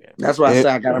going to be in the game. That's why I said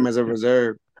I got him as a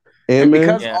reserve. And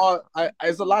because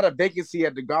there's a lot of vacancy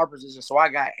at the guard position, so I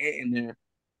got Ant in there.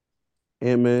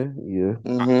 Ant-Man, yeah.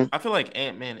 Mm-hmm. I feel like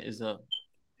Ant-Man is a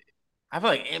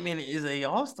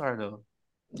all-star though.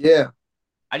 Yeah.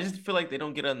 I just feel like they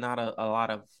don't get a lot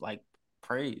of like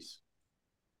praise.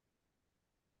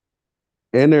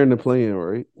 And they're in the play-in,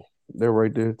 right? They're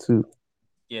right there too.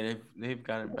 Yeah, they've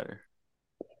gotten better.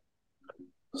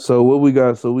 So what we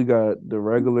got? So we got the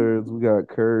regulars. We got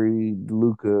Curry,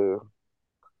 Luka,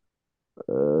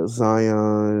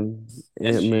 Zion,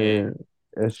 Ant-Man,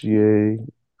 SGA.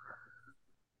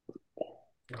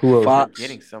 Who else? Fox.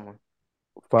 Getting someone.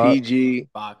 Fox. PG.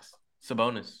 Fox.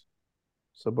 Sabonis.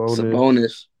 I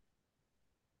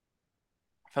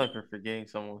feel like we're forgetting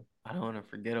someone. I don't want to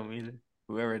forget him either.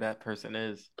 Whoever that person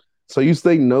is. So you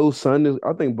think no Sun is?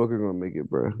 I think Booker gonna make it,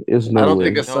 bro. It's no way. I don't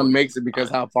think a Sun makes it because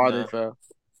how far they fell.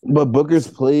 But Booker's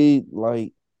played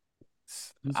like.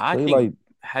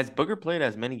 Has Booker played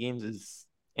as many games as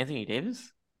Anthony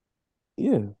Davis?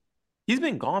 Yeah, he's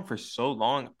been gone for so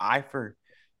long. I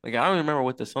don't remember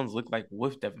what the Suns look like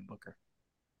with Devin Booker.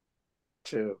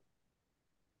 True.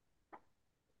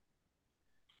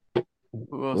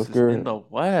 Who else is in the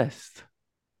West?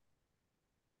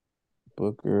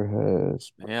 Booker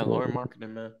has. Laurie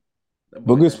Markkanen, man.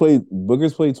 Booker's played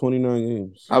 29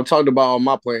 games. I've talked about all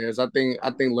my players. I think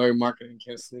Laurie Markkanen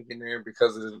can sneak in there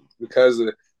because of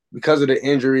the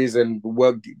injuries and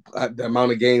the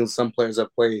amount of games some players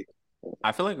have played.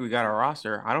 I feel like we got a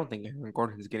roster. I don't think Aaron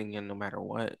Gordon's getting in no matter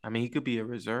what. I mean, he could be a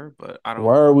reserve, but I don't.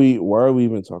 Why are we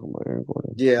even talking about Aaron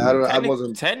Gordon? Yeah, I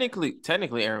wasn't technically.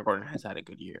 Aaron Gordon has had a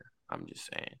good year. I'm just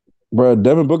saying, bro.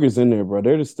 Devin Booker's in there, bro.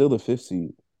 They're still the 5th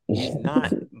seed. He's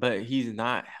not, but he's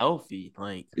not healthy.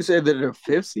 Like you said, they're the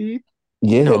 5th seed.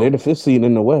 Yeah, they're the 5th seed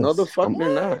in the West. No, the fuck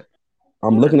they're not.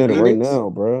 I'm looking at it right now,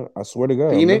 bro. I swear to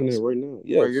God, Phoenix? I'm looking at it right now.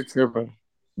 Yes, bro, you're tripping.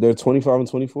 They're 25 and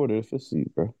 24. They're the 5th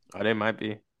seed, bro. Oh, they might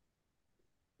be.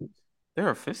 They're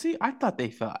a 5th seed? I thought they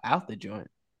fell out the joint.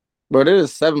 Bro, they're the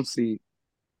 7th seed.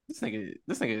 This nigga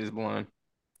is blind.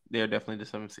 They're definitely the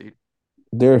 7th seed.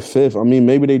 They're 5th. I mean,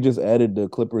 maybe they just added the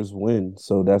Clippers win,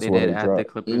 so that's why they dropped. The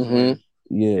Clippers win.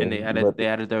 Yeah, and they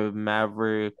added the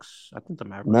Mavericks. I think the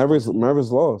Mavericks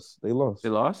lost. They lost. They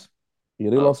lost? Yeah,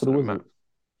 they lost to the Wizards.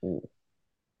 All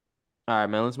right,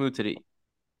 man. Let's move to the.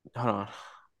 Hold on.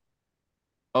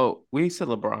 Oh, we said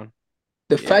LeBron.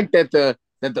 The fact that the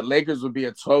Lakers would be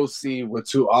a 12 seed with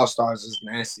 2 All-Stars is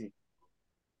nasty.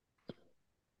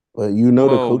 But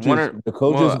the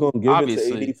coaches gonna give it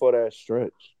to AD for that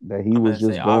stretch that he was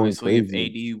just going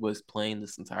crazy. If AD was playing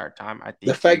this entire time, I think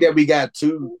the fact that we got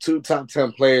two top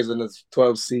 10 players in this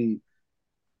 12 seed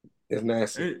is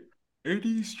nasty.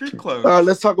 AD street clothes.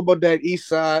 Let's talk about that East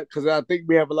side because I think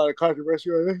we have a lot of controversy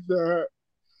on this side.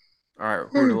 All right,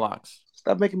 who are the locks?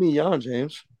 Stop making me yawn,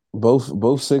 James.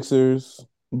 Both Sixers,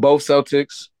 both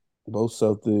Celtics, both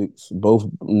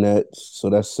Nets. So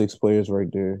that's 6 players right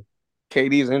there.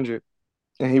 KD's injured,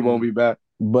 and he won't be back.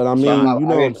 But I mean, I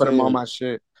didn't put him on my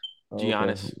shit.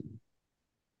 Giannis.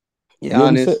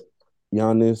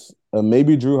 Giannis.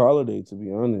 Maybe Drew Holiday. To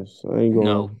be honest, I ain't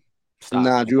going.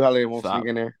 No, Drew Holiday won't sneak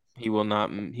in there. He will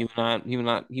not. He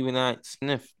will not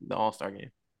sniff the All-Star game.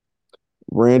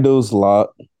 Randall's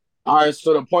locked. All right,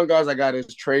 so the point guards I got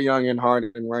is Trae Young and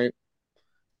Harden, right?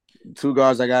 2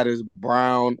 guards I got is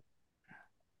Brown,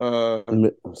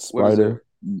 Spider,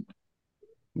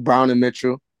 Brown and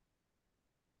Mitchell.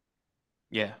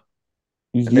 Yeah.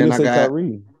 You didn't say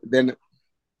Kyrie. Then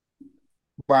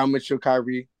Brown, Mitchell,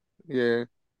 Kyrie. Yeah.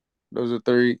 Those are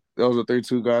 3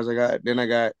 2 guards I got. Then I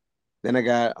got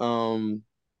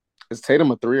is Tatum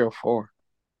a 3 or 4?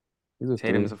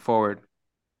 Tatum's a forward.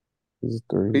 He's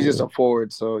 3. He's just a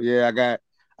forward. So yeah,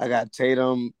 I got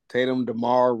Tatum,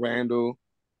 DeMar, Randall,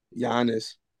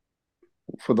 Giannis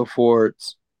for the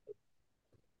forwards.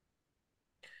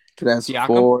 That's Siakam?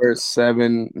 4,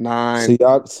 7, 9.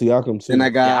 Siakam too. Then I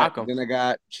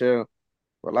got chill,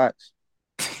 relax.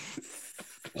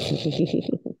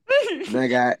 Then I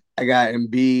got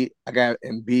Embiid,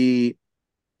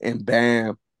 and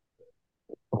Bam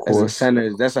as the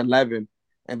centers. That's 11.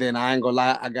 And then I ain't gonna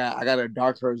lie, I got a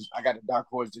dark horse. I got a dark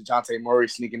horse, DeJounte Murray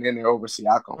sneaking in there over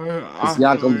Siakam.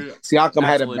 Siakam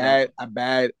had a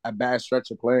bad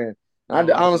stretch of playing. I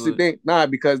honestly think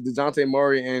because DeJounte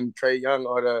Murray and Trae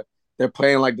Young they're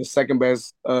playing like the second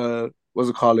best duo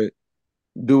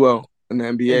in the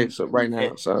NBA right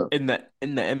now. So in the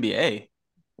NBA.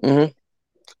 Mm-hmm.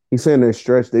 He's saying they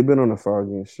stretch. They've been on a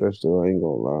 5-game stretch though. I ain't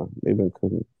gonna lie. They've been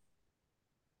cooking.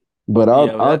 But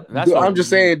I'm just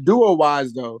saying, duo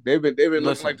wise though, they've been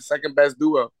looking like the second best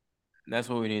duo. That's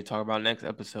what we need to talk about next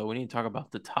episode. We need to talk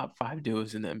about the top 5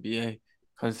 duos in the NBA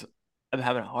because I'm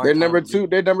having a hard time.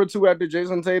 They're number 2 after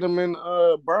Jason Tatum and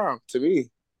Brown to me.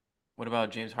 What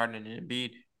about James Harden and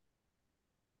Embiid?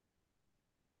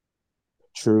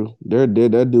 True,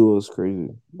 that duo is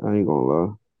crazy. I ain't gonna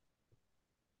lie.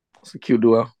 It's a cute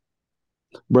duo.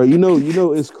 Bro,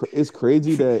 it's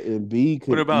crazy that Embiid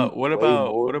could. What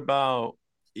about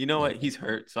you know what? He's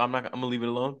hurt, so I'm gonna leave it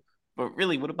alone. But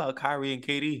really, what about Kyrie and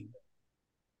KD?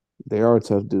 They are a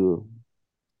tough duo.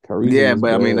 Kyrie's but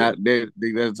bad. I mean that's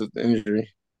just injury.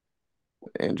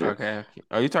 Okay.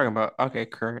 Are you talking about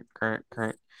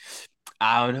current?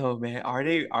 I don't know, man. Are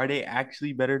they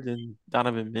actually better than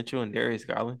Donovan Mitchell and Darius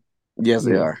Garland? Yes,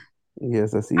 they are.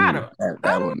 Yes, that's easy.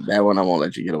 That one I won't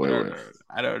let you get away with.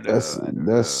 I don't know.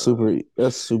 That's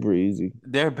super easy.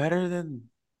 They're better than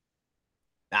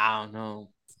I don't know.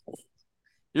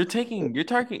 You're taking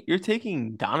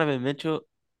Donovan Mitchell.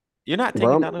 You're not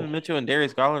taking Donovan Mitchell and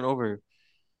Darius Garland over.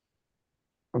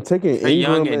 I'm taking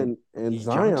Ingram and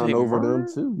Zion over them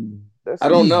too. I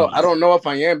don't know. I don't know if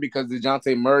I am because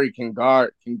DeJounte Murray can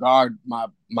guard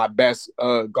my best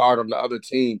guard on the other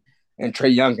team, and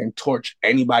Trae Young can torch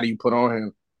anybody you put on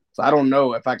him. So I don't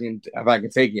know if I can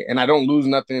take it, and I don't lose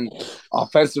nothing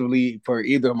offensively for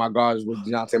either of my guards with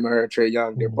DeJounte Murray or Trae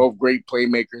Young. They're both great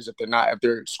playmakers if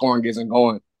their scoring isn't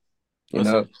going, you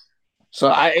know.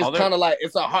 So it's kind of like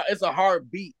it's a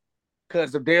hard beat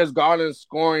because if Darius Garland's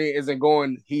scoring isn't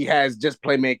going, he has just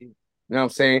playmaking. You know what I'm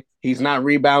saying? He's not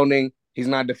rebounding. He's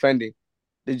not defending.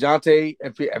 DeJounte,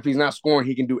 if he's not scoring,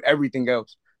 he can do everything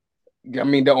else. I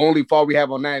mean, the only fault we have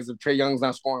on that is if Trae Young's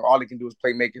not scoring, all he can do is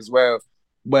play make as well.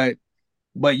 But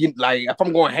you like if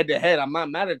I'm going head to head, I'm not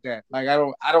mad at that. Like I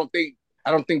don't think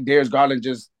Darius Garland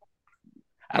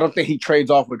I don't think he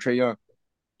trades off with Trae Young.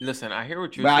 Listen, I hear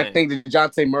what you're saying. But I think that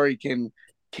DeJounte Murray can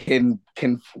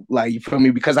like, you feel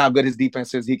me, because of how good his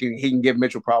defense is, he can give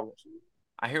Mitchell problems.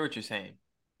 I hear what you're saying.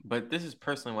 But this is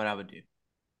personally what I would do.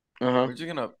 Uh-huh.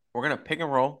 We're gonna pick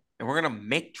and roll, and we're gonna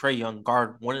make Trae Young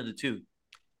guard one of the two.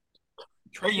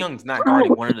 Trae Young's not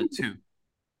guarding one of the two.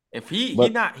 If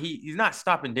he's not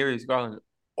stopping Darius Garland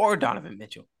or Donovan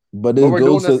Mitchell. But we're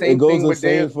doing the same thing with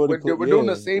Darius. We're doing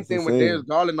the same thing with Darius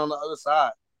Garland on the other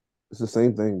side. It's the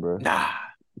same thing, bro. Nah.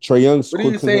 Trae Young's. What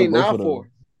are you saying now for?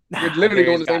 You're literally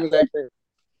doing the same exact thing.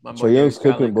 Trae Young's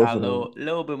cooking both of them. A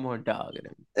little bit more dog in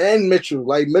him. And Mitchell,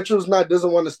 like Mitchell's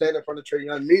doesn't want to stand in front of Trae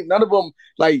Young. None of them,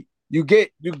 like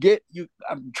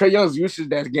Trae Young's usage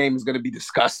that game is going to be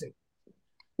disgusting.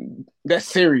 That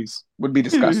series would be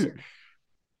disgusting.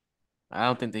 I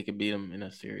don't think they could beat them in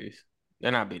a series.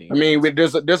 They're not beating. I mean,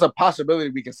 there's a possibility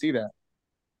we can see that.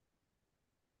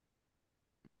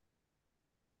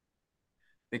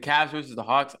 The Cavs versus the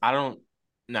Hawks. I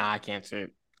can't say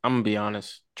it. I'm gonna be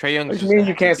honest. Trae Young's What you just mean gonna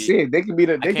you have to can't beat. see it? They can beat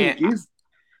it. They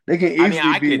can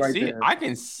easily be right see it. there. I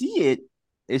can see it.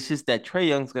 It's just that Trae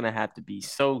Young's gonna have to be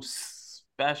so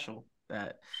special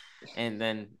that, and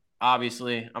then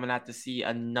obviously I'm gonna have to see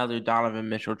another Donovan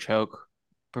Mitchell choke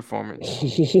performance.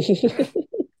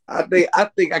 I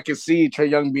think I can see Trae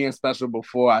Young being special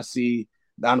before I see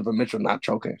Donovan Mitchell not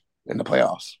choking in the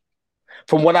playoffs.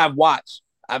 From what I've watched,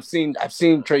 I've seen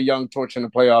Trae Young torch in the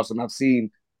playoffs, and I've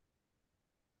seen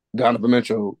Donovan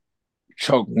Mitchell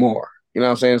choke more. You know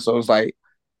what I'm saying? So it's like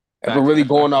if we're really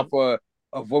going off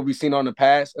of what we've seen on the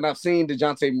past, and I've seen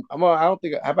DeJounte. I don't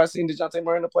think have I seen DeJounte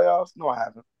Murray in the playoffs? No, I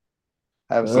haven't.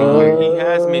 I haven't seen him make it. He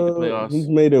has made the playoffs. He's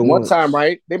made it one once. time,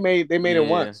 right? They made it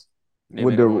once.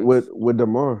 With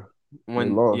DeMar.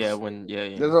 When yeah.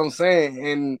 That's what I'm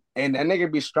saying. And that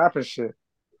nigga be strapping shit.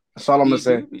 That's all I'm gonna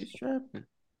say. Be strapping.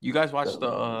 You guys watched the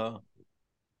All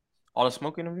the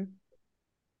Smoke interview?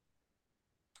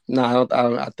 No,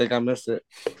 I think I missed it.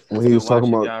 When he was talking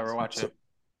about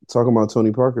talking about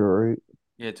Tony Parker, right?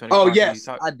 Yeah, Tony Parker. Oh, yes,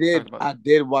 I did. I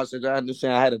did watch it. I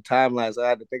understand. I had a timeline, so I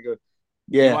had to think of.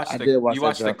 Yeah, I did watch. You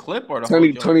watched the clip or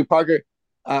the Tony Parker.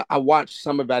 I watched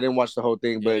some of it. I didn't watch the whole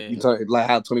thing, but you talk like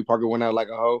how Tony Parker went out like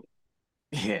a hoe.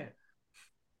 Yeah,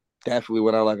 definitely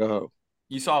went out like a hoe.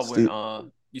 You saw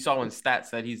when Stat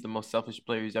said he's the most selfish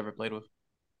player he's ever played with.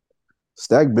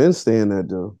 Stack been saying that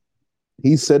though.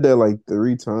 He said that like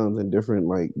 3 times in different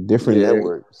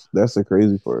networks. That's the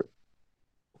crazy part.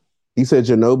 He said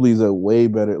Ginobili's a way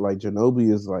better. Like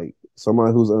Ginobili is like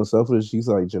somebody who's unselfish. He's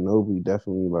like Ginobili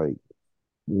definitely like,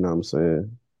 you know what I'm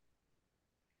saying.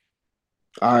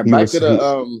 All right, back to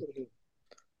the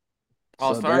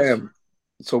All-Stars.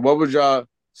 So what would y'all?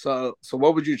 So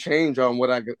what would you change on what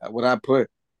I put?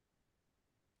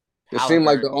 It seemed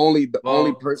like the only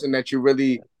person that you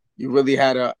really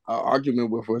had a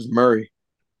argument with was Murray.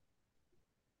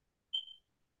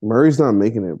 Murray's not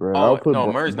making it, bro.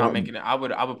 Murray's not making it. I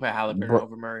would put Halliburton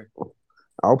over Murray.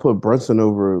 I'll put Brunson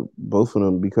over both of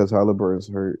them because Halliburton's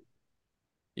hurt.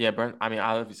 Yeah,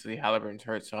 obviously Halliburton's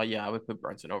hurt, so yeah, I would put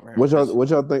Brunson over him. What y'all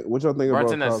think? What y'all think Brunson about?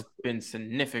 Brunson has been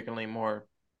significantly more.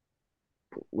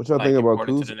 What y'all think about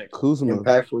Kuzma?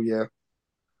 Impactful, yeah.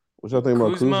 What y'all think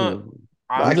about Kuzma?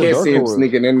 I can't see him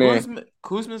sneaking in there.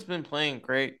 Kuzma's been playing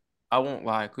great. I won't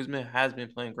lie. Kuzma has been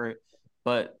playing great,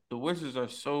 but the Wizards are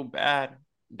so bad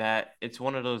that it's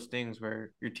one of those things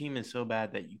where your team is so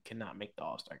bad that you cannot make the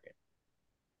All-Star game.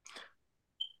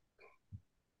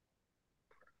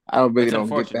 I don't really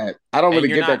get that. I don't really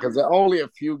get that because they're only a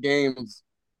few games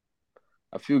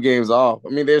off. I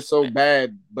mean, they're so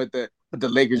bad, but the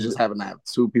Lakers just happen to have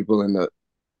 2 people in the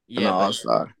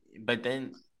All-Star. But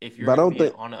then if you're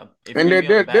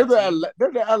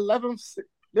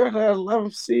they're the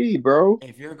 11th seed, bro.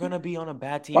 If you're gonna be on a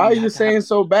bad team, why are you saying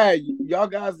so bad? Y'all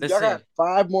got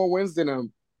 5 more wins than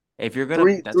them. If you're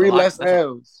gonna three less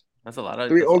L's. That's a lot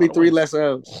of only 3 less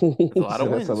L's. That's a lot of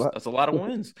wins. That's a lot of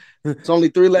wins. It's only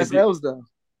 3 less L's though.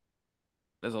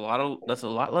 That's a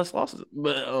lot less losses.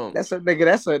 But that's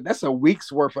a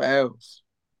week's worth of L's.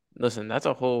 Listen, that's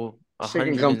a whole. That shit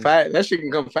can come fast. That shit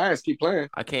can come fast. Keep playing.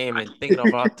 I can't even think off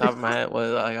the top of my head.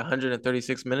 Was like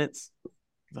 136 minutes.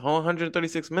 The whole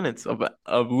 136 minutes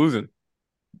of losing.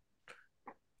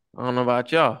 I don't know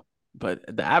about y'all, but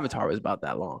the Avatar was about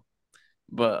that long.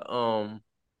 But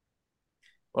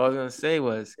what I was gonna say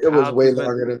was it was way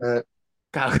longer than that.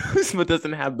 Kyle Kuzma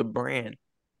doesn't have the brand.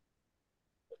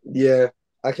 Yeah,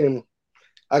 I can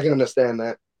understand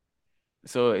that.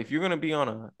 So if you're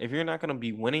not gonna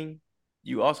be winning,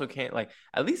 you also can't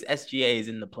at least SGA is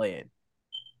in the play-in.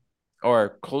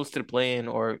 Or close to the play-in,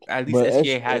 or at least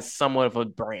SGA has somewhat of a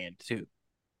brand too.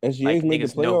 SGA's made the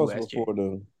playoffs before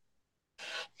though.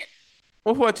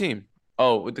 Well, what team?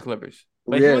 Oh, with the Clippers.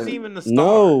 But he wasn't even the star.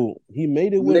 No, he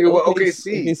made it with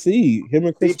OKC. Him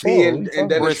and Chris Paul. And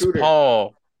Chris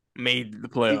Paul made the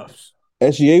playoffs.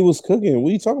 SGA was cooking. What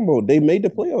are you talking about? They made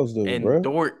the playoffs though, bro.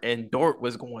 Dort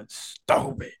was going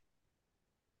stupid.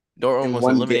 Dort almost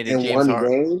eliminated James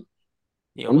Harden.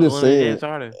 I'm just saying,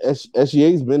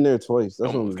 SGA's been there twice.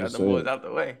 That's almost what I'm got the boys out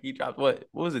the way. He dropped what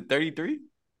was it, 33?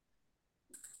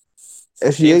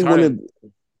 SGA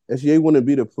wouldn't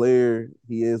be the player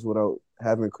he is without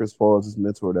having Chris Paul as his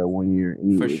mentor that one year.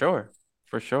 Anyway.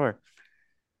 For sure.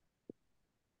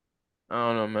 I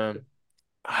don't know, man.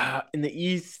 In the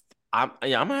East, I'm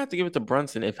gonna have to give it to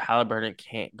Brunson if Halliburton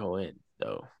can't go in,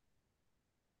 though.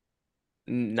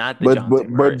 Not the Jonte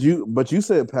Murray. But you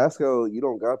said Pascal. You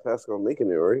don't got Pascal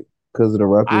making it, right? Because of the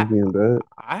Raptors being bad.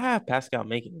 I have Pascal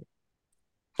making it.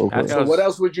 Okay. So what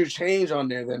else would you change on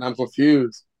there? Then I'm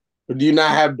confused. Do you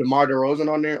not have DeMar DeRozan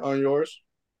on there on yours?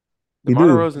 DeMar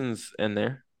DeRozan's in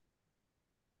there.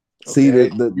 See, okay.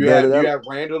 Do you have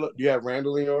Randall? Do you have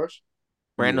Randall in yours?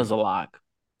 Randall's a lock.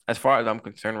 As far as I'm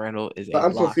concerned, Randall is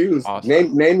I'm confused.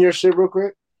 Name your shit real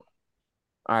quick.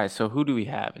 All right, so who do we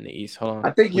have in the East? Hold on.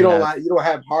 I think you don't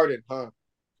have Harden, huh?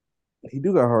 He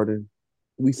do got Harden.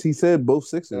 He said both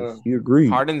Sixers. He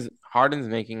agreed. Harden's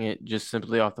making it just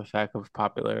simply off the fact of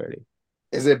popularity.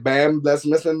 Is it Bam that's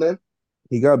missing then?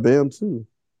 He got Bam too.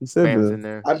 He said Bam's in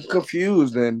there. I'm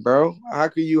confused then, bro. How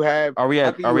could you have? Are we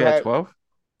at 12?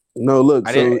 No, look.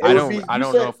 I don't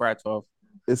know if we're at 12.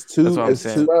 It's two. That's what I'm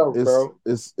saying.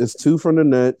 It's two from the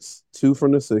Nets, two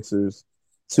from the Sixers,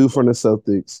 two from the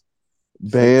Celtics.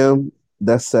 Bam,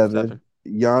 that's 7.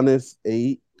 Giannis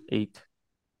 8.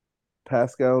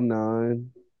 Pascal 9.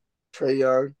 Trae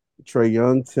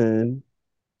Young 10.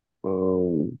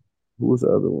 Who was the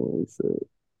other one we said?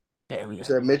 You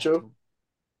said Mitchell.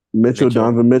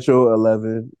 Donovan Mitchell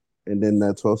 11, and then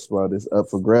that 12th spot is up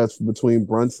for grabs between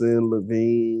Brunson,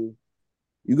 Levine.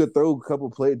 You could throw a couple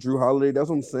play Drew Holiday. That's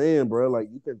what I'm saying, bro. Like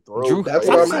you can throw. Drew, that's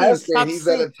what I'm asking. He's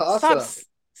at a toss-up.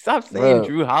 Stop saying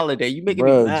Drew Holiday. You making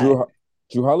me mad.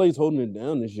 Drew Holiday's holding it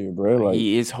down this year, bro. Like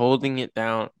he is holding it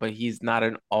down, but he's not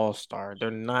an all-star. They're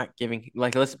not giving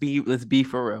let's be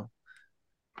for real.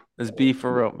 Let's be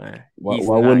for real, man. Why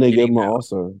wouldn't they give him an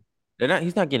all-star?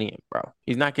 He's not getting it, bro.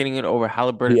 He's not getting it over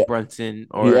Halliburton, Brunson,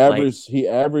 or he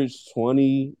averaged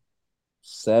 27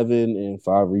 and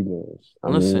 5 rebounds.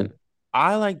 Listen,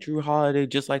 I like Drew Holiday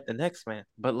just like the next man,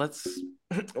 but let's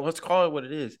call it what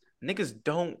it is. Niggas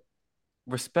don't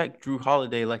respect Drew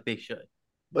Holiday like they should.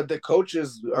 But the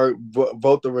coaches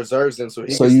vote the reserves in, so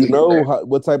you know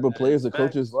what type of players the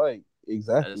coaches like.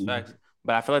 Exactly. That is facts.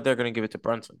 But I feel like they're gonna give it to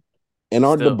Brunson. And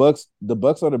aren't the Bucks? The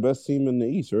Bucks are the best team in the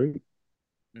East, right?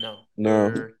 No.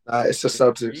 It's the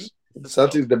Celtics. The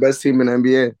Celtics the best team in the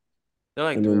NBA. They're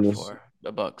like 3 or 4.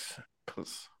 The Bucks.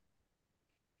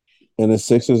 And the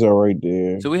Sixers are right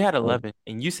there. So we had 11,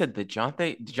 and you said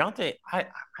DeJounte. I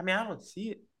mean, I don't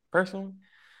see it personally.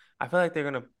 I feel like they're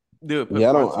gonna do it. Yeah,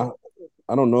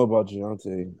 I don't know about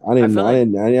DeJounte. I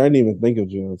didn't even think of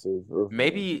DeJounte.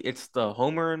 Maybe it's the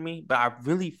homer in me, but I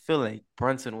really feel like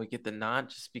Brunson would get the nod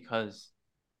just because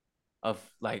of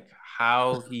like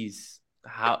how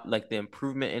the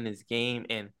improvement in his game,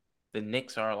 and the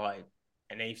Knicks are like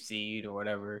an 8th seed or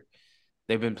whatever.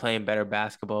 They've been playing better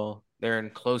basketball. They're in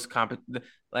close competition.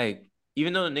 Like,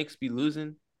 even though the Knicks be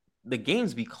losing, the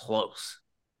games be close.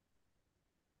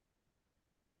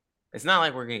 It's not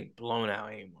like we're getting blown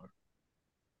out anymore.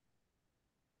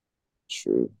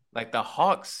 True. Like, the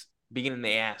Hawks be getting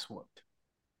their ass whooped.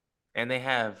 And they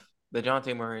have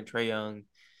DeJounte Murray and Trae Young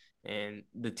and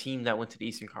the team that went to the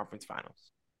Eastern Conference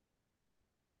Finals.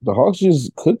 The Hawks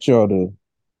just cooked y'all, though.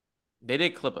 They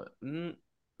did clip it.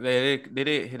 They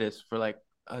did hit us for like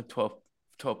a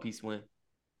 12-piece win.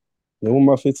 They won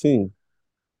by 15.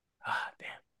 Ah, damn.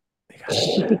 They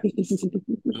got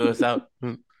blew us out.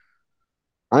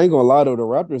 I ain't gonna lie though, the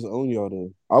Raptors own y'all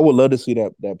though. I would love to see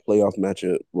that playoff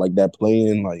matchup, like that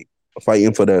playing, like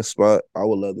fighting for that spot. I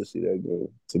would love to see that game.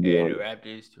 To be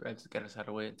honest, the Raptors got us out of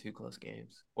the way in 2 close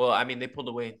games. Well, I mean, they pulled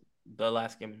away the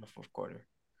last game in the 4th quarter,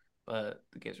 but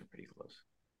the games were pretty close.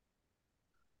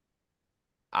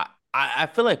 I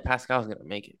feel like Pascal's gonna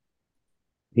make it.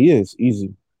 He is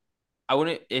easy. I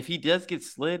wouldn't if he does get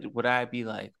slid. Would I be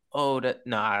like, oh, that?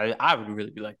 Nah, I would really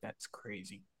be like, that's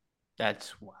crazy.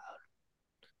 That's wild.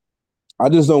 I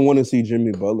just don't want to see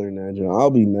Jimmy Butler in that job. I'll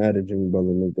be mad if Jimmy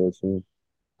Butler make that team.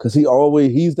 Because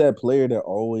he's that player that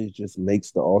always just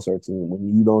makes the All-Star team when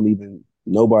you don't even,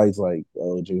 nobody's like,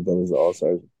 oh, Jimmy Butler's the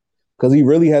All-Star. Because he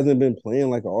really hasn't been playing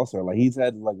like an All-Star. Like, he's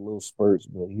had like little spurts,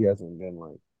 but he hasn't been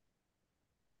like,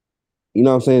 you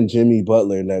know what I'm saying, Jimmy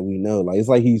Butler that we know. Like, it's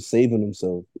like he's saving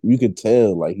himself. You could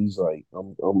tell, like, he's like,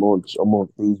 I'm on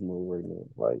cruise mode right now.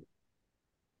 Like,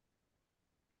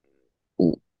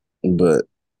 but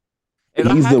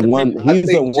he's the one.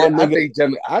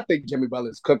 I think Jimmy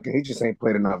Butler's cooking. He just ain't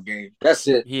played enough games. That's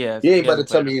it. He ain't about to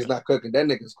tell me he's not cooking. That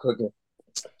nigga's cooking.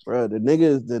 Bro, the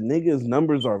nigga's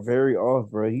numbers are very off,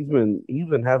 bro. He's been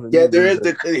having. Yeah, there is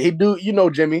he do. You know,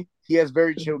 Jimmy. He has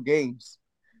very chill games.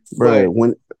 Bro,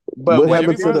 when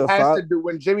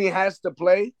Jimmy has to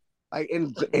play like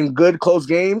in good close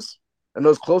games, in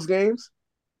those close games,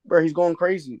 bro, he's going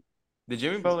crazy. Did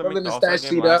Jimmy Butler make the All-Star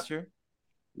game last year?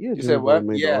 Yeah, you said what?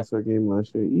 Made the All-Star game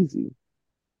last year, easy.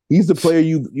 He's the player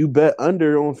you bet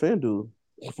under on FanDuel.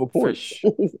 for points.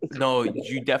 No,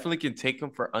 you definitely can take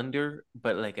him for under,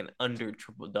 but like an under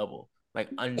triple double, like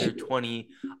under 20,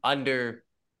 under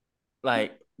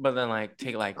like, but then like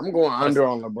take like. I'm going under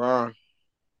on LeBron.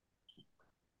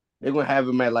 They're gonna have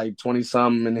him at like 20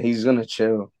 something, and he's gonna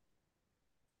chill.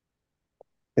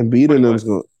 And beating them's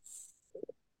going.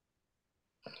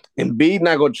 Embiid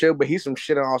not gonna chill, but he's some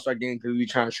shit in All-Star game because he's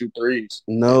trying to shoot threes.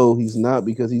 No, he's not,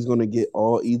 because he's gonna get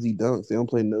all easy dunks. They don't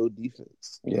play no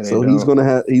defense. Yeah, so he's gonna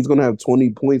have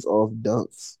 20 points off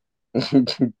dunks.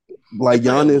 Like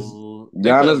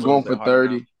Giannis going for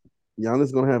 30.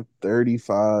 Giannis gonna have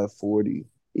 35, 40.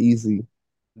 Easy.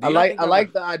 I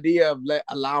like the idea of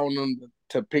allowing them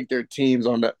to pick their teams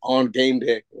on game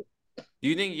day. Do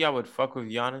you think y'all would fuck with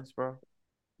Giannis, bro?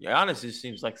 Giannis just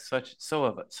seems like such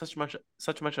much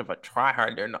of a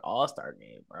tryhard during the All-Star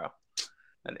game, bro.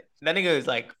 And that nigga is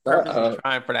like purposely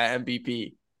trying for that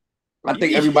MVP. I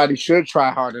think everybody should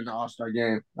try hard in the All-Star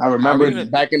game. I remember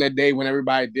back in the day when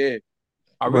everybody did.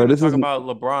 Are we going to talk about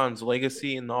LeBron's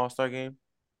legacy in the All-Star game?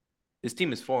 His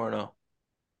team is 4-0.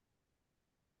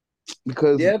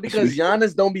 Because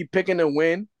Giannis don't be picking to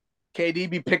win. KD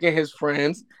be picking his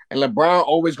friends, and LeBron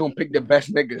always gonna pick the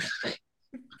best niggas.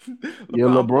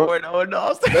 LeBron.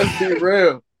 Let's be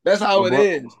real. That's how it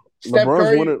is. Steph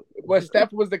Curry, when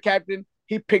Steph was the captain,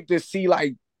 he picked to see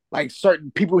like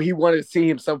certain people he wanted to see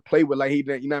himself play with. Like he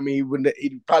probably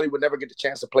would never get the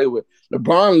chance to play with.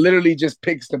 LeBron literally just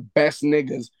picks the best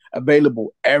niggas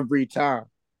available every time.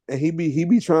 And he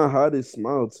be trying hard to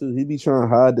smile too. He be trying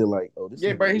hard to like, oh, this.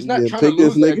 Yeah, but he's not trying to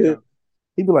lose this nigga.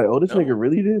 He be like, oh, this nigga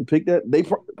really didn't pick that.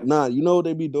 You know what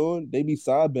they be doing? They be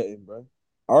side betting, bro.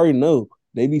 I already know.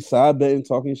 They be side betting,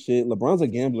 talking shit. LeBron's a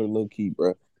gambler, low key,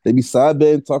 bro. They be side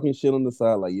betting, talking shit on the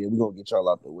side, like, yeah, we gonna get y'all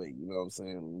out the way. You know what I'm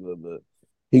saying? But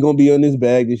he gonna be on this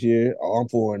bag this year. Oh, I'm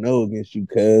 4-0 against you,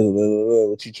 cuz.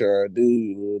 What you trying to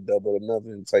do? Little double or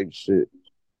nothing type shit.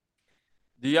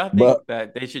 Do y'all think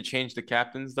that they should change the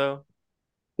captains though?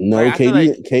 No, like,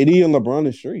 KD and LeBron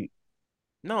is straight.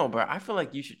 No, but I feel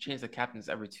like you should change the captains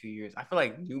every 2 years. I feel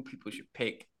like new people should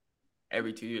pick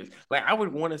every 2 years. Like I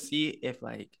would want to see if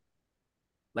like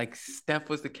Steph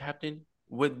was the captain.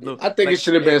 I think it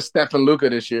should have been Steph and Luka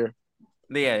this year.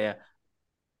 Yeah.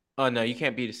 Oh no, you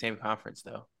can't be the same conference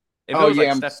though. If it was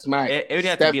like Steph, it would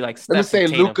have to be like Steph. Let me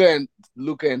say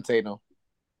Luka and Tatum.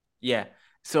 Yeah.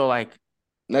 So like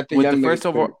for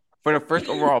the first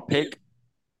overall pick,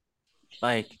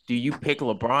 like, do you pick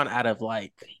LeBron out of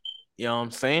like, you know what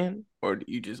I'm saying, or do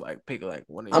you just like pick like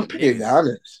one of? I'm picking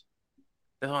Giannis.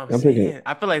 That's what I'm saying.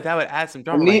 I feel like that would add some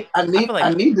drama. I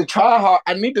need to try hard.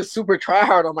 I need to super try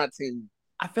hard on my team.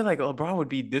 I feel like LeBron would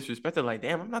be disrespected. Like,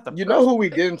 damn, I'm not the. You know who we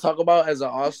didn't talk about as an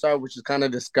All-Star, which is kind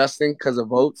of disgusting because of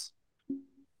votes.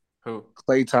 Who?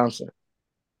 Klay Thompson.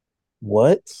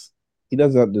 What? He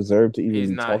does not deserve to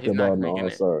even be talked about in the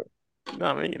All-Star. He's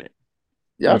not making it.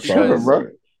 Yeah, I'm tripping, bro.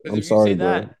 I'm sorry,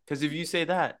 bro. Because if you say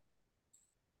that,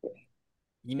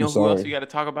 you know who else you got to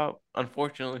talk about?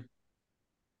 Unfortunately,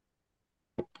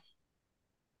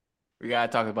 we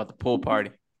got to talk about the pool party.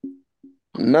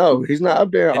 No, he's not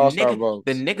up there in All-Star votes.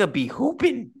 The nigga be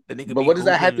hooping. But what does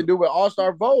that have to do with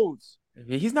All-Star votes?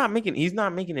 He's not making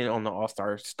it on the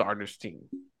All-Star starters team.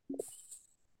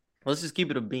 Let's just keep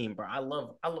it a beam, bro. I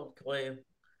love Klay.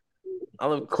 I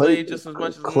love Klay just as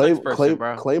much as the next person,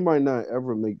 bro. Klay might not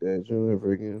ever make that jump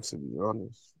ever again, to be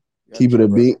honest. Keep it a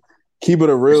beam. Keep it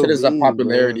a real. This is a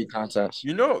popularity contest.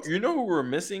 You know who we're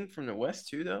missing from the West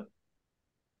too, though.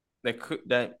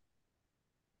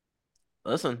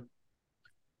 Listen.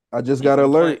 I just got an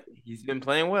alert. He's been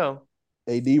playing well.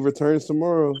 AD returns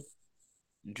tomorrow.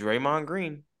 Draymond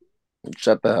Green.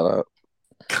 Shut the hell up.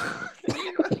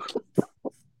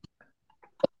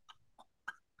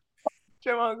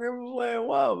 Draymond Green was playing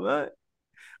well, man.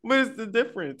 What is the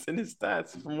difference in his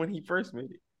stats from when he first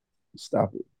made it?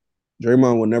 Stop it.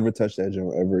 Draymond will never touch that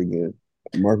joint ever again.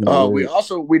 We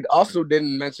also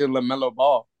didn't mention LaMelo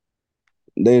Ball.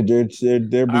 They're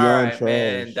beyond trash.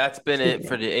 Man, that's been it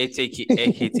for the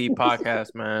AKT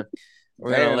podcast, man.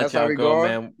 We're gonna let y'all go,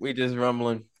 man. We just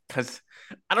rumbling because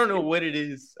I don't know what it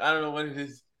is.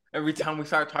 Every time we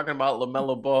start talking about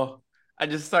LaMelo Ball, I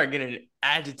just start getting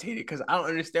agitated because I don't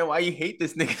understand why you hate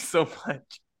this nigga so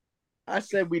much. I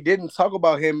said we didn't talk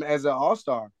about him as an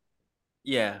all-star.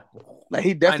 Yeah. Like,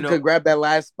 he definitely could grab that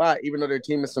last spot, even though their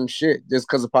team is some shit, just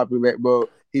because of popular. Well,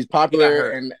 he's popular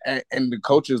and the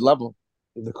coaches love him.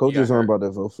 The coaches aren't about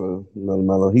to vote for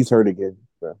LaMelo. He's hurt again,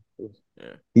 bro.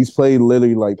 Yeah. He's played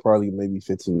literally like probably maybe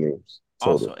 15 games.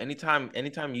 Also, anytime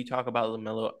you talk about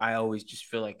LaMelo, I always just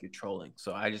feel like you're trolling.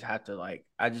 So I just have to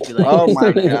I just be like, oh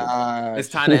my god, it's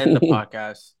time to end the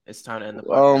podcast. It's time to end the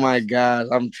podcast. Oh my god,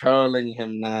 I'm trolling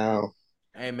him now.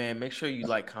 Hey man, make sure you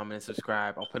like, comment, and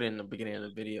subscribe. I'll put it in the beginning of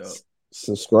the video.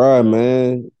 Subscribe,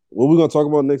 man. What we gonna talk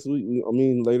about next week?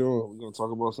 Later on, we're gonna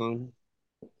talk about something.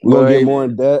 We're gonna get more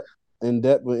in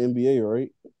depth with NBA,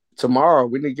 right? Tomorrow,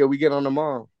 we get on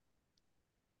tomorrow.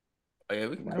 Oh, yeah,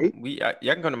 we can come.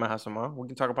 Y'all can come to my house tomorrow. We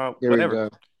can talk about whatever.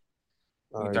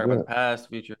 We can talk about the past,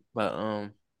 future, but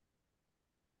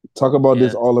talk about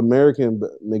this All-American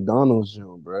McDonald's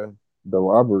joint, bro. The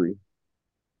robbery.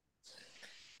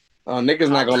 Oh, niggas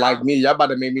not gonna like me. Y'all about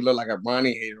to make me look like a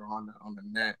Bronny hater on the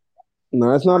net.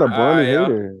 No, it's not a Bronny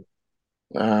hater.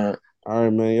 All right,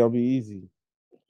 man. Y'all be easy.